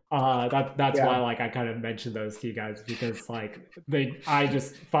 That's Yeah. why like I kind of mentioned those to you guys, because like I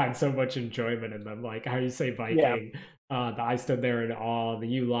just find so much enjoyment in them. Like how you say Viking, the I stood there in awe, the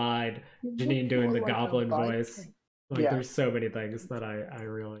you lied, Janine doing the goblin voice. Like there's so many things that I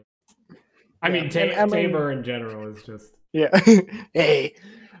really. I mean, Tabor in general is just hey,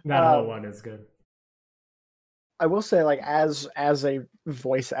 that whole one is good. I will say, like as a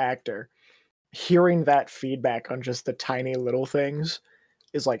voice actor, hearing that feedback on just the tiny little things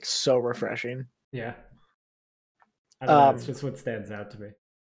is like so refreshing. Yeah. I don't know, it's just what stands out to me.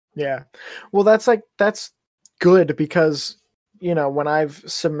 Yeah. Well, that's good because, you know, when I've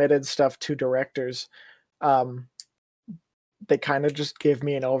submitted stuff to directors, they kind of just give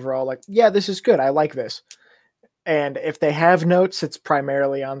me an overall like, yeah, this is good. I like this. And if they have notes, it's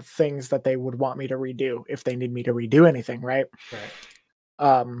primarily on things that they would want me to redo if they need me to redo anything, right?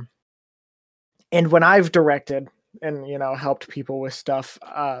 Right. And when I've directed and, you know, helped people with stuff,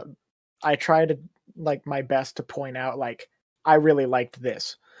 I try to like my best to point out like I really liked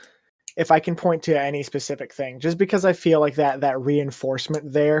this. If I can point to any specific thing, just because I feel like that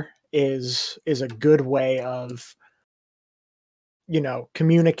reinforcement there is a good way of, you know,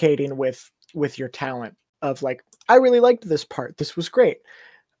 communicating with your talent of like, I really liked this part. This was great.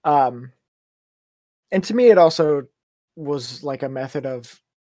 And to me, it also was like a method of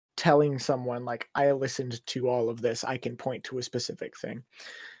telling someone like, I listened to all of this. I can point to a specific thing.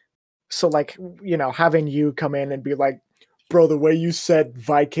 So like, you know, having you come in and be like, bro, the way you said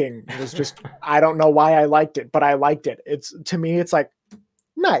Viking was just, I don't know why I liked it, but I liked it. It's, to me, it's like,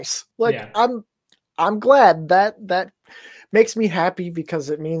 nice. Like, yeah. I'm glad that makes me happy because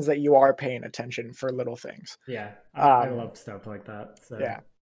it means that you are paying attention for little things. Yeah. I love stuff like that. So yeah.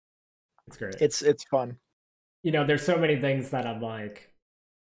 It's great. It's fun. You know, there's so many things that I'm like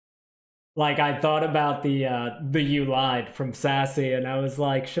I thought about the you lied from Sassy, and I was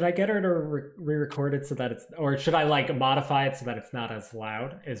like, should I get her to re-record it so that it's, or should I like modify it so that it's not as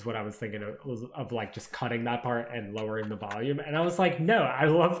loud, is what I was thinking of like just cutting that part and lowering the volume. And I was like, no, I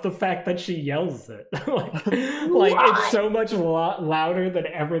love the fact that she yells it. like it's so much louder than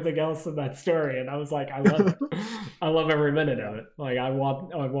everything else in that story. And I was like, I love it. I love every minute of it. Like I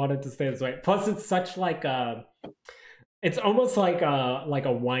want it to stay this way. Plus it's such like it's almost like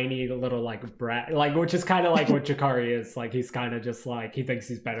a whiny little like brat, like, which is kind of like what Chikari is. Like he's kind of just like, he thinks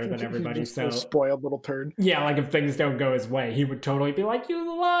he's better than everybody. So a spoiled little turd. Yeah, like if things don't go his way, he would totally be like,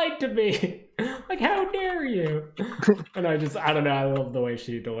 "You lied to me! Like how dare you!" And I don't know. I love the way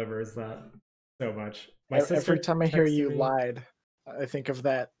she delivers that so much. Every time I hear you lied, I think of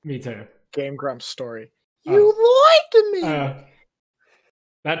that. Me too. Game Grumps story. You lied to me.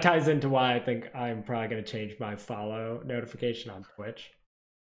 That ties into why I think I'm probably going to change my follow notification on Twitch.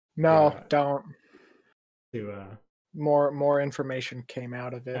 No, don't. More information came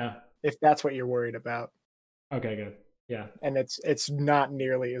out of it. If that's what you're worried about. Okay, good. Yeah. And it's not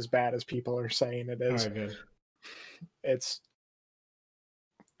nearly as bad as people are saying it is. All right, good. It's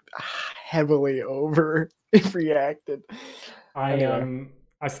heavily overreacted.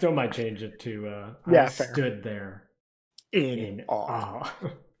 I still might change it to I fair. Stood there. In awe.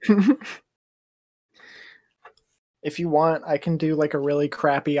 If you want, I can do like a really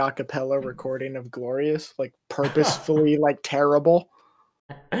crappy acapella recording of Glorious, like purposefully like terrible.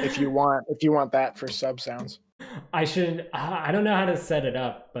 If you want that for sub sounds. I don't know how to set it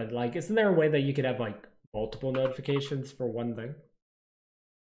up, but like, isn't there a way that you could have like multiple notifications for one thing?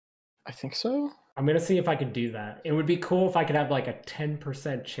 I think so. I'm gonna see if I could do that. It would be cool if I could have like a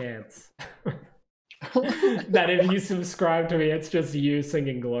 10% chance that if you subscribe to me, it's just you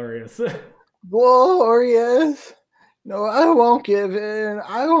singing Glorious. Glorious. No, I won't give in.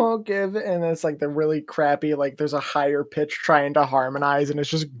 I won't give in. And it's like the really crappy, like there's a higher pitch trying to harmonize and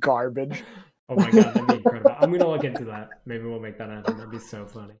it's just garbage. Oh my god, that'd be incredible. I'm gonna look into that. Maybe we'll make that happen. That'd be so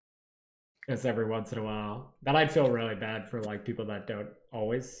funny. Just every once in a while. Then I'd feel really bad for like people that don't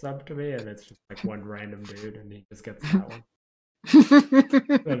always sub to me and it's just like one random dude and he just gets that one.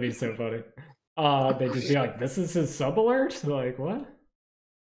 That'd be so funny. They'd just be like, this is his sub alert? Like, what?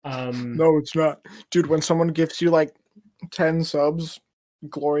 No, it's not. Dude, when someone gives you like 10 subs,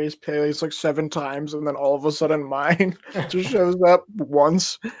 Glorious plays like 7 times, and then all of a sudden mine just shows up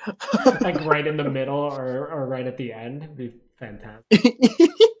once. Like right in the middle or right at the end. It'd be fantastic.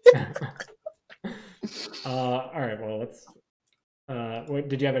 All right, well, let's...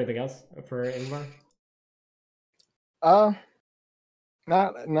 did you have anything else for Ingvar?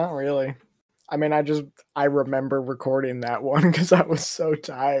 Not really. I mean, I remember recording that one because I was so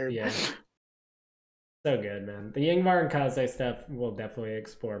tired. Yeah. So good, man. The Ingvar and Kaze stuff we'll definitely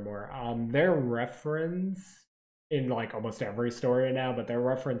explore more. Their reference in like almost every story now, but they're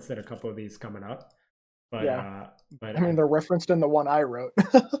referenced in a couple of these coming up. But Yeah. but I mean, they're referenced in the one I wrote.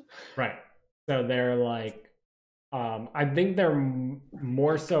 right. So they're like, I think they're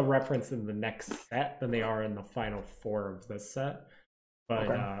more so referenced in the next set than they are in the final 4 of this set. But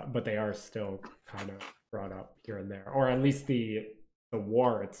Okay. But they are still kind of brought up here and there, or at least the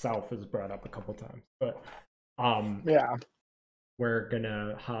war itself is brought up a couple times. But Yeah. we're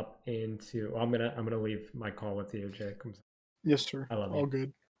gonna hop into. Well, I'm gonna leave my call with you, Jake. Yes, sir. I love All you.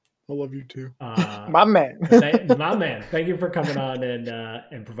 good. I love you too. My man. My man. Thank you for coming on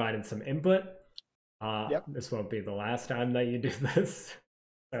and providing some input. Yep. This won't be the last time that you do this.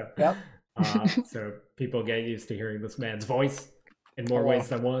 So, Yep. So people get used to hearing this man's voice in more ways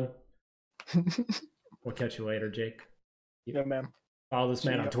than one. We'll catch you later, Jake. Yeah, man. Follow this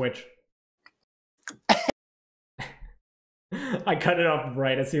man on Twitch. I cut it off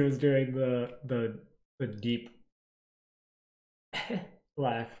right as he was doing the deep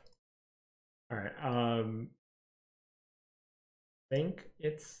laugh. All right. I think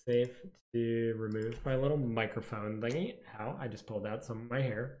it's safe to remove my little microphone thingy. How? I just pulled out some of my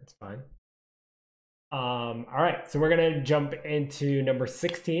hair. It's fine. All right. So we're gonna jump into number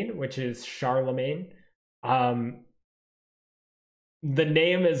 16, which is Charlemagne. The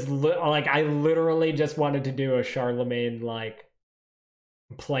name is like, I literally just wanted to do a Charlemagne like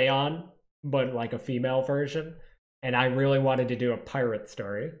play on, but like a female version, and I really wanted to do a pirate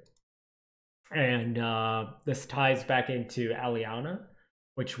story. And this ties back into Aliana,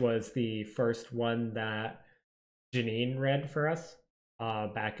 which was the first one that Janine read for us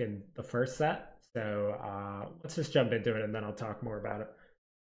back in the first set. So let's just jump into it, and then I'll talk more about it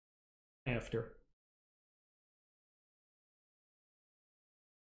after.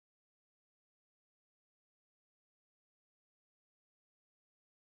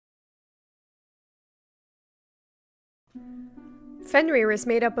 Fenrir is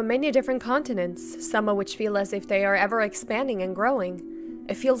made up of many different continents, some of which feel as if they are ever expanding and growing.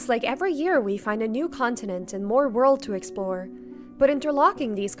 It feels like every year we find a new continent and more world to explore. But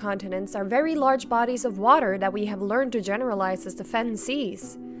interlocking these continents are very large bodies of water that we have learned to generalize as the Fen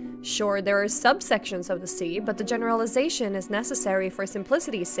Seas. Sure, there are subsections of the sea, but the generalization is necessary for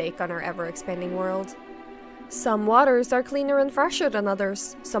simplicity's sake on our ever-expanding world. Some waters are cleaner and fresher than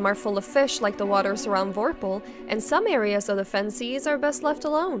others, some are full of fish like the waters around Vorpal, and some areas of the Fen Seas are best left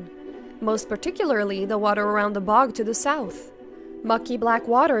alone. Most particularly the water around the bog to the south. Mucky black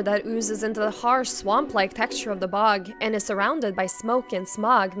water that oozes into the harsh swamp-like texture of the bog and is surrounded by smoke and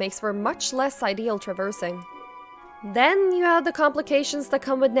smog makes for much less ideal traversing. Then you have the complications that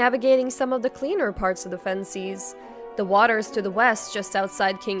come with navigating some of the cleaner parts of the Fen Seas. The waters to the west, just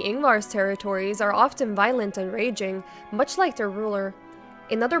outside King Ingvar's territories, are often violent and raging, much like their ruler.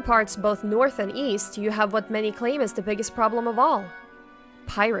 In other parts, both north and east, you have what many claim is the biggest problem of all: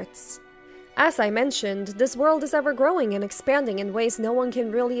 pirates. As I mentioned, this world is ever growing and expanding in ways no one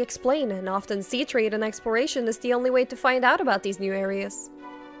can really explain, and often sea trade and exploration is the only way to find out about these new areas.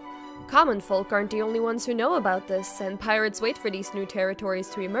 Common folk aren't the only ones who know about this, and pirates wait for these new territories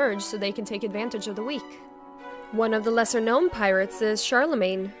to emerge so they can take advantage of the weak. One of the lesser-known pirates is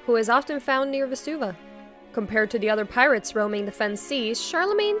Charlemagne, who is often found near Vesuva. Compared to the other pirates roaming the Fen Seas,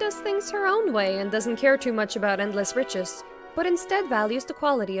 Charlemagne does things her own way and doesn't care too much about endless riches, but instead values the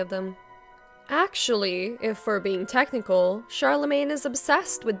quality of them. Actually, if we're being technical, Charlemagne is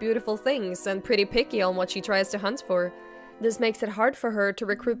obsessed with beautiful things and pretty picky on what she tries to hunt for. This makes it hard for her to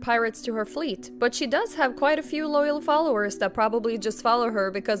recruit pirates to her fleet, but she does have quite a few loyal followers that probably just follow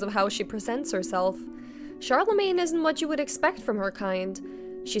her because of how she presents herself. Charlemagne isn't what you would expect from her kind.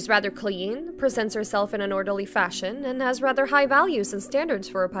 She's rather clean, presents herself in an orderly fashion, and has rather high values and standards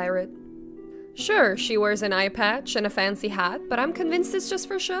for a pirate. Sure, she wears an eye patch and a fancy hat, but I'm convinced it's just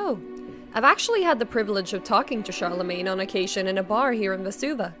for show. I've actually had the privilege of talking to Charlemagne on occasion in a bar here in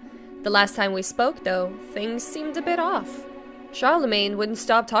Vesuva. The last time we spoke, though, things seemed a bit off. Charlemagne wouldn't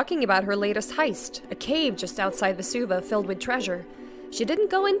stop talking about her latest heist, a cave just outside Vesuva filled with treasure. She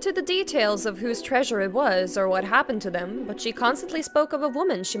didn't go into the details of whose treasure it was or what happened to them, but she constantly spoke of a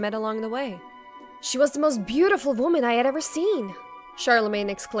woman she met along the way. "She was the most beautiful woman I had ever seen," Charlemagne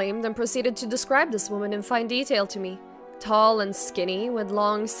exclaimed and proceeded to describe this woman in fine detail to me. Tall and skinny, with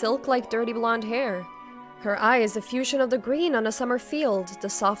long, silk-like dirty blonde hair. Her eye is a fusion of the green on a summer field, the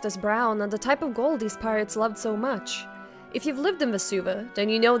softest brown, and the type of gold these pirates loved so much. If you've lived in Vesuva, then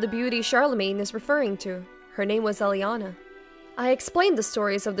you know the beauty Charlemagne is referring to. Her name was Eliana. I explained the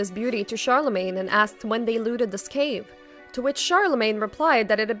stories of this beauty to Charlemagne and asked when they looted this cave, to which Charlemagne replied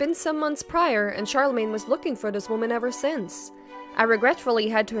that it had been some months prior and Charlemagne was looking for this woman ever since. I regretfully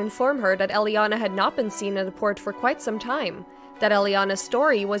had to inform her that Eliana had not been seen in the port for quite some time, that Eliana's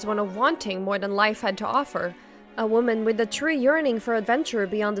story was one of wanting more than life had to offer, a woman with a true yearning for adventure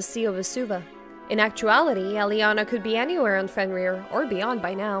beyond the Sea of Vesuva. In actuality, Eliana could be anywhere on Fenrir, or beyond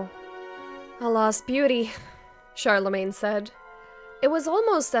by now. "A lost beauty," Charlemagne said. It was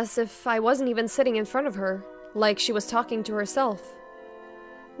almost as if I wasn't even sitting in front of her, like she was talking to herself.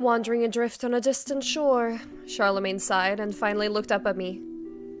 "Wandering adrift on a distant shore," Charlemagne sighed and finally looked up at me.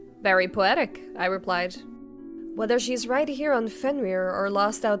 "Very poetic," I replied. "Whether she's right here on Fenrir or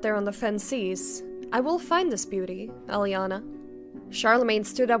lost out there on the Fen Seas, I will find this beauty, Eliana." Charlemagne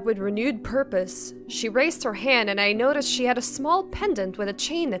stood up with renewed purpose. She raised her hand and I noticed she had a small pendant with a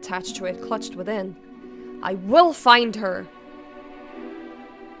chain attached to it clutched within. "I will find her!"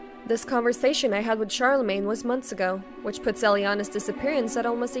 This conversation I had with Charlemagne was months ago, which puts Eliana's disappearance at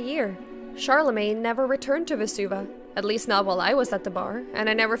almost a year. Charlemagne never returned to Vesuva, at least not while I was at the bar, and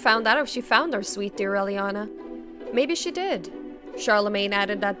I never found out if she found our sweet dear Eliana. Maybe she did. Charlemagne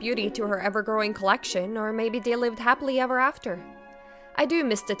added that beauty to her ever-growing collection, or maybe they lived happily ever after. I do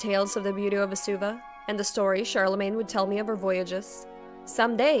miss the tales of the beauty of Vesuva, and the stories Charlemagne would tell me of her voyages.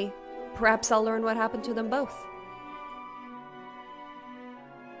 Someday, perhaps I'll learn what happened to them both.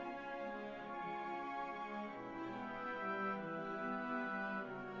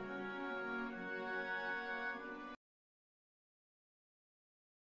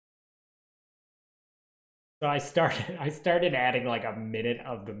 So I started adding like a minute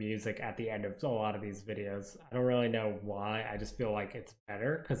of the music at the end of a lot of these videos. I don't really know why. I just feel like it's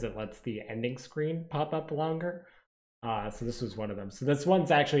better because it lets the ending screen pop up longer. So this was one of them. So this one's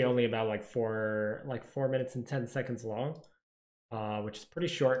actually only about like 4 minutes and 10 seconds long, which is pretty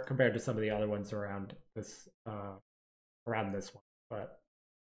short compared to some of the other ones around this one. But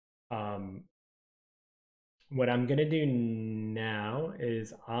what I'm gonna do now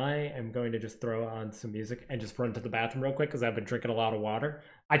is I am going to just throw on some music and just run to the bathroom real quick because I've been drinking a lot of water.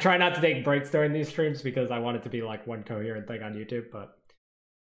 I try not to take breaks during these streams because I want it to be like one coherent thing on YouTube, but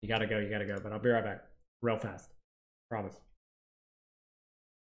you gotta go. But I'll be right back real fast. Promise.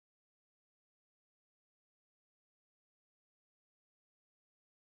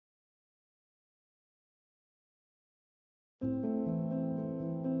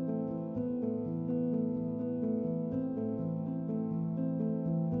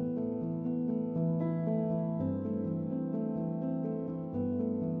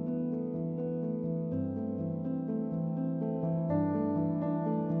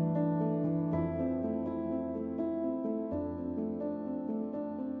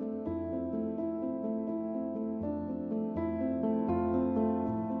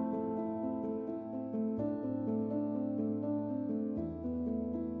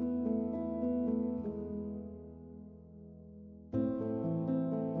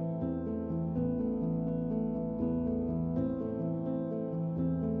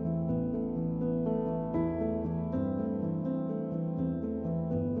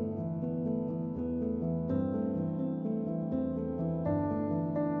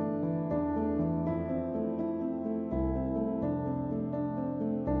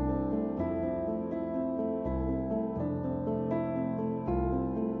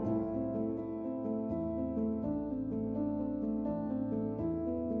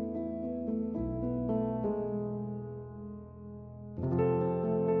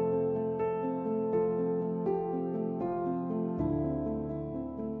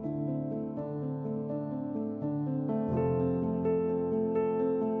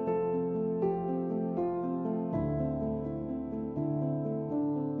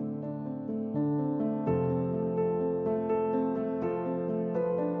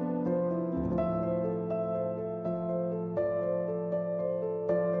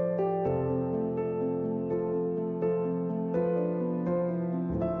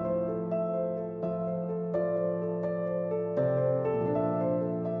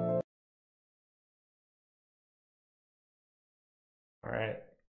 All right,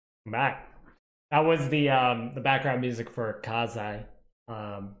 I'm back. That was the background music for Kazai,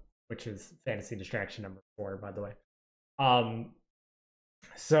 which is Fantasy Distraction number 4, by the way.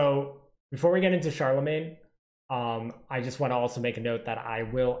 So before we get into Charlemagne, I just want to also make a note that I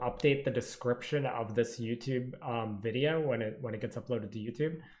will update the description of this YouTube video when it gets uploaded to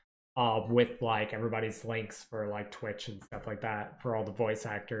YouTube, with like everybody's links for like Twitch and stuff like that for all the voice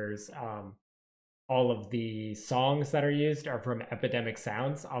actors. All of the songs that are used are from Epidemic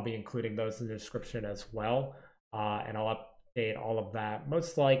Sounds. I'll be including those in the description as well. And I'll update all of that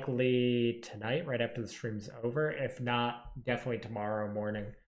most likely tonight, right after the stream's over. If not, definitely tomorrow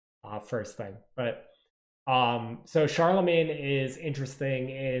morning, first thing. But So Charlemagne is interesting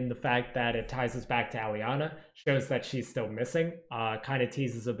in the fact that it ties us back to Eliana, shows that she's still missing, kind of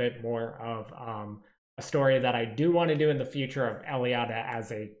teases a bit more of a story that I do want to do in the future of Eliana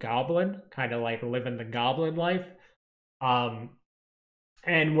as a goblin, kind of like living the goblin life.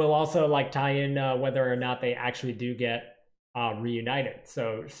 And we'll also like tie in whether or not they actually do get reunited.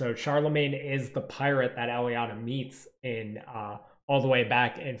 So Charlemagne is the pirate that Eliana meets in all the way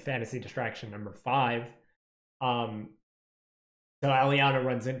back in Fantasy Distraction #5. So Eliana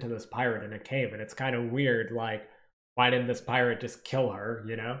runs into this pirate in a cave, and it's kind of weird. Like, why didn't this pirate just kill her?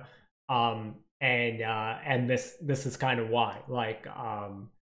 You know, and this is kind of why. Like,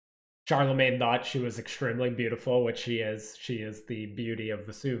 Charlemagne thought she was extremely beautiful, which she is. She is the beauty of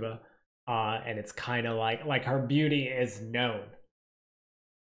Vesuva, and it's kind of like her beauty is known,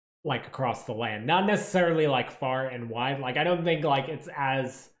 like across the land, not necessarily like far and wide. Like, I don't think like it's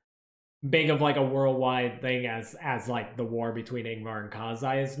as big of like a worldwide thing as like the war between Ingvar and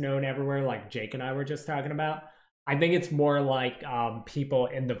Kazai is known everywhere, like Jake and I were just talking about. I think it's more like people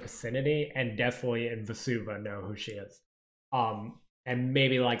in the vicinity and definitely in Vesuva know who she is. And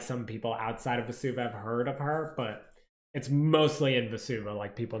maybe like some people outside of Vesuva have heard of her, but it's mostly in Vesuva,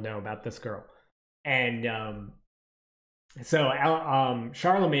 like people know about this girl. And so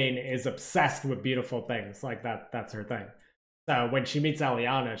Charlemagne is obsessed with beautiful things, like that's her thing. So when she meets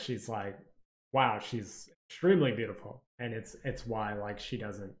Eliana, she's like, wow, she's extremely beautiful. And it's why like she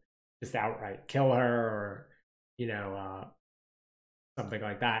doesn't just outright kill her or, you know, something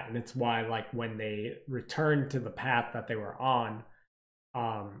like that. And it's why like when they return to the path that they were on,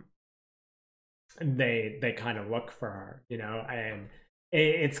 they kind of look for her, you know. And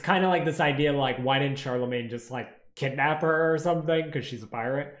it's kind of like this idea, like, why didn't Charlemagne just like kidnap her or something because she's a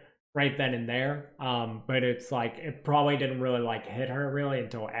pirate right then and there? But it's like it probably didn't really like hit her really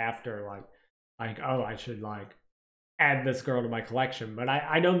until after, like oh, I should like add this girl to my collection. But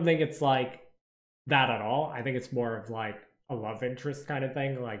I don't think it's like that at all. I think it's more of like a love interest kind of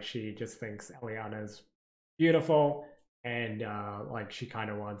thing. Like she just thinks Eliana is beautiful, and like she kind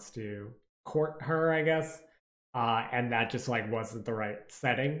of wants to court her, I guess. And that just like wasn't the right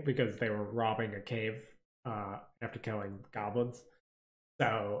setting because they were robbing a cave after killing goblins.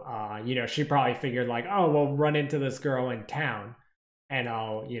 So you know, she probably figured like, oh, we'll run into this girl in town, and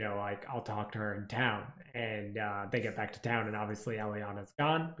I'll, you know, like I'll talk to her in town. And they get back to town, and obviously Eliana's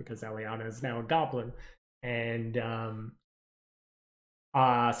gone because Eliana is now a goblin. And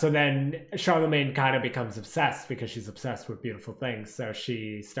so then Charlemagne kind of becomes obsessed because she's obsessed with beautiful things. So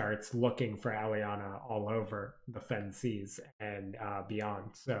she starts looking for Eliana all over the Fen Seas and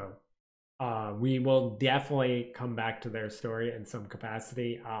beyond. So we will definitely come back to their story in some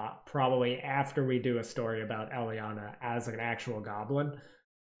capacity, probably after we do a story about Eliana as an actual goblin.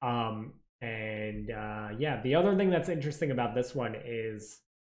 Yeah, the other thing that's interesting about this one is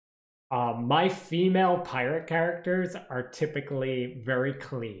my female pirate characters are typically very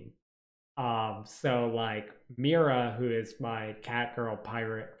clean. So like Mira, who is my cat girl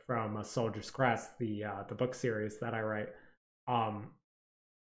pirate from A Soldier's Crest, the book series that I write,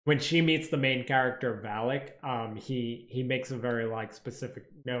 when she meets the main character Valak, he makes a very like specific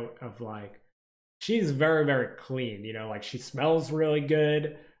note of like she's very, very clean, you know, like she smells really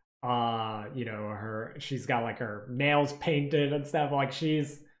good. You know, she's got like her nails painted and stuff. Like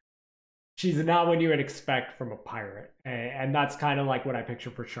she's not what you would expect from a pirate. And that's kind of like what I picture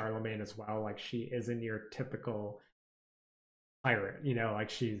for Charlemagne as well. Like she isn't your typical pirate, you know,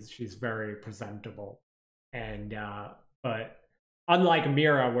 like she's very presentable. And but unlike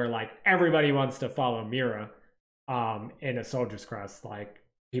Mira, where like everybody wants to follow Mira in A Soldier's Crest, like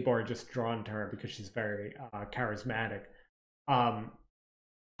people are just drawn to her because she's very charismatic.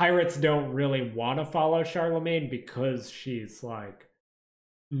 Pirates don't really want to follow Charlemagne because she's like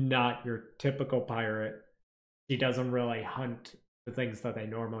not your typical pirate. She doesn't really hunt the things that they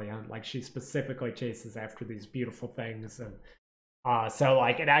normally hunt. Like she specifically chases after these beautiful things, and so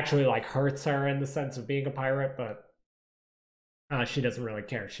like it actually like hurts her in the sense of being a pirate, but she doesn't really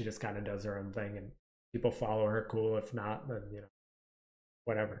care. She just kind of does her own thing, and people follow her. Cool. If not, then you know,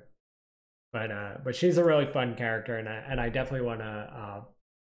 whatever. But she's a really fun character, and I definitely want to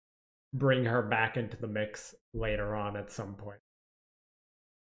bring her back into the mix later on at some point.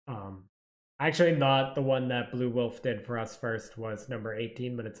 I actually thought the one that Blue Wolf did for us first was number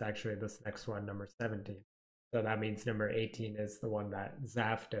 18, but it's actually this next one, number 17. So that means number 18 is the one that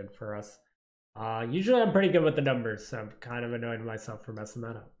Zaff did for us. Usually I'm pretty good with the numbers, so I'm kind of annoyed myself for messing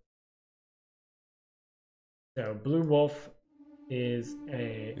that up. So Blue Wolf is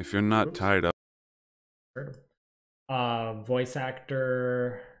a... If you're not tied up... Voice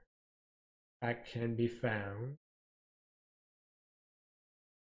actor... that can be found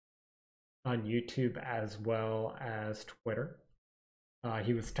on YouTube as well as Twitter.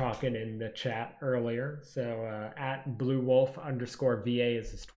 He was talking in the chat earlier, so at BlueWolf_VA is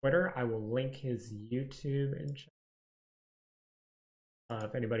his Twitter. I will link his YouTube in chat.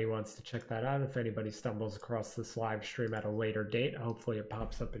 If anybody wants to check that out, if anybody stumbles across this live stream at a later date, hopefully it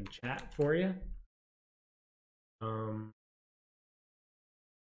pops up in chat for you.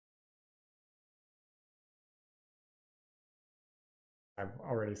 I've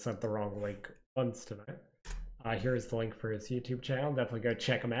already sent the wrong link once tonight. Here's the link for his YouTube channel. Definitely go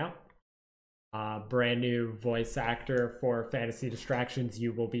check him out. Brand new voice actor for Fantasy Distractions.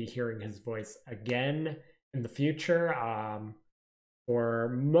 You will be hearing his voice again in the future. For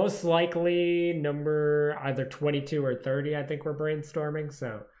most likely number either 22 or 30, I think we're brainstorming.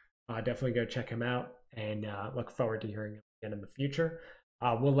 So definitely go check him out and look forward to hearing him again in the future.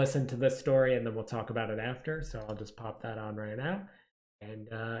 We'll listen to this story and then we'll talk about it after. So I'll just pop that on right now and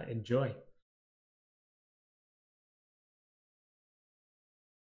enjoy.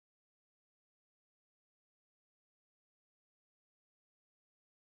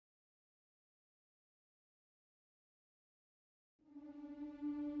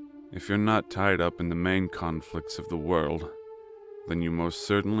 If you're not tied up in the main conflicts of the world, then you most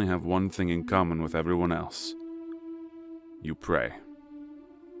certainly have one thing in common with everyone else. You pray.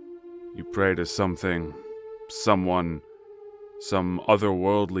 You pray to something, someone, some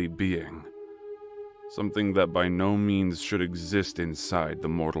otherworldly being. Something that by no means should exist inside the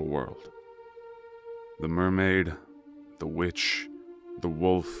mortal world. The mermaid, the witch, the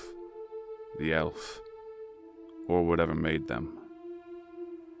wolf, the elf, or whatever made them.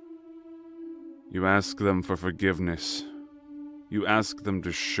 You ask them for forgiveness. You ask them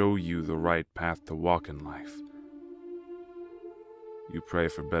to show you the right path to walk in life. You pray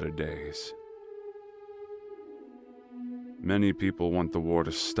for better days. Many people want the war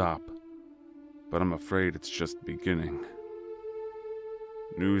to stop, but I'm afraid it's just beginning.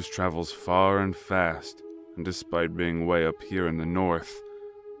 News travels far and fast, and despite being way up here in the north,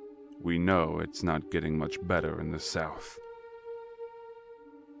 we know it's not getting much better in the south.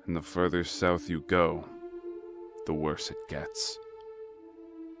 And the further south you go, the worse it gets.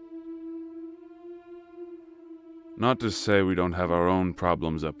 Not to say we don't have our own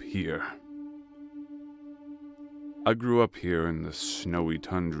problems up here. I grew up here in the snowy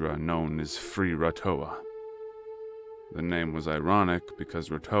tundra known as Free Ratoa. The name was ironic because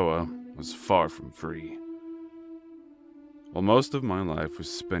Ratoa was far from free. While most of my life was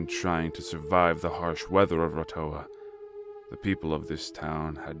spent trying to survive the harsh weather of Ratoa, the people of this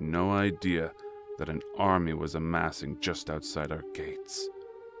town had no idea that an army was amassing just outside our gates.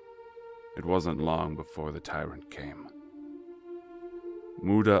 It wasn't long before the tyrant came.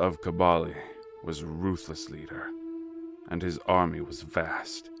 Muda of Kabali was a ruthless leader, and his army was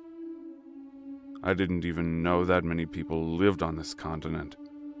vast. I didn't even know that many people lived on this continent,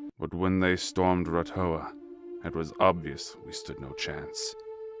 but when they stormed Ratoa, it was obvious we stood no chance.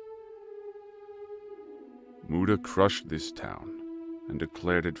 Muda crushed this town and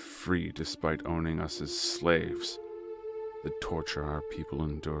declared it free despite owning us as slaves. The torture our people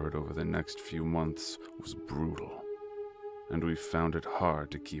endured over the next few months was brutal, and we found it hard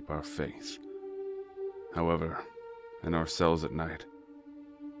to keep our faith. However, in our cells at night,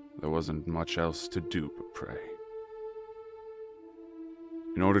 there wasn't much else to do but pray.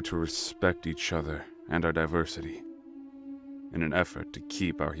 In order to respect each other and our diversity, in an effort to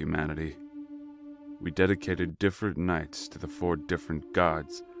keep our humanity, we dedicated different nights to the 4 different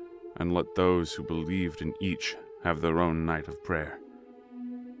gods and let those who believed in each have their own night of prayer.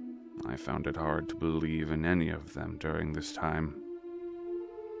 I found it hard to believe in any of them during this time.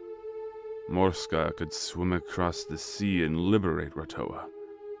 Morska could swim across the sea and liberate Ratoa,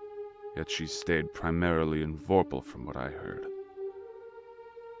 yet she stayed primarily in Vorpal from what I heard.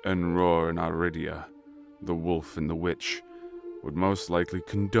 Enroar and Aridia, the wolf and the witch, would most likely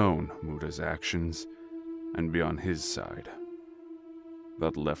condone Muda's actions and be on his side.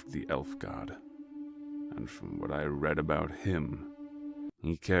 That left the elf god, and from what I read about him,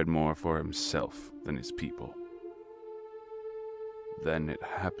 he cared more for himself than his people. Then it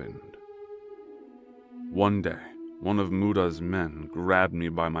happened. One day, one of Muda's men grabbed me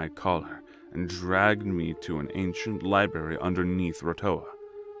by my collar and dragged me to an ancient library underneath Ratoa.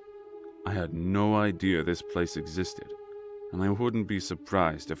 I had no idea this place existed, and I wouldn't be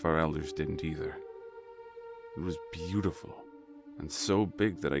surprised if our elders didn't either. It was beautiful, and so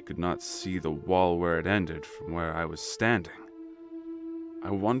big that I could not see the wall where it ended from where I was standing.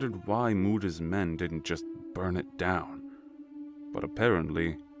 I wondered why Muda's men didn't just burn it down, but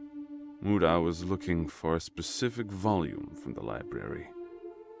apparently, Muda was looking for a specific volume from the library.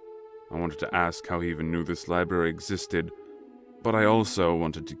 I wanted to ask how he even knew this library existed, but I also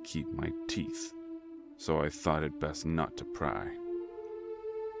wanted to keep my teeth, so I thought it best not to pry.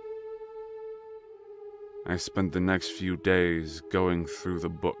 I spent the next few days going through the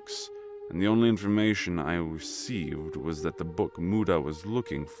books, and the only information I received was that the book Muda was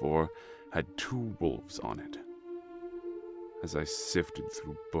looking for had 2 wolves on it. As I sifted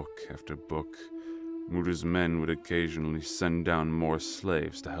through book after book, Muda's men would occasionally send down more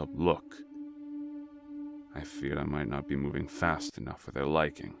slaves to help look. I feared I might not be moving fast enough for their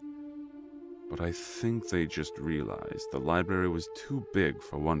liking, but I think they just realized the library was too big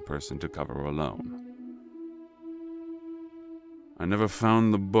for one person to cover alone. I never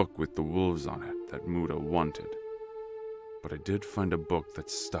found the book with the wolves on it that Muda wanted, but I did find a book that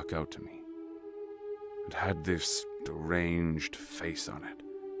stuck out to me. It had this deranged face on it,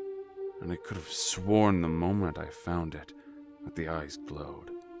 and I could have sworn the moment I found it that the eyes glowed.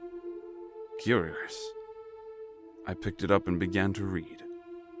 Curious, I picked it up and began to read.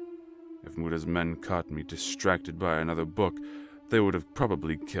 If Muda's men caught me distracted by another book, they would have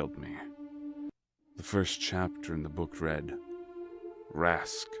probably killed me. The first chapter in the book read,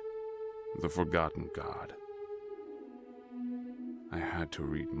 Rask, the Forgotten God. I had to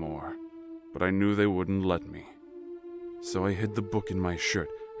read more, but I knew they wouldn't let me. So I hid the book in my shirt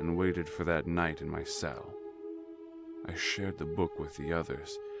and waited for that night in my cell. I shared the book with the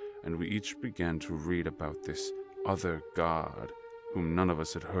others, and we each began to read about this other god whom none of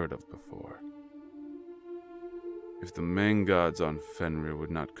us had heard of before. If the main gods on Fenrir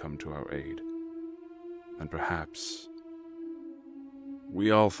would not come to our aid, then perhaps...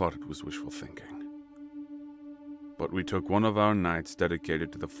 We all thought it was wishful thinking. But we took one of our nights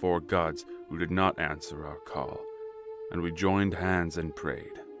dedicated to the 4 gods who did not answer our call, and we joined hands and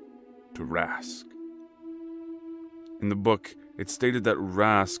prayed to Rask. In the book, it stated that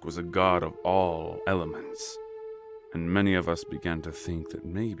Rask was a god of all elements, and many of us began to think that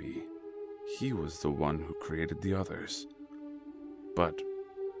maybe he was the one who created the others. But,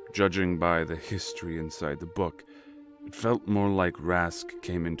 judging by the history inside the book, it felt more like Rask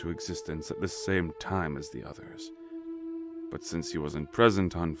came into existence at the same time as the others. But since he wasn't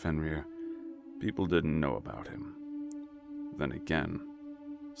present on Fenrir, people didn't know about him. Then again,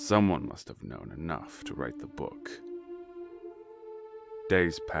 someone must have known enough to write the book.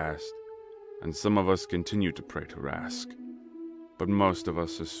 Days passed, and some of us continued to pray to Rask, but most of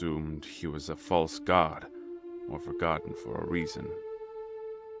us assumed he was a false god, or forgotten for a reason.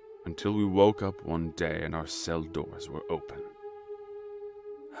 Until we woke up one day and our cell doors were open.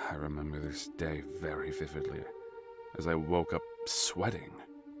 I remember this day very vividly, as I woke up sweating,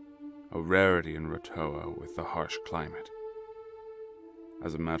 a rarity in Rotoa with the harsh climate.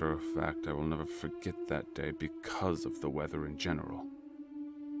 As a matter of fact, I will never forget that day because of the weather in general.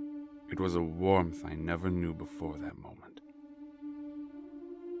 It was a warmth I never knew before that moment.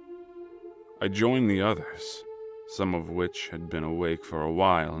 I joined the others, some of which had been awake for a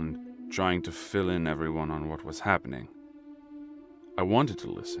while and trying to fill in everyone on what was happening. I wanted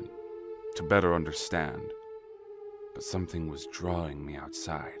to listen, to better understand, but something was drawing me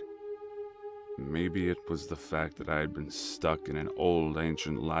outside. Maybe it was the fact that I had been stuck in an old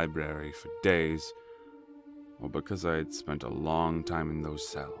ancient library for days, or because I had spent a long time in those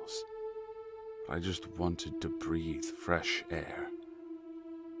cells. But I just wanted to breathe fresh air.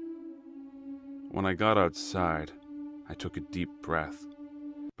 When I got outside, I took a deep breath,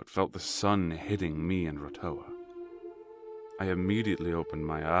 but felt the sun hitting me and Rotoa. I immediately opened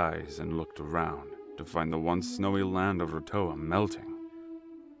my eyes and looked around to find the once snowy land of Rotoa melting.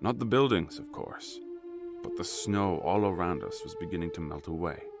 Not the buildings, of course, but the snow all around us was beginning to melt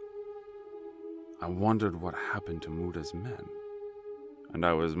away. I wondered what happened to Muda's men, and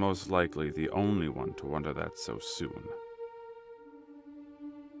I was most likely the only one to wonder that so soon.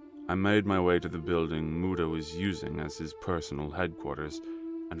 I made my way to the building Muda was using as his personal headquarters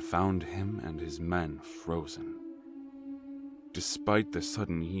and found him and his men frozen. Despite the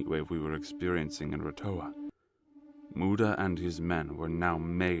sudden heatwave we were experiencing in Rotoa, Muda and his men were now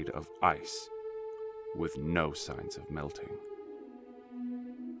made of ice, with no signs of melting.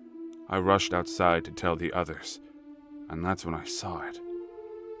 I rushed outside to tell the others, and that's when I saw it.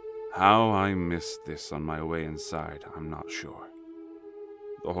 How I missed this on my way inside, I'm not sure.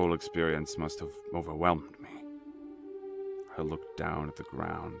 The whole experience must have overwhelmed me. I looked down at the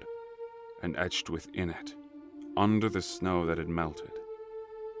ground, and etched within it, under the snow that had melted,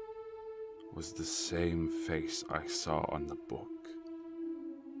 was the same face I saw on the book.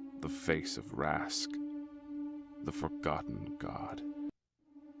 The face of Rask, the forgotten god.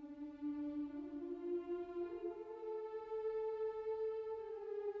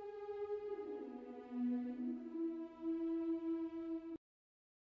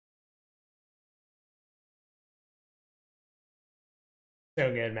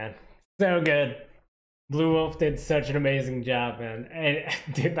 So good, man. So good. Blue Wolf did such an amazing job, man. And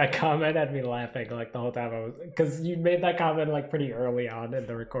dude, that comment had me laughing like the whole time I was, because you made that comment like pretty early on in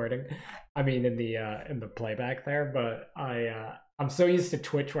the recording. I mean, in the playback there. But I'm so used to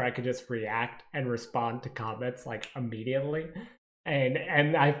Twitch where I could just react and respond to comments like immediately,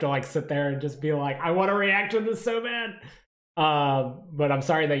 and I have to like sit there and just be like, I want to react to this so bad. But I'm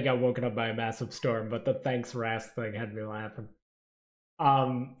sorry that you got woken up by a massive storm. But the thanks Rast thing had me laughing.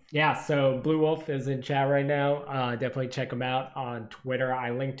 Yeah, so Blue Wolf is in chat right now. Definitely check him out on Twitter. I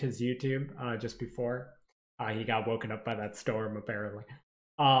linked his YouTube just before he got woken up by that storm, apparently.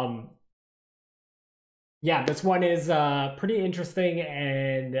 Yeah, this one is pretty interesting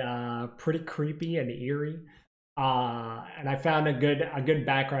and pretty creepy and eerie. And I found a good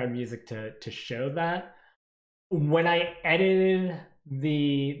background music to show that. When I edited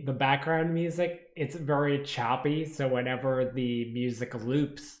the background music, it's very choppy, so whenever the music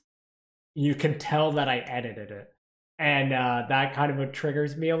loops, you can tell that I edited it, and that kind of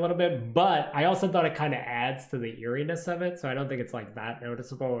triggers me a little bit. But I also thought it kind of adds to the eeriness of it, so I don't think it's like that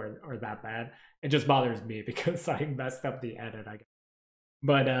noticeable or that bad. It just bothers me because I messed up the edit, I guess.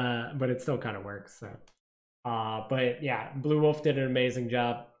 But it still kind of works. So but yeah, Blue Wolf did an amazing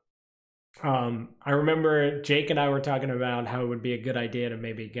job. I remember Jake and I were talking about how it would be a good idea to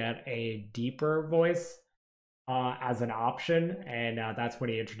maybe get a deeper voice as an option, and that's when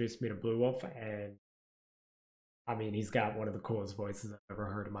he introduced me to Blue Wolf. And I mean, he's got one of the coolest voices I've ever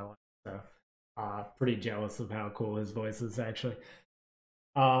heard in my life, so pretty jealous of how cool his voice is, actually.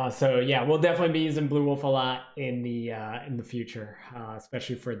 So yeah, we'll definitely be using Blue Wolf a lot in the future,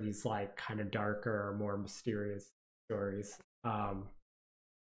 especially for these like kind of darker, more mysterious stories.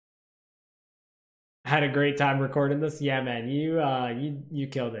 Had a great time recording this. Yeah, man, you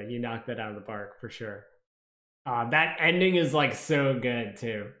killed it. You knocked it out of the park for sure. That ending is like so good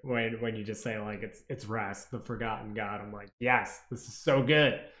too. When you just say like it's Rast, the Forgotten God. I'm like, yes, this is so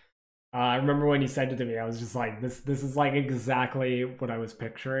good. I remember when you sent it to me, I was just like, this is like exactly what I was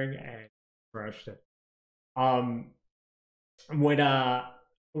picturing, and crushed it.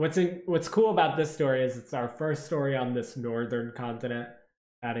 What's cool about this story is it's our first story on this northern continent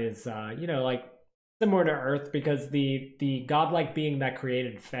that is like similar to Earth, because the godlike being that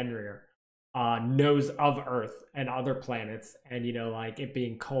created Fenrir knows of Earth and other planets, and like it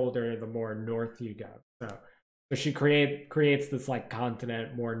being colder the more north you go. So she creates this like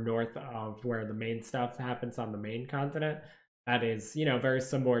continent more north of where the main stuff happens on the main continent. That is very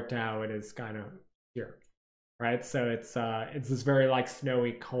similar to how it is kind of here, right? So it's this very like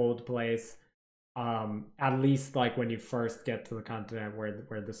snowy, cold place. At least like when you first get to the continent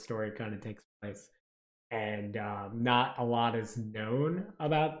where the story kind of takes place. And not a lot is known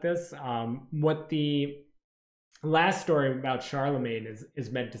about this. What the last story about Charlemagne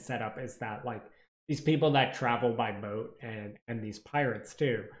is meant to set up is that like these people that travel by boat and these pirates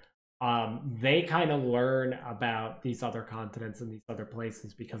too, they kind of learn about these other continents and these other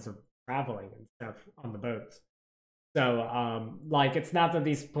places because of traveling and stuff on the boats. So like it's not that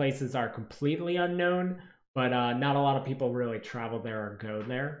these places are completely unknown, but not a lot of people really travel there or go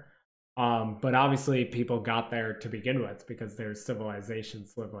there. But obviously people got there to begin with because there's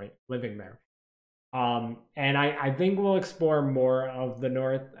civilizations living there. And I think we'll explore more of the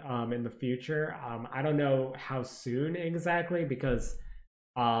North in the future. I don't know how soon exactly, because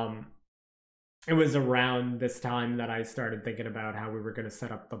it was around this time that I started thinking about how we were going to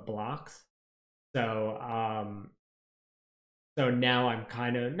set up the blocks. So so now I'm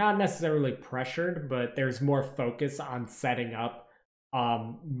kind of not necessarily pressured, but there's more focus on setting up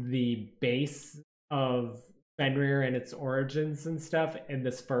the base of Fenrir and its origins and stuff in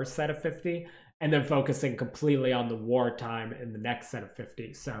this first set of 50, and then focusing completely on the wartime in the next set of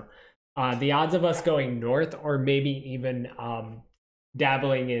 50. So the odds of us going north, or maybe even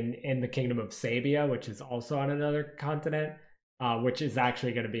dabbling in the kingdom of Sabia, which is also on another continent, which is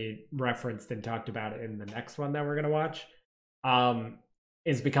actually going to be referenced and talked about in the next one that we're going to watch,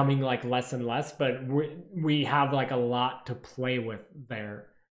 is becoming like less and less. But we have like a lot to play with there,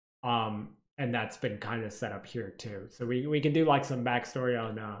 and that's been kind of set up here too. So we can do like some backstory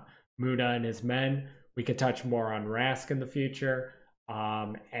on Muda and his men. We could touch more on Rask in the future,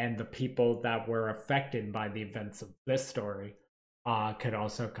 and the people that were affected by the events of this story could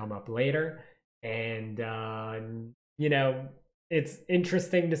also come up later. And it's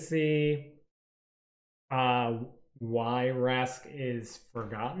interesting to see why Rask is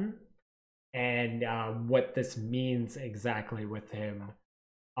forgotten, and what this means exactly with him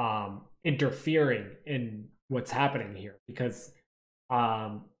interfering in what's happening here, because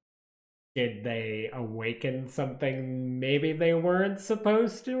did they awaken something maybe they weren't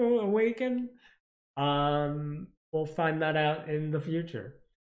supposed to awaken? We'll find that out in the future.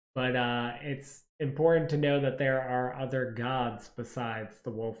 But it's important to know that there are other gods besides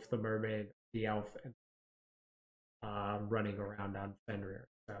the wolf, the mermaid, the elf, and running around on Fenrir.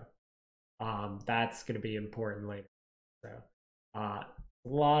 So that's going to be important later. So a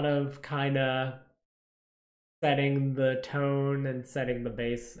lot of kind of setting the tone and setting the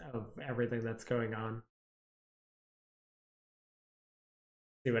base of everything that's going on.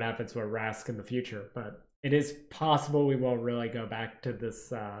 See what happens with Rask in the future, but it is possible we won't really go back to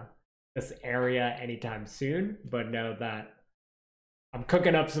this this area anytime soon. But know that I'm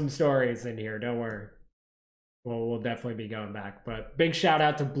cooking up some stories in here. Don't worry. We'll definitely be going back. But big shout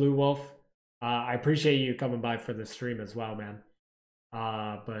out to Blue Wolf. I appreciate you coming by for the stream as well, man.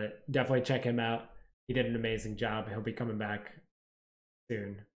 But definitely check him out. He did an amazing job. He'll be coming back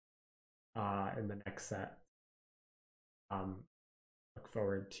soon in the next set. Look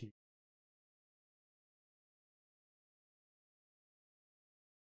forward to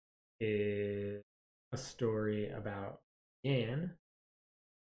is a story about Anne,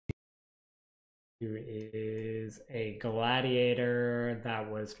 who is a gladiator that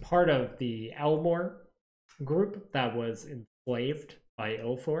was part of the Elmore group that was enslaved by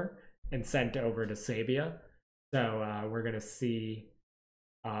Ilfor and sent over to Sabia. So we're gonna see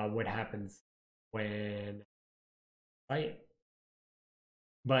what happens when fight.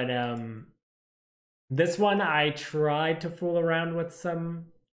 But this one I tried to fool around with some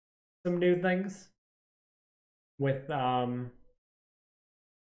new things with the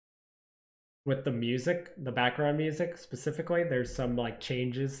music, the background music specifically. There's some like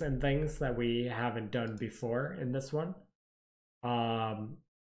changes and things that we haven't done before in this one. I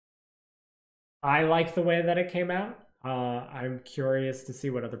like the way that it came out. I'm curious to see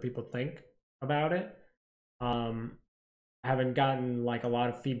what other people think about it. Haven't gotten like a lot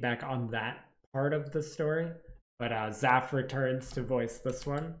of feedback on that part of the story, but Zaff returns to voice this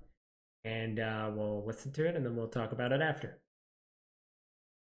one, and we'll listen to it and then we'll talk about it after.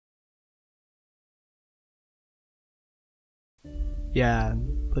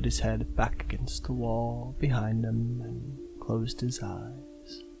 Jan put his head back against the wall behind him and closed his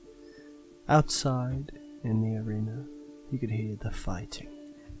eyes. Outside, in the arena, he could hear the fighting,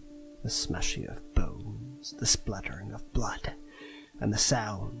 the smashing of bones, the splattering of blood, and the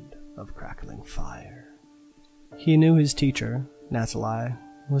sound of crackling fire. He knew his teacher, Natalai,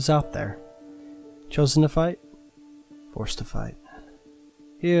 was out there, chosen to fight, forced to fight.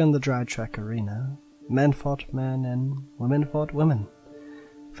 Here in the Dry Trek arena, men fought men and women fought women.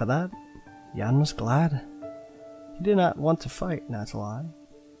 For that, Jan was glad. He did not want to fight Natalai,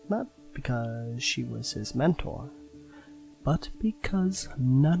 not because she was his mentor, but because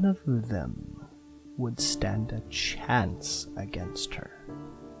none of them would stand a chance against her.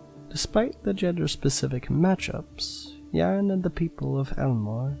 Despite the gender-specific matchups, Jan and the people of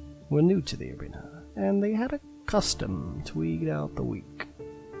Elmore were new to the arena, and they had a custom to weed out the weak.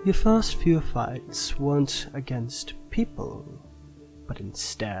 Your first few fights weren't against people, but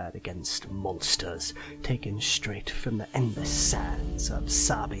instead against monsters taken straight from the endless sands of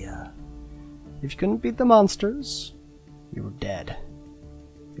Sabia. If you couldn't beat the monsters, you were dead.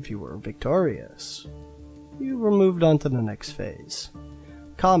 If you were victorious, you were moved on to the next phase.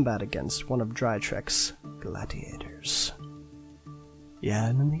 Combat against one of Dry Trek's gladiators.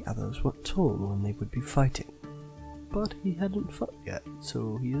 Jan and the others weren't told when they would be fighting, but he hadn't fought yet,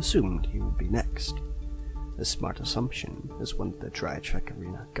 so he assumed he would be next. A smart assumption, as one of the Dry Trek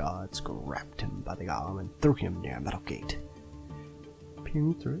arena guards grabbed him by the arm and threw him near a metal gate.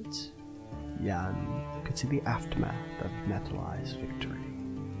 Peering through it, Jan could see the aftermath of Natalai's victory.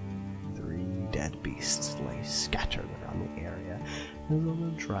 3 dead beasts lay scattered around the area, and the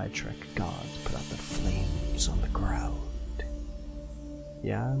little Dry Trek guards put out the flames on the ground.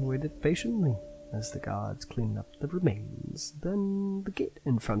 Jan waited patiently as the guards cleaned up the remains. Then the gate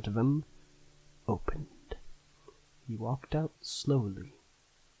in front of him opened. He walked out slowly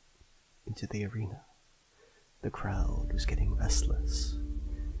into the arena. The crowd was getting restless.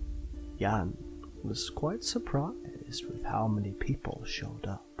 Jan was quite surprised with how many people showed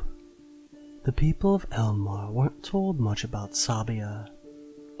up. The people of Elmore weren't told much about Sabia.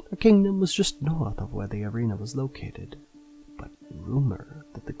 Their kingdom was just north of where the arena was located, but rumor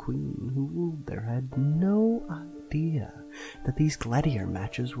that the queen who ruled there had no idea that these gladiator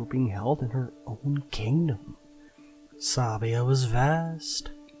matches were being held in her own kingdom. Sabia was vast,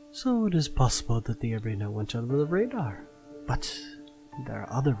 so it is possible that the arena went under the radar, but there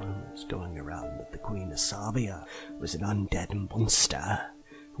are other rumors going around that the Queen of Sabia was an undead monster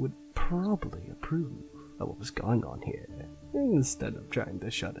who would probably approve of what was going on here, instead of trying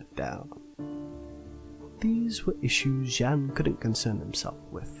to shut it down. These were issues Jan couldn't concern himself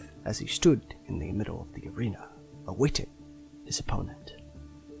with as he stood in the middle of the arena, awaiting his opponent.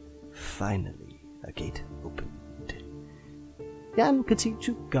 Finally, a gate opened. Jan could see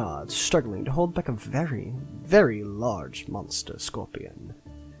two guards struggling to hold back a very, very large monster scorpion.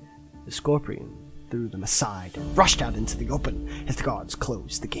 The scorpion threw them aside and rushed out into the open as the guards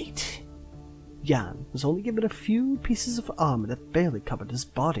closed the gate. Jan was only given a few pieces of armor that barely covered his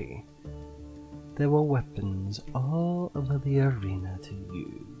body. There were weapons all over the arena to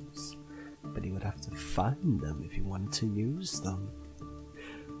use, but he would have to find them if he wanted to use them.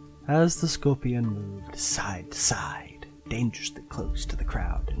 As the scorpion moved side to side, dangerously close to the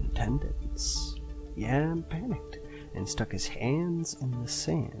crowd in attendance, Jan panicked and stuck his hands in the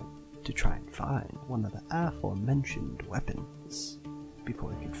sand to try and find one of the aforementioned weapons.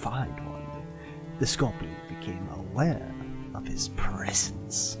 Before he could find one, the scorpion became aware of his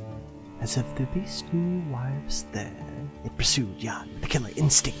presence. As if the beast knew why it was there, it pursued Jan with a killer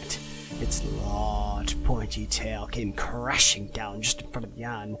instinct. Its large, pointy tail came crashing down just in front of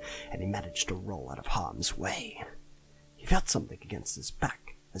Jan, and he managed to roll out of harm's way. He felt something against his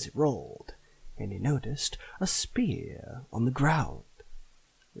back as it rolled, and he noticed a spear on the ground.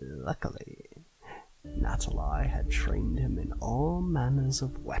 Luckily, Natalai had trained him in all manners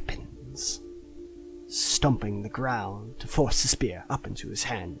of weapons. Stomping the ground to force the spear up into his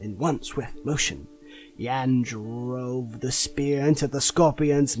hand in one swift motion, Jan drove the spear into the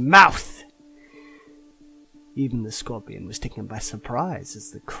scorpion's mouth. Even the scorpion was taken by surprise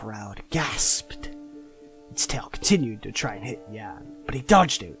as the crowd gasped. Its tail continued to try and hit Jan, but he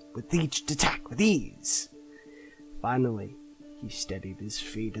dodged it with each attack with ease. Finally, he steadied his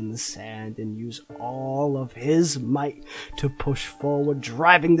feet in the sand and used all of his might to push forward,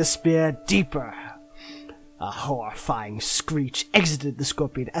 driving the spear deeper. A horrifying screech exited the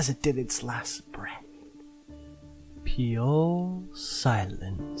scorpion as it did its last breath. Pure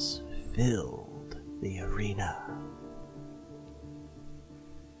silence filled the arena.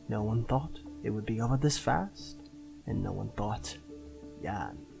 No one thought it would be over this fast, and no one thought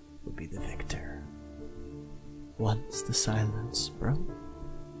Jan would be the victor. Once the silence broke,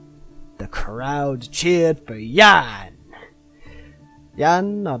 the crowd cheered for Jan.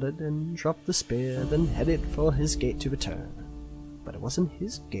 Jan nodded and dropped the spear, then headed for his gate to return. But it wasn't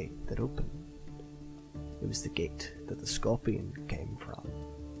his gate that opened. It was the gate that the scorpion came from.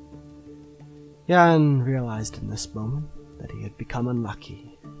 Jan realized in this moment that he had become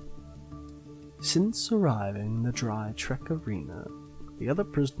unlucky. Since arriving in the Dry Trek Arena, the other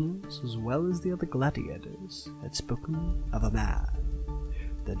prisoners, as well as the other gladiators, had spoken of a man,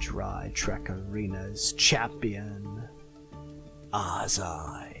 the Dry Trek Arena's champion,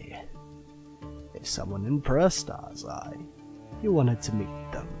 Usagi. If someone impressed Usagi, he wanted to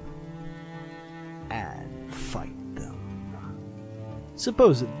meet them and fight them.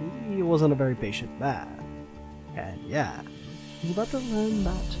 Supposedly, he wasn't a very patient man, and Jan was about to learn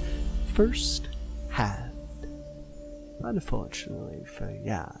that firsthand. Unfortunately for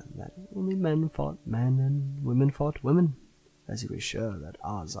Jan, that only men fought men and women fought women, as he was sure that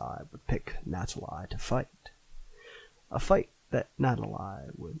Usagi would pick Natalai to fight. A fight that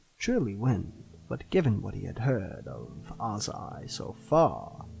Natalai would surely win, but given what he had heard of Usagi so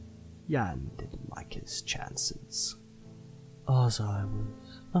far, Jan didn't like his chances. Usagi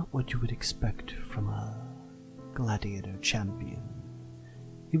was not what you would expect from a gladiator champion.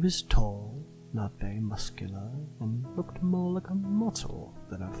 He was tall, not very muscular, and looked more like a mortal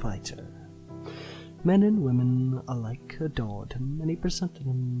than a fighter. Men and women alike adored him, and he presented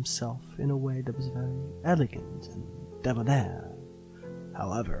himself in a way that was very elegant and debonair.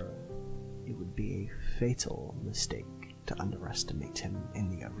 However, it would be a fatal mistake to underestimate him in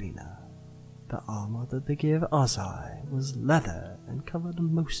the arena. The armor that they gave Usagi was leather and covered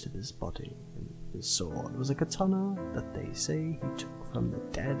most of his body, and his sword was a katana that they say he took from the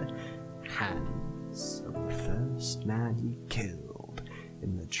dead hands of the first man he killed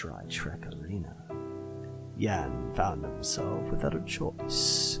in the Dry Trek Arena. Jan found himself without a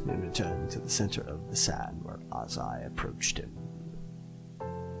choice and returned to the center of the sand where Usagi approached him.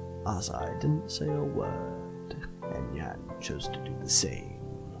 Usagi didn't say a word, and Jan chose to do the same.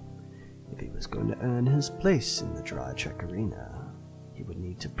 If he was going to earn his place in the Dry Trek Arena, he would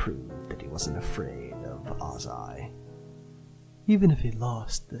need to prove that he wasn't afraid of Usagi. Even if he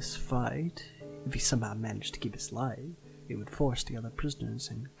lost this fight, if he somehow managed to keep his life, it would force the other prisoners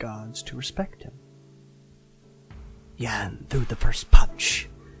and guards to respect him. Jan threw the first punch,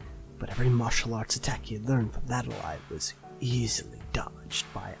 but every martial arts attack he had learned from Natalai was easily dodged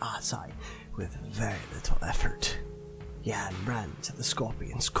by Asai with very little effort. Yan ran to the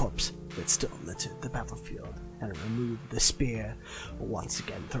scorpion's corpse that still littered the battlefield and removed the spear, once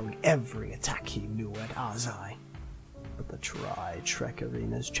again throwing every attack he knew at Asai. But the Tri-Trek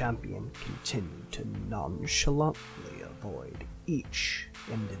Arena's champion continued to nonchalantly avoid each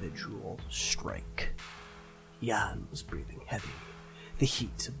individual strike. Yan was breathing heavy, the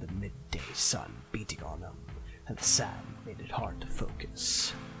heat of the midday sun beating on him, and the sand made it hard to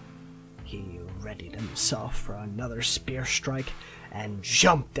focus. He readied himself for another spear strike and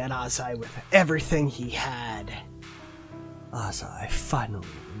jumped at Asai with everything he had. Asai finally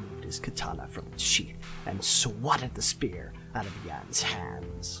removed his katana from its sheath and swatted the spear out of Yan's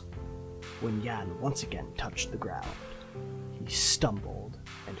hands. When Yan once again touched the ground, he stumbled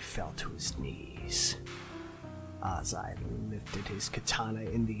and fell to his knees. Asai lifted his katana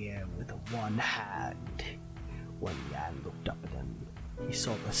in the air with one hand. When Yan looked up at him, he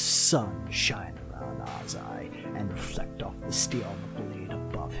saw the sun shine around Asai and reflect off the steel on the blade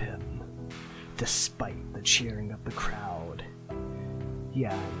above him. Despite the cheering of the crowd,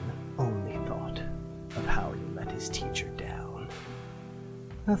 Yan only thought of how he let his teacher down.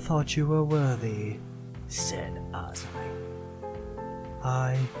 "I thought you were worthy," said Asai.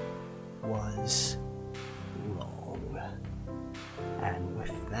 "I was wrong." And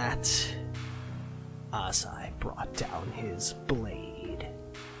with that, Asai brought down his blade.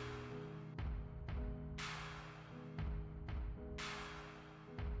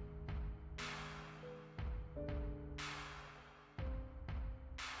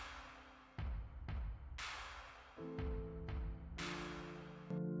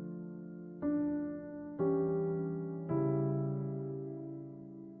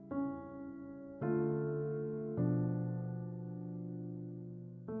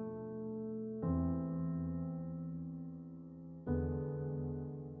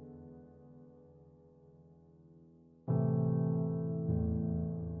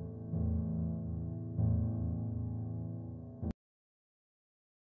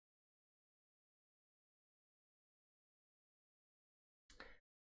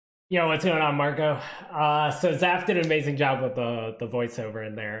 Yo, what's going on, Marco? So Zaff did an amazing job with the voiceover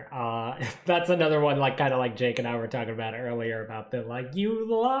in there. That's another one, like kind of like Jake and I were talking about earlier about the like you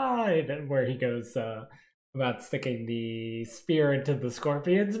lied, where he goes about sticking the spear into the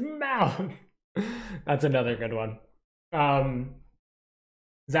scorpion's mouth. That's another good one.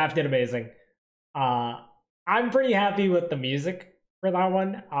 Zaff did amazing. I'm pretty happy with the music for that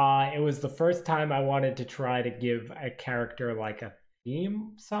one. It was the first time I wanted to try to give a character like a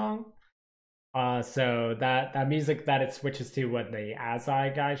theme song. So that music that it switches to when the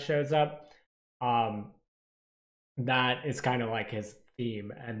Asai guy shows up, that is kind of like his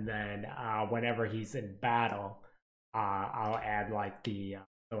theme. And then whenever he's in battle, I'll add like the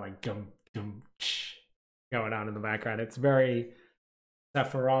like dum dum going on in the background. It's very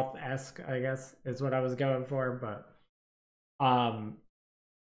Sephiroth-esque, I guess, is what I was going for. But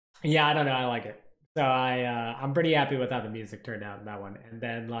yeah, I don't know, I like it. So I'm pretty happy with how the music turned out in that one. And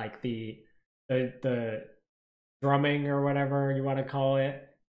then like the drumming or whatever you want to call it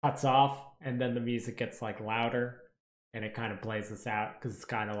cuts off, and then the music gets like louder, and it kind of plays this out because it's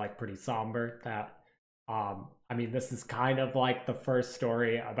kind of like pretty somber. That I mean, this is kind of like the first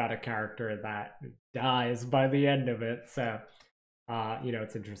story about a character that dies by the end of it. So you know,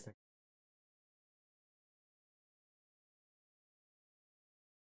 it's interesting.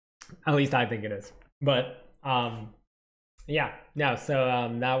 At least I think it is. But yeah, no,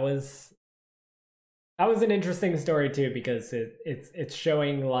 so that was an interesting story too, because it's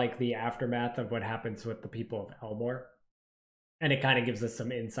showing like the aftermath of what happens with the people of Elmore, and it kind of gives us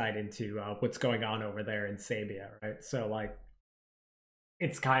some insight into what's going on over there in Sabia, right? So like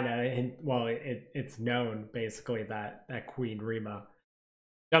it's kind of, well, it's known basically that Queen Rima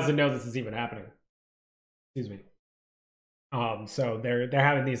doesn't know this is even happening. Excuse me. So they're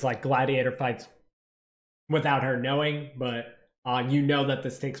having these like gladiator fights without her knowing, but you know that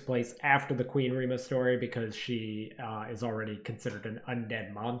this takes place after the Queen Rima story because she is already considered an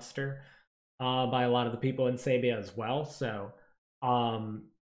undead monster by a lot of the people in Sabia as well. So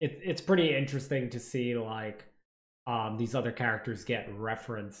it's pretty interesting to see like these other characters get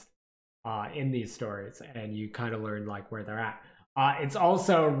referenced in these stories, and you kind of learn like where they're at. It's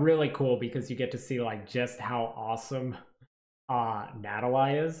also really cool because you get to see like just how awesome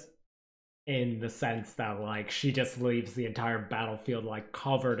Natalai is, in the sense that like she just leaves the entire battlefield like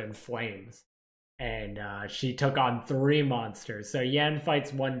covered in flames, and she took on 3 monsters. So Yan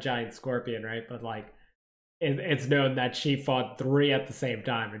fights 1 giant scorpion, right? But like it's known that she fought 3 at the same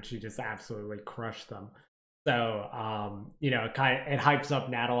time, and she just absolutely crushed them. So you know, it hypes up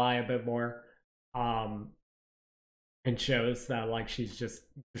Natalai a bit more, and shows that like she's just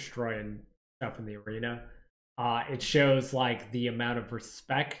destroying stuff in the arena. It shows like the amount of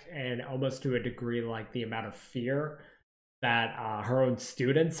respect and almost to a degree like the amount of fear that her own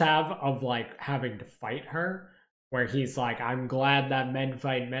students have of like having to fight her, where he's like, I'm glad that men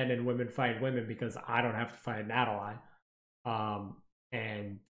fight men and women fight women because I don't have to fight Natalai.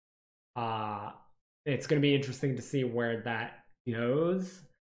 And it's going to be interesting to see where that goes,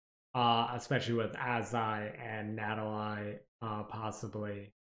 especially with Azai and Natalai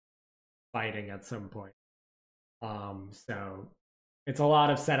possibly fighting at some point. So it's a lot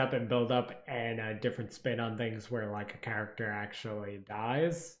of setup and build up and a different spin on things where like a character actually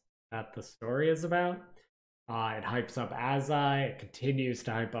dies that the story is about. It hypes up Azai. It continues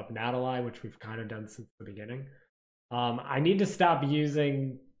to hype up Natalai, which we've kind of done since the beginning. I need to stop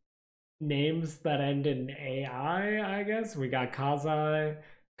using names that end in AI, I guess. We got Kazai,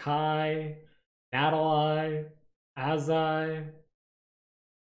 Kai, Natalai, Azai.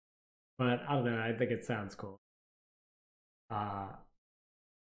 But I don't know, I think it sounds cool.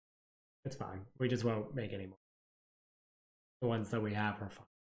 It's fine. We just won't make any more. The ones that we have are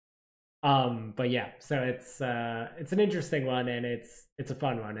fine. But yeah, so it's an interesting one and it's a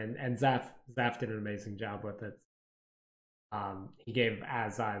fun one, and Zaff did an amazing job with it. He gave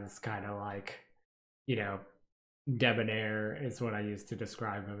Azai this kind of like, you know, debonair is what I used to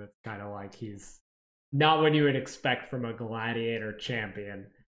describe him. It's kind of like he's not what you would expect from a gladiator champion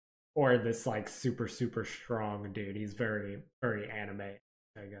or this like super strong dude. He's very anime,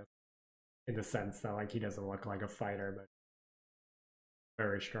 I guess, in the sense that like he doesn't look like a fighter, but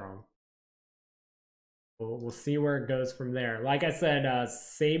very strong. We'll see where it goes from there. Like I said,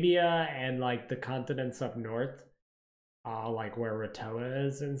 Sabia and like the continents up north, like where Ratoa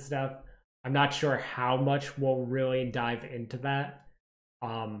is and stuff, I'm not sure how much we'll really dive into that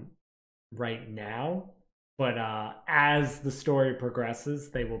right now, but as the story progresses,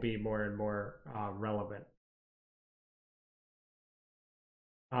 they will be more and more relevant.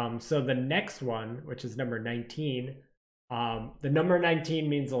 So the next one, which is number 19, the number 19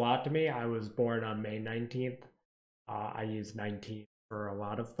 means a lot to me. I was born on May 19th. I use 19 for a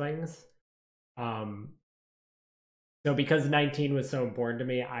lot of things. So because 19 was so important to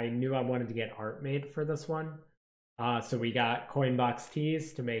me, I knew I wanted to get art made for this one. So we got Coinbox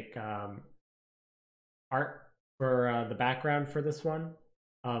Tees to make art for the background for this one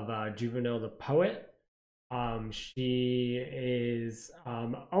of Juvenile the Poet. She is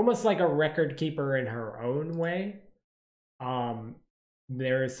almost like a record keeper in her own way.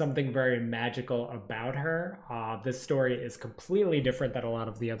 There is something very magical about her. This story is completely different than a lot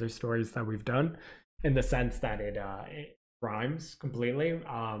of the other stories that we've done, in the sense that it rhymes completely,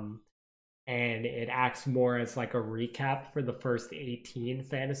 and it acts more as like a recap for the first 18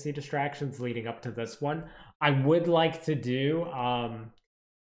 fantasy distractions leading up to this one. I would like to do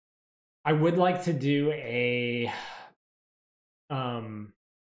a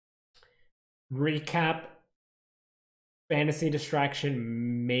recap fantasy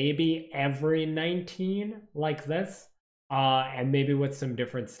distraction maybe every 19 like this, and maybe with some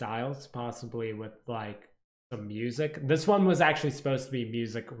different styles, possibly with like some music. This one was actually supposed to be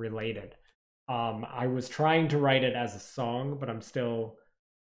music related. I was trying to write it as a song, but I'm still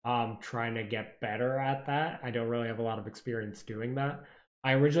trying to get better at that. I don't really have a lot of experience doing that.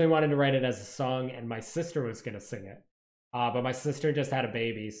 I originally wanted to write it as a song, and my sister was going to sing it. But my sister just had a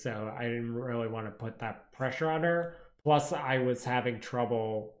baby, so I didn't really want to put that pressure on her. Plus, I was having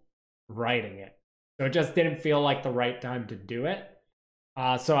trouble writing it. So it just didn't feel like the right time to do it.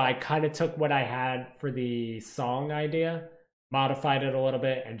 So I kind of took what I had for the song idea, modified it a little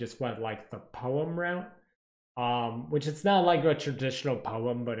bit, and just went like the poem route. Which it's not like a traditional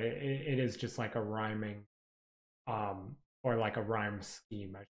poem, but it is just like a rhyming, or like a rhyme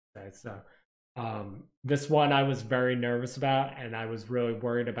scheme, I should say. So this one I was very nervous about, and I was really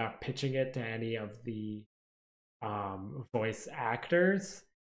worried about pitching it to any of the voice actors,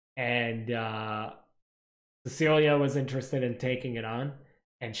 and Sasselia was interested in taking it on,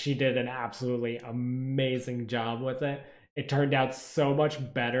 and she did an absolutely amazing job with it. It turned out so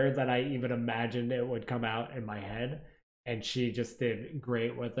much better than I even imagined it would come out in my head, and she just did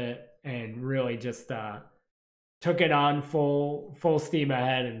great with it, and really just took it on full steam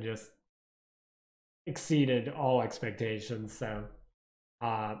ahead and just exceeded all expectations. So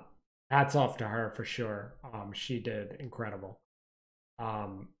hats off to her for sure. She did incredible.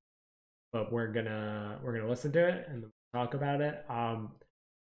 But we're gonna listen to it and talk about it.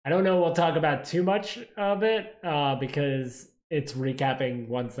 I don't know we'll talk about too much of it because it's recapping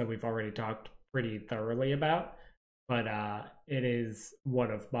ones that we've already talked pretty thoroughly about. But it is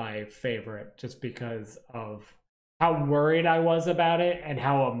one of my favorite just because of how worried I was about it and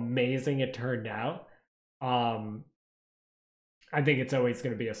how amazing it turned out. I think it's always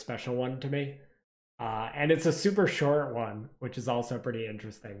going to be a special one to me. And it's a super short one, which is also pretty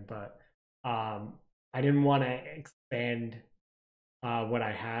interesting. But I didn't want to expand what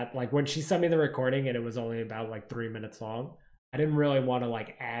I had. Like when she sent me the recording and it was only about like 3 minutes long, I didn't really want to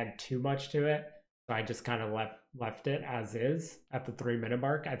like add too much to it. So I just kind of left it as is at the 3 minute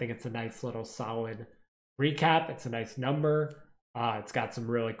mark. I think it's a nice little solid recap. It's a nice number. It's got some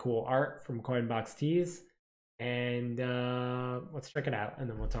really cool art from Coinbox Tees. And let's check it out and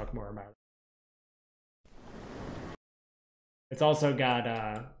then we'll talk more about it. It's also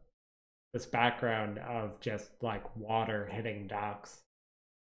got this background of just like water hitting docks,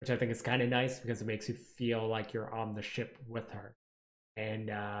 which I think is kind of nice because it makes you feel like you're on the ship with her. And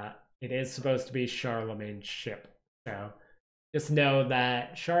it is supposed to be Charlemagne's ship. So just know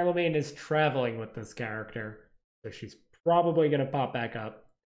that Charlemagne is traveling with this character. So she's probably going to pop back up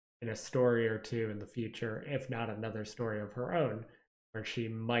in a story or two in the future, if not another story of her own, where she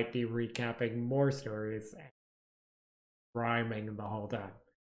might be recapping more stories and rhyming the whole time.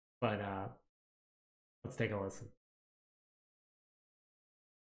 But let's take a listen.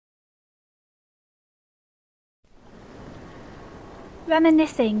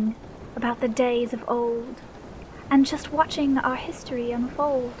 Reminiscing about the days of old, and just watching our history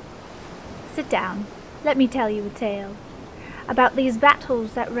unfold. Sit down, let me tell you a tale about these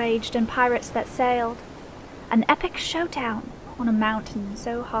battles that raged and pirates that sailed, an epic showdown on a mountain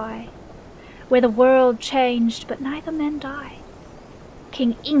so high, where the world changed but neither men die.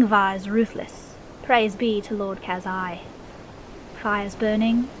 King Ingvar is ruthless, praise be to Lord Kazai. Fires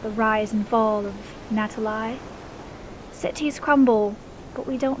burning, the rise and fall of Natalai. Cities crumble, but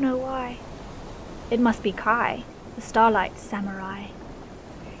we don't know why. It must be Kai, the Starlight Samurai.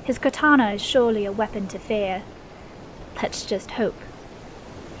 His katana is surely a weapon to fear. Let's just hope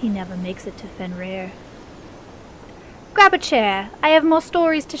he never makes it to Fenrir. Grab a chair, I have more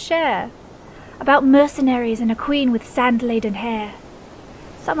stories to share, about mercenaries and a queen with sand-laden hair.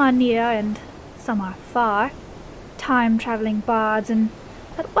 Some are near and some are far, time-travelling bards and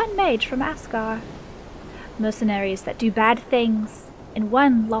but one mage from Asgard. Mercenaries that do bad things, and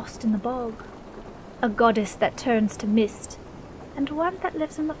one lost in the bog. A goddess that turns to mist, and one that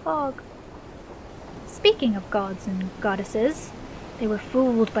lives in the fog. Speaking of gods and goddesses, they were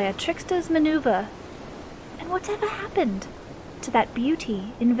fooled by a trickster's maneuver. And whatever happened to that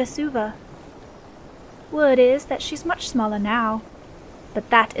beauty in Vesuva? Word is that she's much smaller now, but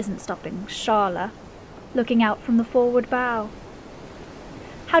that isn't stopping Charla looking out from the forward bow.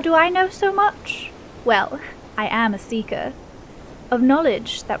 How do I know so much? Well, I am a seeker of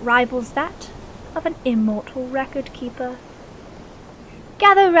knowledge that rivals that of an immortal record keeper.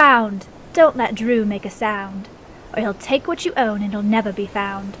 Gather round, don't let Drew make a sound, or he'll take what you own and he'll never be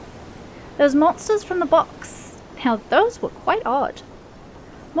found. Those monsters from the box, now those were quite odd.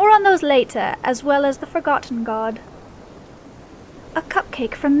 More on those later, as well as the forgotten god. A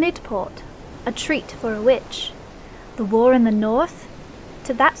cupcake from Midport, a treat for a witch. The war in the north,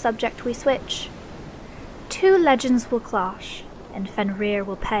 to that subject we switch. Two legends will clash, and Fenrir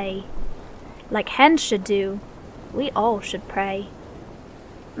will pay. Like hens should do, we all should pray.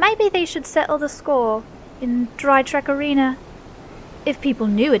 Maybe they should settle the score in Dry Trek Arena, if people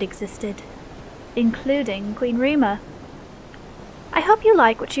knew it existed, including Queen Rima. I hope you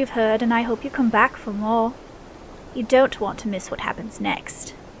like what you've heard, and I hope you come back for more. You don't want to miss what happens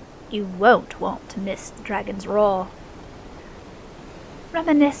next. You won't want to miss the dragon's roar.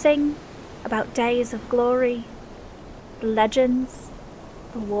 Reminiscing about days of glory, the legends,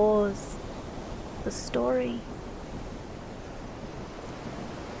 the wars, the story.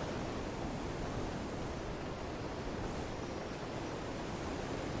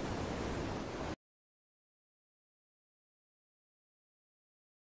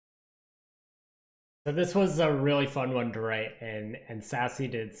 So this was a really fun one to write, and Sassy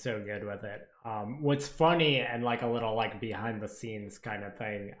did so good with it. What's funny and like a little like behind the scenes kind of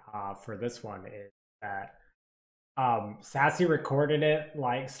thing for this one is that Sassy recorded it,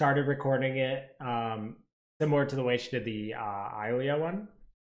 like started recording it similar to the way she did the Ilia one.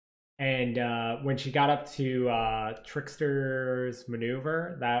 And when she got up to Trickster's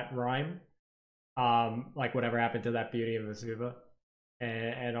Maneuver, that rhyme, like whatever happened to that beauty of Vesuva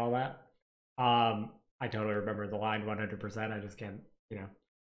and all that. I totally remember the line 100%. I just can't,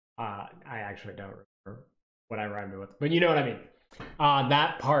 I actually don't remember what I rhymed it with, but you know what I mean.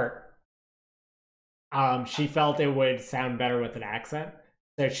 That part, she felt it would sound better with an accent.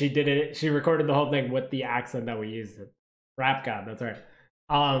 So she did it. She recorded the whole thing with the accent that we used. Rap God, that's right.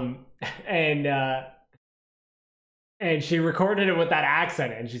 And she recorded it with that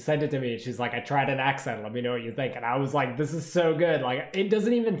accent, and she sent it to me. She's like, I tried an accent. Let me know what you think. And I was like, this is so good. Like, it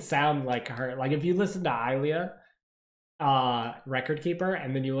doesn't even sound like her. Like, if you listen to Ilia, Record Keeper,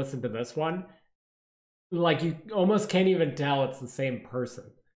 and then you listen to this one, like, you almost can't even tell it's the same person.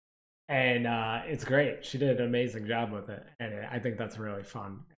 And it's great. She did an amazing job with it. And I think that's really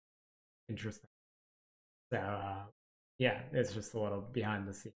fun. Interesting. So, yeah, it's just a little behind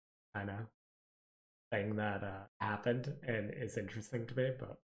the scenes kind of thing that happened and is interesting to me,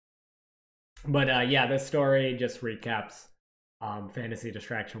 but yeah, this story just recaps Fantasy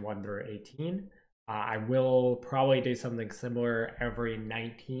Distraction 1 through 18. I will probably do something similar every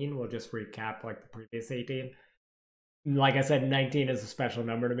 19. We'll just recap like the previous 18. Like I said, 19 is a special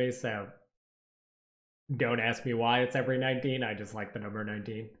number to me, so don't ask me why it's every 19. I just like the number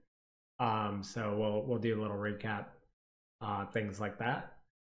 19. So we'll do a little recap, things like that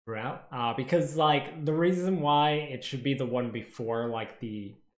throughout, because like the reason why it should be the one before like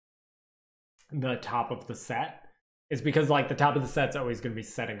the top of the set is because like the top of the set's always going to be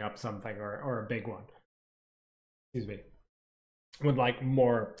setting up something or a big one, excuse me, with like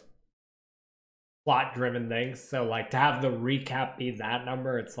more plot driven things. So like to have the recap be that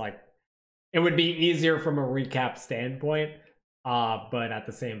number, it's like it would be easier from a recap standpoint, but at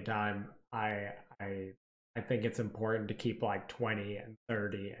the same time I think it's important to keep like 20 and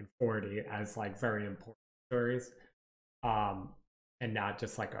 30 and 40 as like very important stories, and not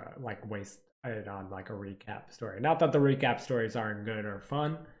just like waste it on like a recap story. Not that the recap stories aren't good or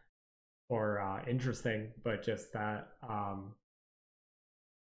fun or interesting, but just that I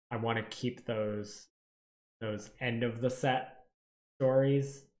want to keep those end of the set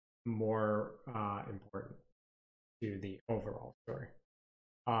stories more important to the overall story.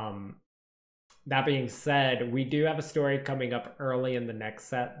 That being said, we do have a story coming up early in the next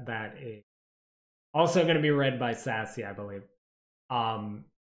set that is also going to be read by Sassy, I believe.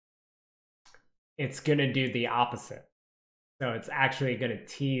 It's going to do the opposite. So it's actually going to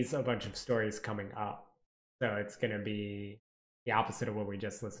tease a bunch of stories coming up. So it's going to be the opposite of what we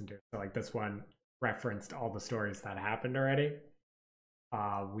just listened to. So like this one referenced all the stories that happened already.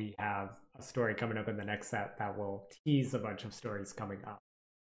 We have a story coming up in the next set that will tease a bunch of stories coming up.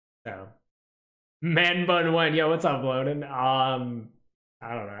 So Man Bun Wen, yo, what's up, Loden? I don't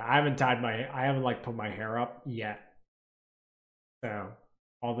know. I haven't like put my hair up yet. So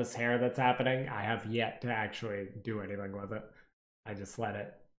all this hair that's happening, I have yet to actually do anything with it. I just let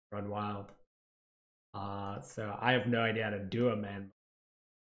it run wild. So I have no idea how to do a man.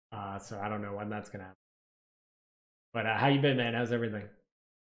 So I don't know when that's gonna happen. But how you been, man? How's everything?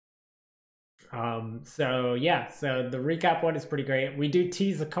 So yeah, so the recap one is pretty great. We do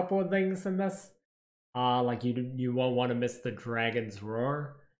tease a couple of things in this. Like you won't want to miss the Dragon's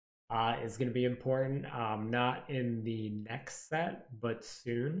Roar. Is going to be important. Not in the next set, but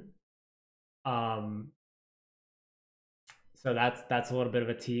soon. So that's a little bit of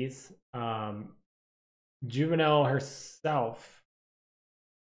a tease. Juvenile herself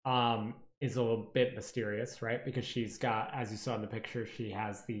is a little bit mysterious, right? Because she's got, as you saw in the picture, she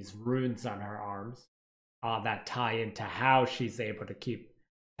has these runes on her arms that tie into how she's able to keep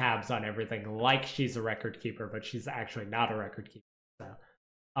tabs on everything, like she's a record keeper, but she's actually not a record keeper.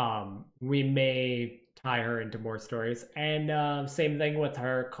 So we may tie her into more stories. And same thing with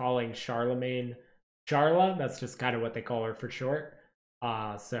her calling Charlemagne Charla. That's just kind of what they call her for short.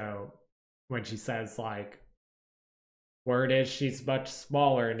 So when she says like, word is she's much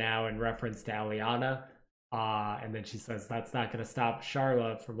smaller now in reference to Eliana. And then she says that's not going to stop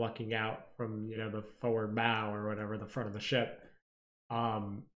Charla from looking out from, you know, the forward bow or whatever, the front of the ship.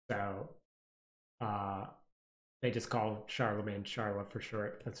 So they just call Charlemagne Charla for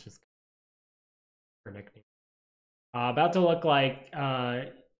short. That's just her nickname. About to look like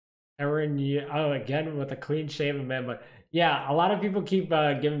Aaron. Oh, again with a clean shaven man. But yeah, a lot of people keep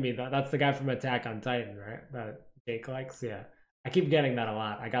giving me that. That's the guy from Attack on Titan, right? That Jake likes. Yeah, I keep getting that a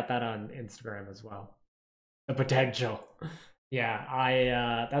lot. I got that on Instagram as well. The potential.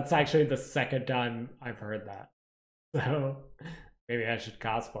 Yeah, that's actually the second time I've heard that. So maybe I should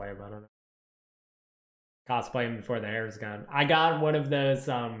cosplay him. I don't know. Cosplay him before the hair is gone. I got one of those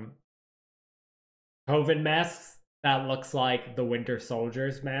COVID masks that looks like the Winter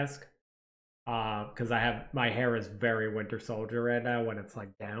Soldier's mask. Because my hair is very Winter Soldier right now when it's like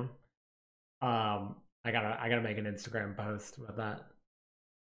down. I gotta make an Instagram post about that.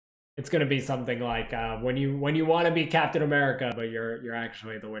 It's gonna be something like when you want to be Captain America, but you're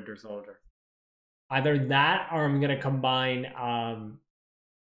actually the Winter Soldier. Either that, or I'm gonna combine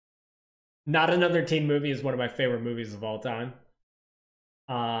Not Another Teen Movie is one of my favorite movies of all time.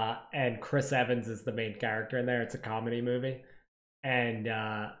 And Chris Evans is the main character in there. It's a comedy movie. And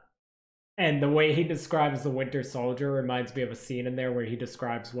the way he describes the Winter Soldier reminds me of a scene in there where he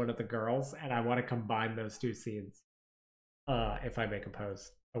describes one of the girls, and I want to combine those two scenes if I make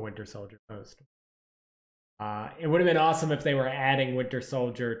a Winter Soldier post. It would have been awesome if they were adding Winter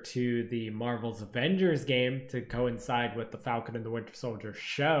Soldier to the Marvel's Avengers game to coincide with the Falcon and the Winter Soldier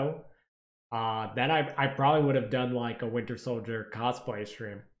show. Then I probably would have done like a Winter Soldier cosplay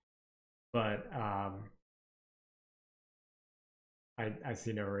stream. But I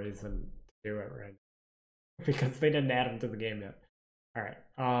see no reason to do it right now because they didn't add him to the game yet. All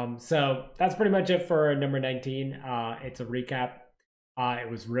right. So that's pretty much it for number 19. It's a recap.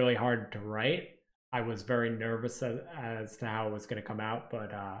 It was really hard to write. I was very nervous as to how it was going to come out,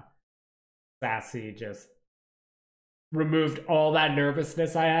 but Sassy just removed all that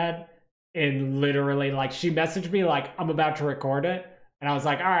nervousness I had. And literally, like, she messaged me like, I'm about to record it. And I was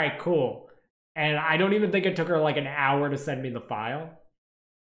like, all right, cool. And I don't even think it took her like an hour to send me the file.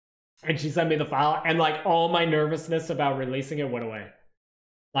 And she sent me the file, and like all my nervousness about releasing it went away.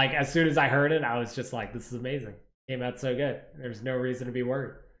 Like, as soon as I heard it, I was just like, this is amazing. Came out so good. There's no reason to be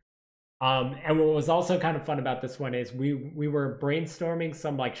worried. And what was also kind of fun about this one is we were brainstorming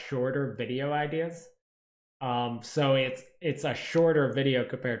some like shorter video ideas. So it's a shorter video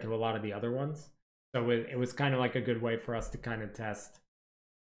compared to a lot of the other ones. So it was kind of like a good way for us to kind of test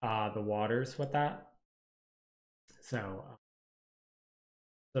the waters with that. So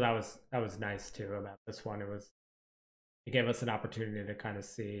that was nice too about this one. It gave us an opportunity to kind of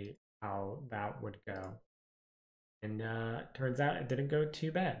see how that would go. And turns out it didn't go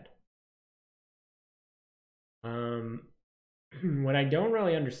too bad. What I don't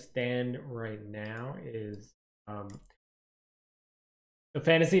really understand right now is the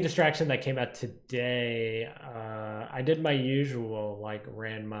fantasy distraction that came out today. I did my usual, like,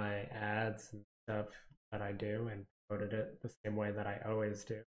 ran my ads and stuff that I do and promoted it the same way that I always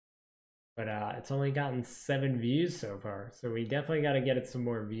do. But it's only gotten 7 views so far, so we definitely got to get it some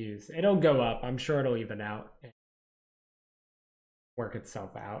more views. It'll go up. I'm sure it'll even out and work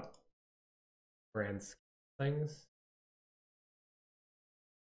itself out. Grand things.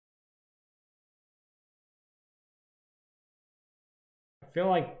 I feel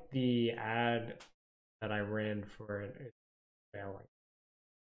like the ad that I ran for it is failing.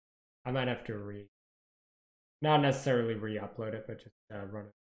 I might have to not necessarily re-upload it, but just run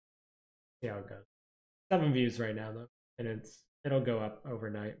it. See how it goes. 7 views right now though, and it'll go up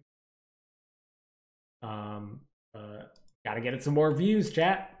overnight. Gotta get it some more views,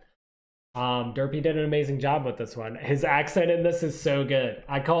 chat. Derpy did an amazing job with this one. His accent in this is so good.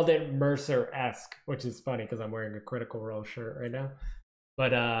 I called it Mercer-esque, which is funny because I'm wearing a Critical Role shirt right now.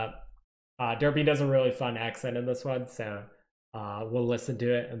 But Derpy does a really fun accent in this one, so we'll listen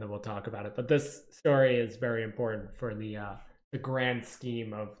to it and then we'll talk about it. But this story is very important for the grand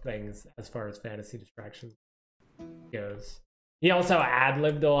scheme of things as far as fantasy distraction goes. He also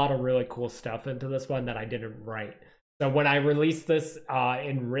ad-libbed a lot of really cool stuff into this one that I didn't write. So when I released this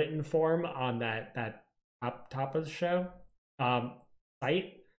in written form on that Tapas show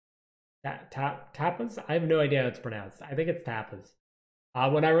site, Tapas? I have no idea how it's pronounced. I think it's Tapas.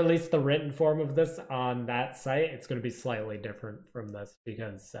 When I release the written form of this on that site, it's going to be slightly different from this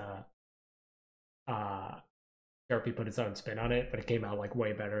because Derpy put his own spin on it, but it came out like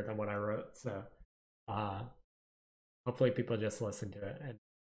way better than what I wrote. So hopefully people just listen to it.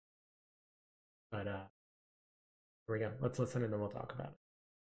 But here we go. Let's listen and then we'll talk about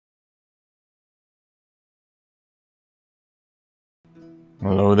it.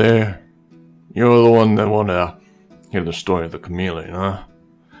 Hello there. You're the one that want to hear the story of the chameleon, huh?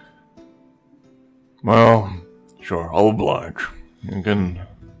 Well, sure, I'll oblige. You can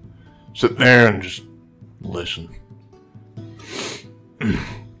sit there and just listen.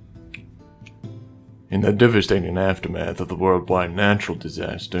 In the devastating aftermath of the worldwide natural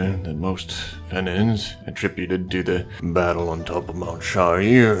disaster that most Fenians attributed to the battle on top of Mount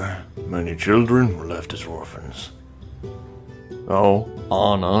Sha'ir, many children were left as orphans. Though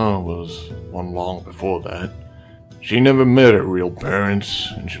Anna was one long before that, she never met her real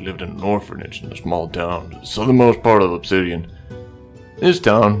parents, and she lived in an orphanage in a small town to the southernmost part of Obsidian. This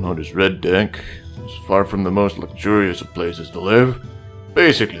town, known as Red Deck, was far from the most luxurious of places to live,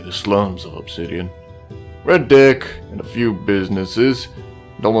 basically the slums of Obsidian. Red Deck and a few businesses,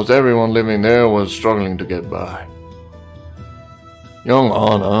 and almost everyone living there was struggling to get by. Young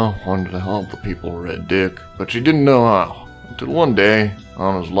Anna wanted to help the people of Red Deck, but she didn't know how, until one day,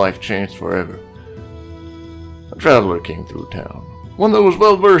 Anna's life changed forever. A traveler came through town, one that was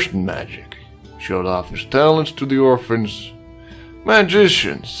well versed in magic. showed off his talents to the orphans.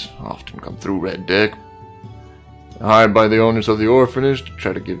 Magicians often come through Red Deck, hired by the owners of the orphanage to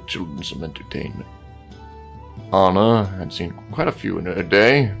try to give children some entertainment. Anna had seen quite a few in her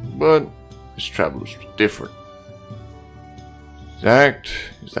day, but his travels were different. His act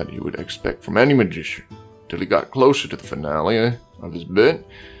is that you would expect from any magician, till he got closer to the finale of his bit.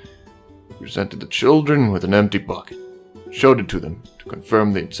 He presented the children with an empty bucket, showed it to them to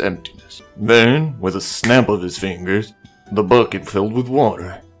confirm its emptiness. Then, with a snap of his fingers, the bucket filled with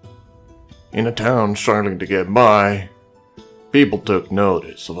water. In a town struggling to get by, people took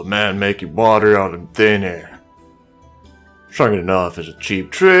notice of a man making water out of thin air. Shrugging it off as a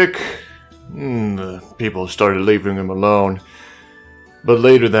cheap trick, the people started leaving him alone. But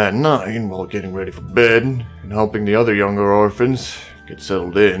later that night, while getting ready for bed and helping the other younger orphans get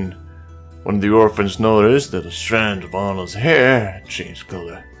settled in, one of the orphans noticed that a strand of Anna's hair had changed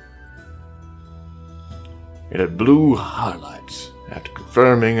color. It had blue highlights. After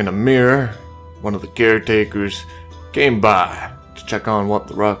confirming in a mirror, one of the caretakers came by to check on what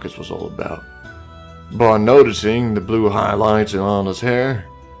the ruckus was all about. Upon noticing the blue highlights in Anna's hair,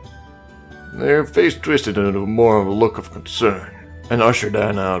 their face twisted into more of a look of concern and ushered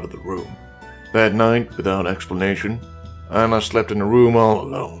Anna out of the room. That night, without explanation, Anna slept in a room all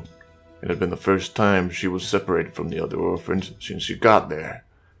alone. It had been the first time she was separated from the other orphans since she got there.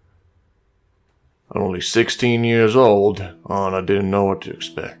 At only 16 years old, Anna didn't know what to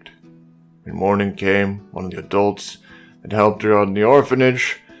expect. When morning came, one of the adults that helped her out in the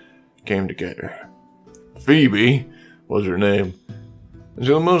orphanage came to get her. Phoebe was her name, and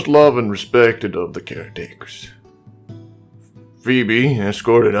she was the most loved and respected of the caretakers. Phoebe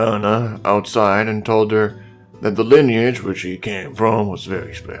escorted Anna outside and told her that the lineage which she came from was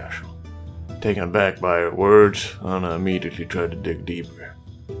very special. Taken aback by her words, Anna immediately tried to dig deeper.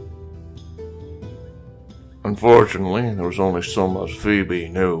 Unfortunately, there was only so much Phoebe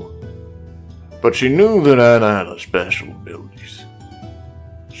knew. But she knew that Anna had special abilities.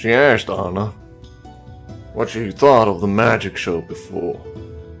 She asked Anna what she thought of the magic show before.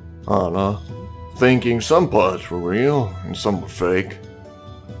 Anna, thinking some parts were real and some were fake,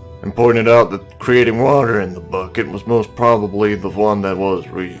 and pointed out that creating water in the bucket was most probably the one that was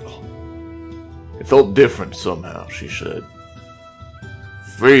real. It felt different somehow, she said.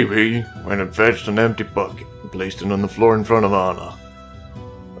 Phoebe went and fetched an empty bucket and placed it on the floor in front of Anna.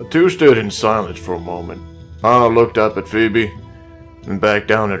 The two stood in silence for a moment. Anna looked up at Phoebe and back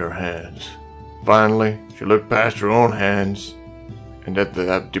down at her hands. Finally, she looked past her own hands and at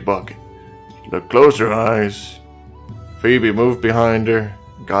the empty bucket. She looked close her eyes. Phoebe moved behind her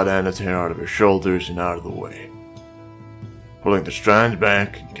and got Anna's hair out of her shoulders and out of the way, pulling the strands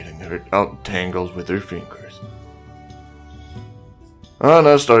back and getting her out in tangles with her fingers.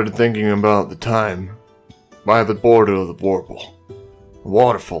 Anna started thinking about the time by the border of the Warble. A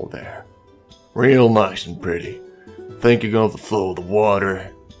waterfall there. Real nice and pretty. Thinking of the flow of the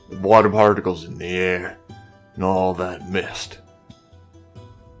water particles in the air, and all that mist.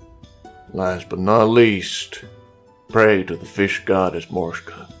 Last but not least, pray to the fish goddess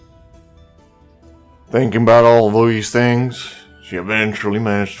Morska. Thinking about all these things, she eventually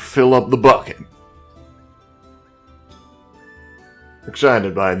managed to fill up the bucket.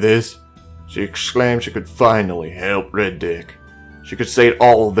 Excited by this, she exclaimed she could finally help Red Dick. She could sate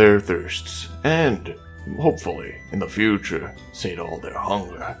all their thirsts, and, hopefully, in the future, sate all their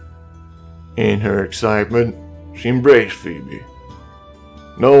hunger. In her excitement, she embraced Phoebe.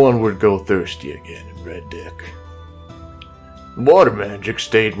 No one would go thirsty again in Red Dick. The water magic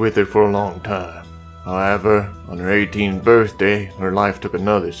stayed with her for a long time. However, on her 18th birthday, her life took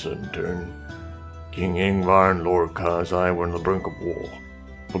another sudden turn. King Ingvar and Lord Kazai were on the brink of war,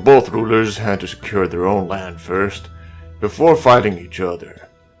 but both rulers had to secure their own land first, before fighting each other.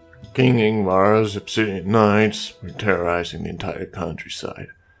 King Ingvar's Obsidian Knights were terrorizing the entire countryside,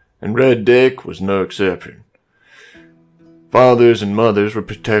 and Red Dick was no exception. Fathers and mothers were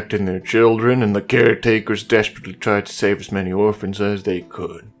protecting their children, and the caretakers desperately tried to save as many orphans as they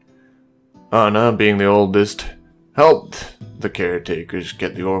could. Anna, being the oldest, helped the caretakers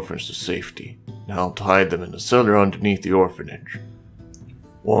get the orphans to safety, and helped hide them in a cellar underneath the orphanage.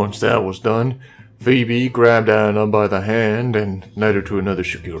 Once that was done, Phoebe grabbed Anna by the hand and led her to another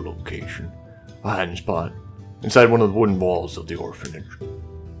secure location, a hiding spot, inside one of the wooden walls of the orphanage.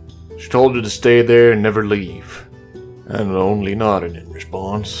 She told her to stay there and never leave, Anna only nodded in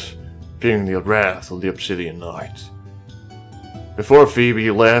response, fearing the wrath of the Obsidian Knights. Before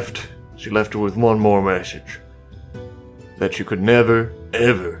Phoebe left, she left her with one more message, that she could never,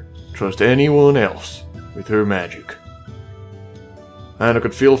 ever trust anyone else with her magic. Anna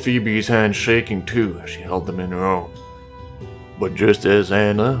could feel Phoebe's hands shaking too as she held them in her own. But just as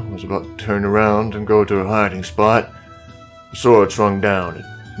Anna was about to turn around and go to her hiding spot, the sword swung down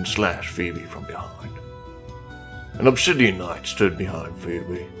and slashed Phoebe from behind. An obsidian knight stood behind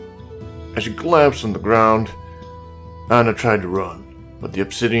Phoebe. As she collapsed on the ground, Anna tried to run, but the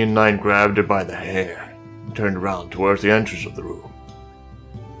obsidian knight grabbed her by the hair and turned around towards the entrance of the room.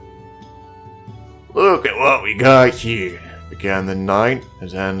 "Look at what we got here," began the knight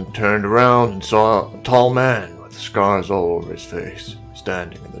as Anna turned around and saw a tall man with scars all over his face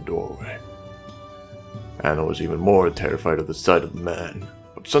standing in the doorway. Anna was even more terrified of the sight of the man,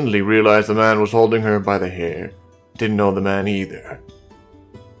 but suddenly realized the man was holding her by the hair. Didn't know the man either.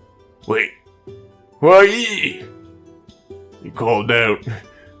 "Wait, who are ye?" he called out,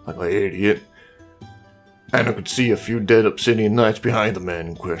 like an idiot. Anna could see a few dead obsidian knights behind the man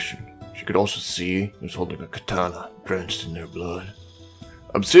in question. She could also see he was holding a katana drenched in their blood.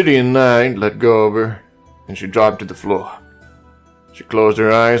 Obsidian Knight let go of her, and she dropped to the floor. She closed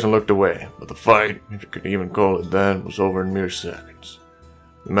her eyes and looked away, but the fight, if you could even call it that, was over in mere seconds.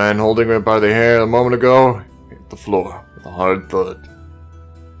 The man holding her by the hair a moment ago hit the floor with a hard thud.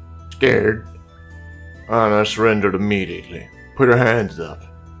 Scared, Anna surrendered immediately, put her hands up.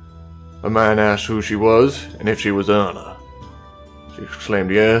 The man asked who she was and if she was Anna. She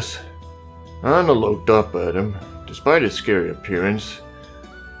exclaimed yes. Anna looked up at him. Despite his scary appearance,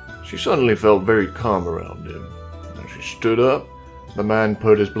 she suddenly felt very calm around him. As she stood up, the man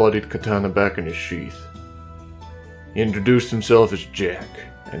put his bloodied katana back in his sheath. He introduced himself as Jack,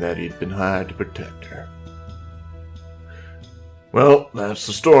 and that he'd been hired to protect her. Well, that's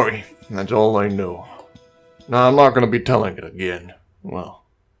the story. That's all I know. Now, I'm not going to be telling it again. Well,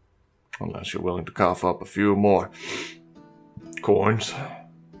 unless you're willing to cough up a few more corns.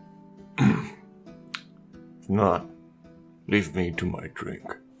 If not, leave me to my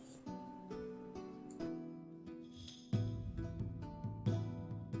drink.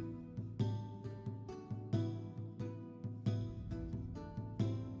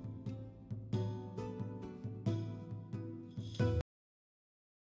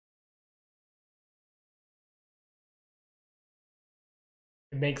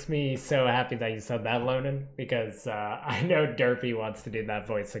 It makes me so happy that you said that, Lonan, because I know Derpy wants to do that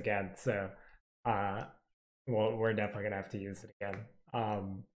voice again, so well, we're definitely gonna have to use it again.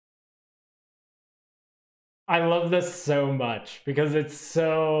 I love this so much because it's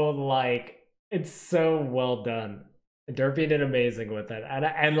so well done. Derpy did amazing with it,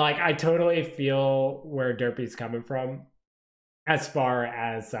 and like I totally feel where Derpy's coming from. As far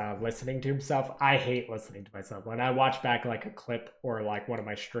as listening to himself, I hate listening to myself. When I watch back like a clip or like one of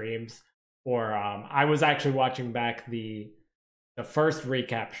my streams, or I was actually watching back the first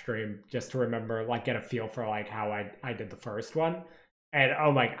recap stream just to remember, like get a feel for like how I did the first one. And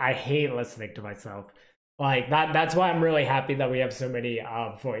oh my, I hate listening to myself. Like that's why I'm really happy that we have so many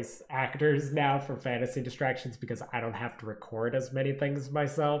voice actors now for Fantasy Distractions, because I don't have to record as many things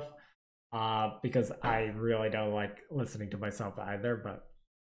myself. Because I really don't like listening to myself either, but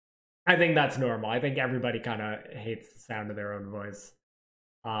I think that's normal. I think everybody kind of hates the sound of their own voice,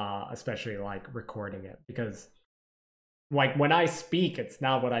 especially like recording it, because like when I speak, it's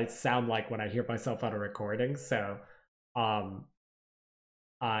not what I sound like when I hear myself on a recording. So, I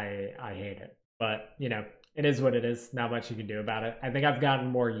hate it, but you know, it is what it is. Not much you can do about it. I think I've gotten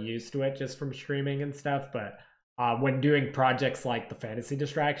more used to it just from streaming and stuff, but when doing projects like the Fantasy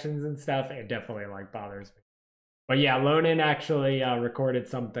Distractions and stuff, it definitely like bothers me. But yeah, Lonan actually recorded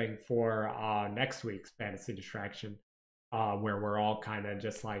something for next week's Fantasy Distraction, where we're all kind of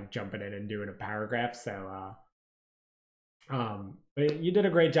just like jumping in and doing a paragraph. So, but you did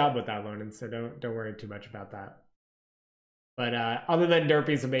a great job with that, Lonan. So don't worry too much about that. But other than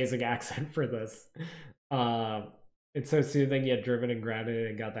Derpy's amazing accent for this, it's so soothing yet driven and grounded,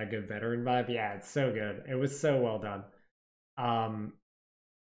 and got that good veteran vibe. Yeah, it's so good. It was so well done.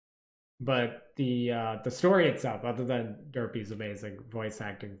 But the story itself, other than Derpy's amazing voice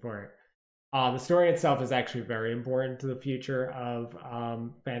acting for it, the story itself is actually very important to the future of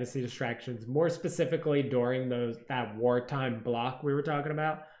Fantasy Distractions. More specifically, during that wartime block we were talking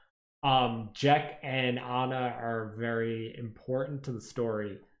about, Jack and Anna are very important to the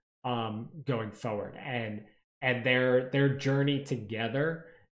story going forward, and their journey together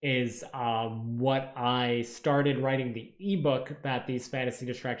is what I started writing the ebook that these Fantasy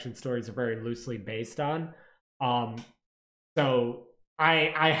Distraction stories are very loosely based on. So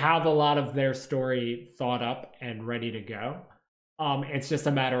I have a lot of their story thought up and ready to go. It's just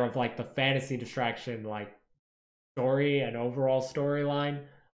a matter of like the Fantasy Distraction like story and overall storyline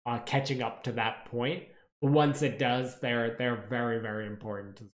catching up to that point once it does, they're very, very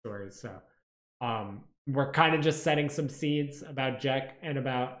important to the story. So we're kind of just setting some seeds about Jack and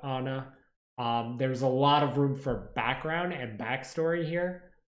about Anna. There's a lot of room for background and backstory here.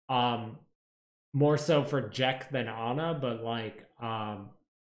 More so for Jack than Anna, but like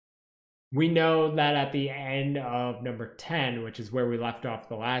we know that at the end of number 10, which is where we left off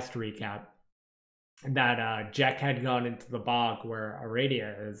the last recap, that Jack had gone into the bog where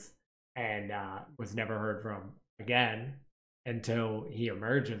Aradia is and was never heard from again until he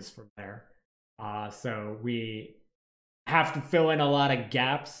emerges from there. So we have to fill in a lot of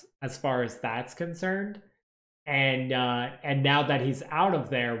gaps as far as that's concerned. And now that he's out of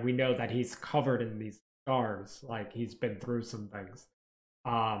there, we know that he's covered in these scars, like he's been through some things.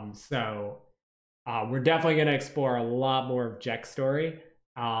 So we're definitely going to explore a lot more of Jack's story,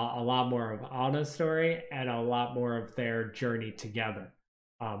 a lot more of Anna's story, and a lot more of their journey together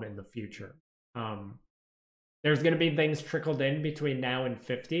in the future. There's going to be things trickled in between now and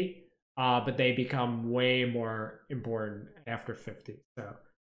 50, but they become way more important after 50. So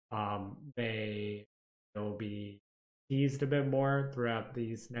they'll be teased a bit more throughout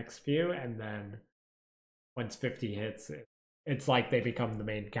these next few, and then once 50 hits, it's like they become the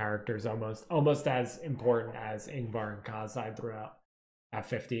main characters, almost as important as Ingvar and Kazai throughout at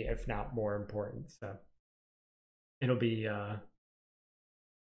 50, if not more important. So it'll be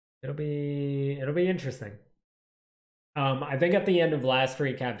interesting. I think at the end of last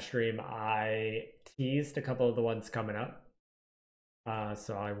recap stream, I teased a couple of the ones coming up.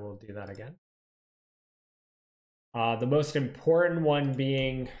 So I will do that again. The most important one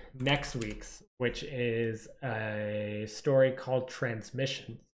being next week's, which is a story called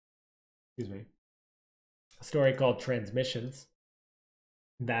Transmissions. Excuse me. A story called Transmissions.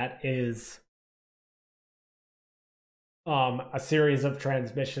 That is a series of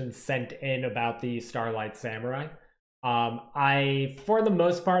transmissions sent in about the Starlight Samurai. I, for the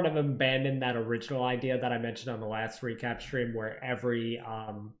most part, have abandoned that original idea that I mentioned on the last recap stream, where every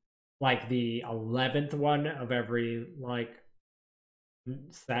like the 11th one of every like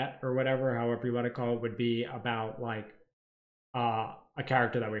set or whatever, however you want to call it, would be about like a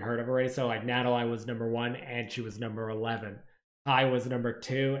character that we heard of already. So like Natalai was number 1 and she was number 11. Kai was number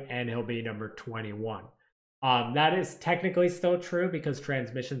 2 and he'll be number 21. That is technically still true because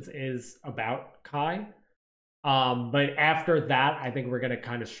Transmissions is about Kai. But after that, I think we're going to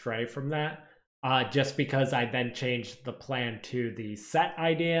kind of stray from that. Just because I then changed the plan to the set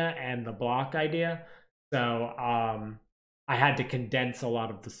idea and the block idea. So I had to condense a lot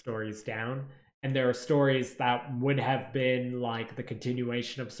of the stories down. And there are stories that would have been like the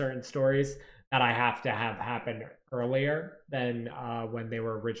continuation of certain stories that I have to have happen earlier than when they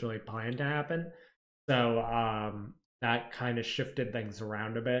were originally planned to happen. So that kind of shifted things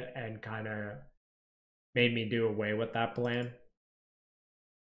around a bit and kind of made me do away with that plan.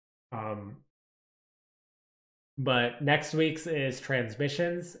 But next week's is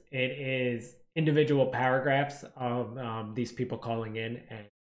Transmissions. It is individual paragraphs of these people calling in and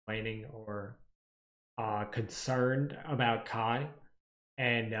complaining or concerned about Kai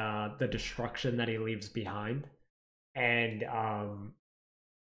and the destruction that he leaves behind. And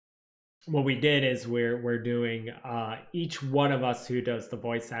what we did is we're doing each one of us who does the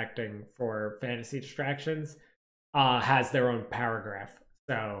voice acting for Fantasy Distractions has their own paragraph.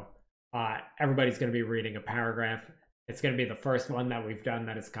 So everybody's going to be reading a paragraph. It's going to be the first one that we've done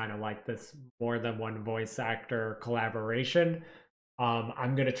that is kind of like this more than one voice actor collaboration.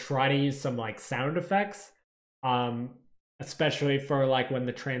 I'm going to try to use some like sound effects, especially for like when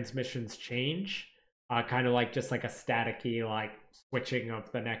the transmissions change, kind of like just like a staticky like switching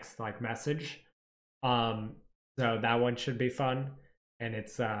of the next like message. So that one should be fun. And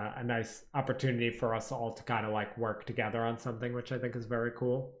it's a nice opportunity for us all to kind of like work together on something, which I think is very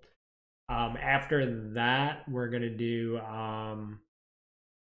cool. After that, we're going to do a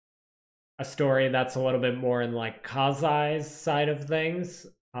story that's a little bit more in like Kazai's side of things.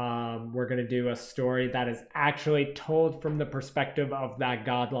 We're going to do a story that is actually told from the perspective of that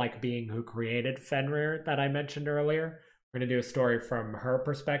godlike being who created Fenrir that I mentioned earlier. We're going to do a story from her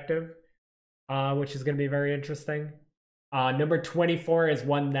perspective, which is going to be very interesting. Number 24 is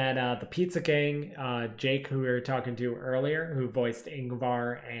one that the Pizza King, Jake, who we were talking to earlier, who voiced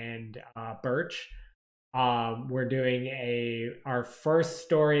Ingvar and Burch. We're doing our first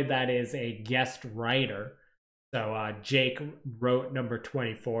story that is a guest writer. So Jake wrote number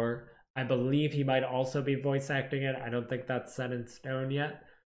 24. I believe he might also be voice acting it. I don't think that's set in stone yet.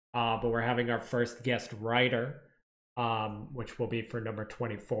 But we're having our first guest writer, which will be for number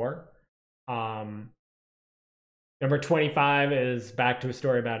 24. Number 25 is back to a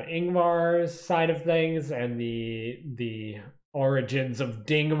story about Ingvar's side of things and the origins of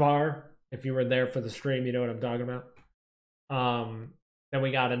Dingvar. If you were there for the stream, you know what I'm talking about. Then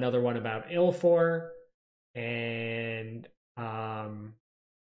we got another one about Ilfor, and the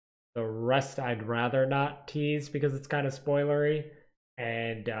rest I'd rather not tease because it's kind of spoilery,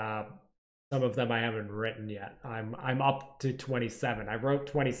 and some of them I haven't written yet. I'm up to 27. I wrote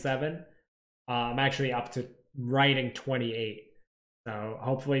 27. I'm actually up to writing 28. So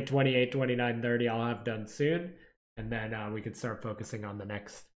hopefully 28, 29, 30 I'll have done soon, and then we can start focusing on the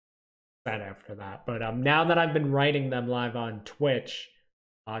next set after that. But now that I've been writing them live on Twitch,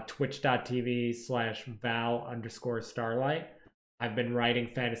 twitch.tv/Val_Starlight, I've been writing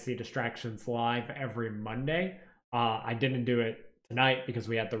Fantasy Distractions live every Monday. I didn't do it tonight because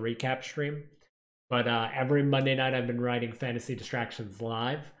we had the recap stream, but every Monday night I've been writing Fantasy Distractions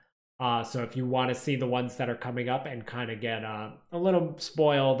live. So if you want to see the ones that are coming up and kind of get a little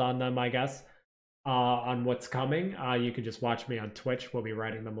spoiled on them, I guess, on what's coming, you can just watch me on Twitch. We'll be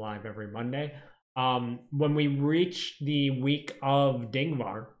writing them live every Monday. When we reach the week of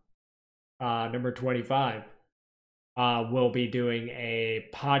Dingvar, number 25, we'll be doing a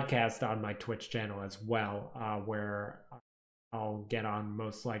podcast on my Twitch channel as well, where I'll get on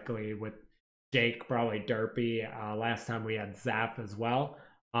most likely with Jake, probably Derpy. Last time we had Zaff as well.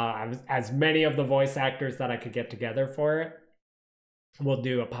 As many of the voice actors that I could get together for it. We'll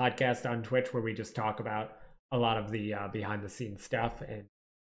do a podcast on Twitch where we just talk about a lot of the behind the scenes stuff and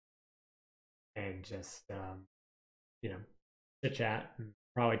just chit chat and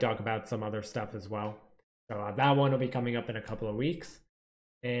probably talk about some other stuff as well. So that one will be coming up in a couple of weeks.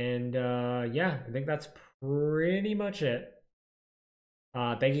 And yeah, I think that's pretty much it.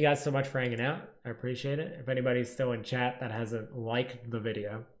 Thank you guys so much for hanging out. I appreciate it. If anybody's still in chat that hasn't liked the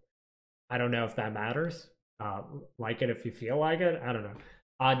video, I don't know if that matters. Like it if you feel like it. I don't know.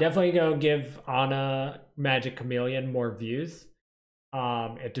 Definitely go give Anna Magic Chameleon more views.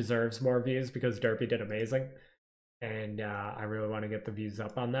 It deserves more views because Derpy did amazing. And I really want to get the views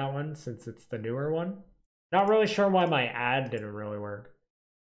up on that one since it's the newer one. Not really sure why my ad didn't really work.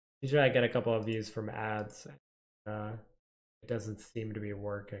 Usually I get a couple of views from ads. It doesn't seem to be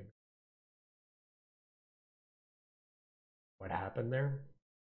working. What happened there?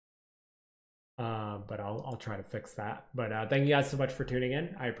 But I'll try to fix that. But thank you guys so much for tuning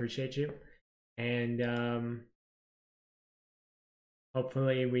in. I appreciate you. And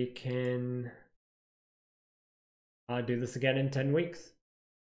hopefully we can do this again in 10 weeks.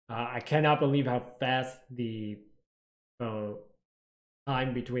 I cannot believe how fast the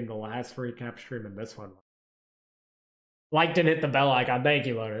time between the last recap stream and this one. Liked and hit the bell icon. Thank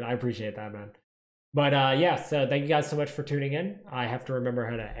you, Loaded. I appreciate that, man. But yeah, so thank you guys so much for tuning in. I have to remember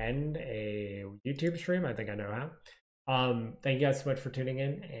how to end a YouTube stream. I think I know how. Thank you guys so much for tuning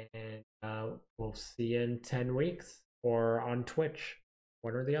in, and we'll see you in 10 weeks or on Twitch,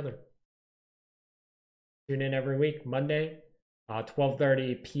 one or the other. Tune in every week, Monday,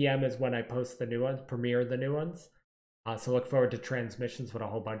 12:30 p.m. is when I post the new ones, premiere the new ones. So look forward to transmissions with a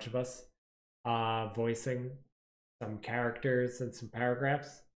whole bunch of us voicing some characters and some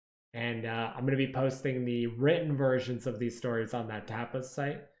paragraphs. And I'm going to be posting the written versions of these stories on that Tapas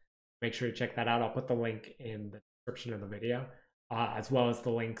site. Make sure you check that out. I'll put the link in the description of the video, as well as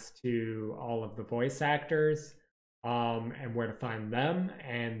the links to all of the voice actors and where to find them,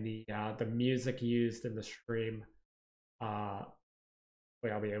 and the music used in the stream. I'll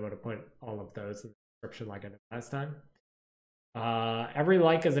be able to put all of those in the description like I did last time. Every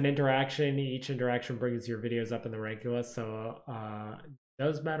like is an interaction. Each interaction brings your videos up in the rank list, so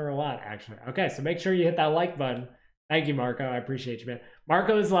does matter a lot, actually. Okay, so make sure you hit that like button. Thank you, Marco. I appreciate you, man.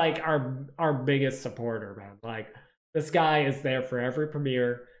 Marco is like our biggest supporter, man. Like, this guy is there for every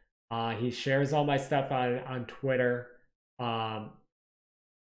premiere. He shares all my stuff on Twitter. Much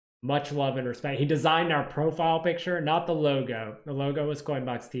love and respect. He designed our profile picture, not the logo. The logo was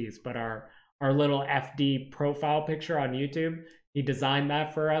Coinbox Tees, but our little FD profile picture on YouTube. He designed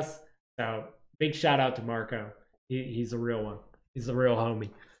that for us. So big shout out to Marco. He's a real one. He's a real homie.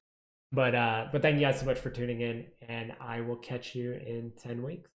 But thank you guys so much for tuning in, and I will catch you in 10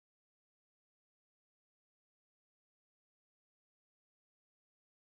 weeks.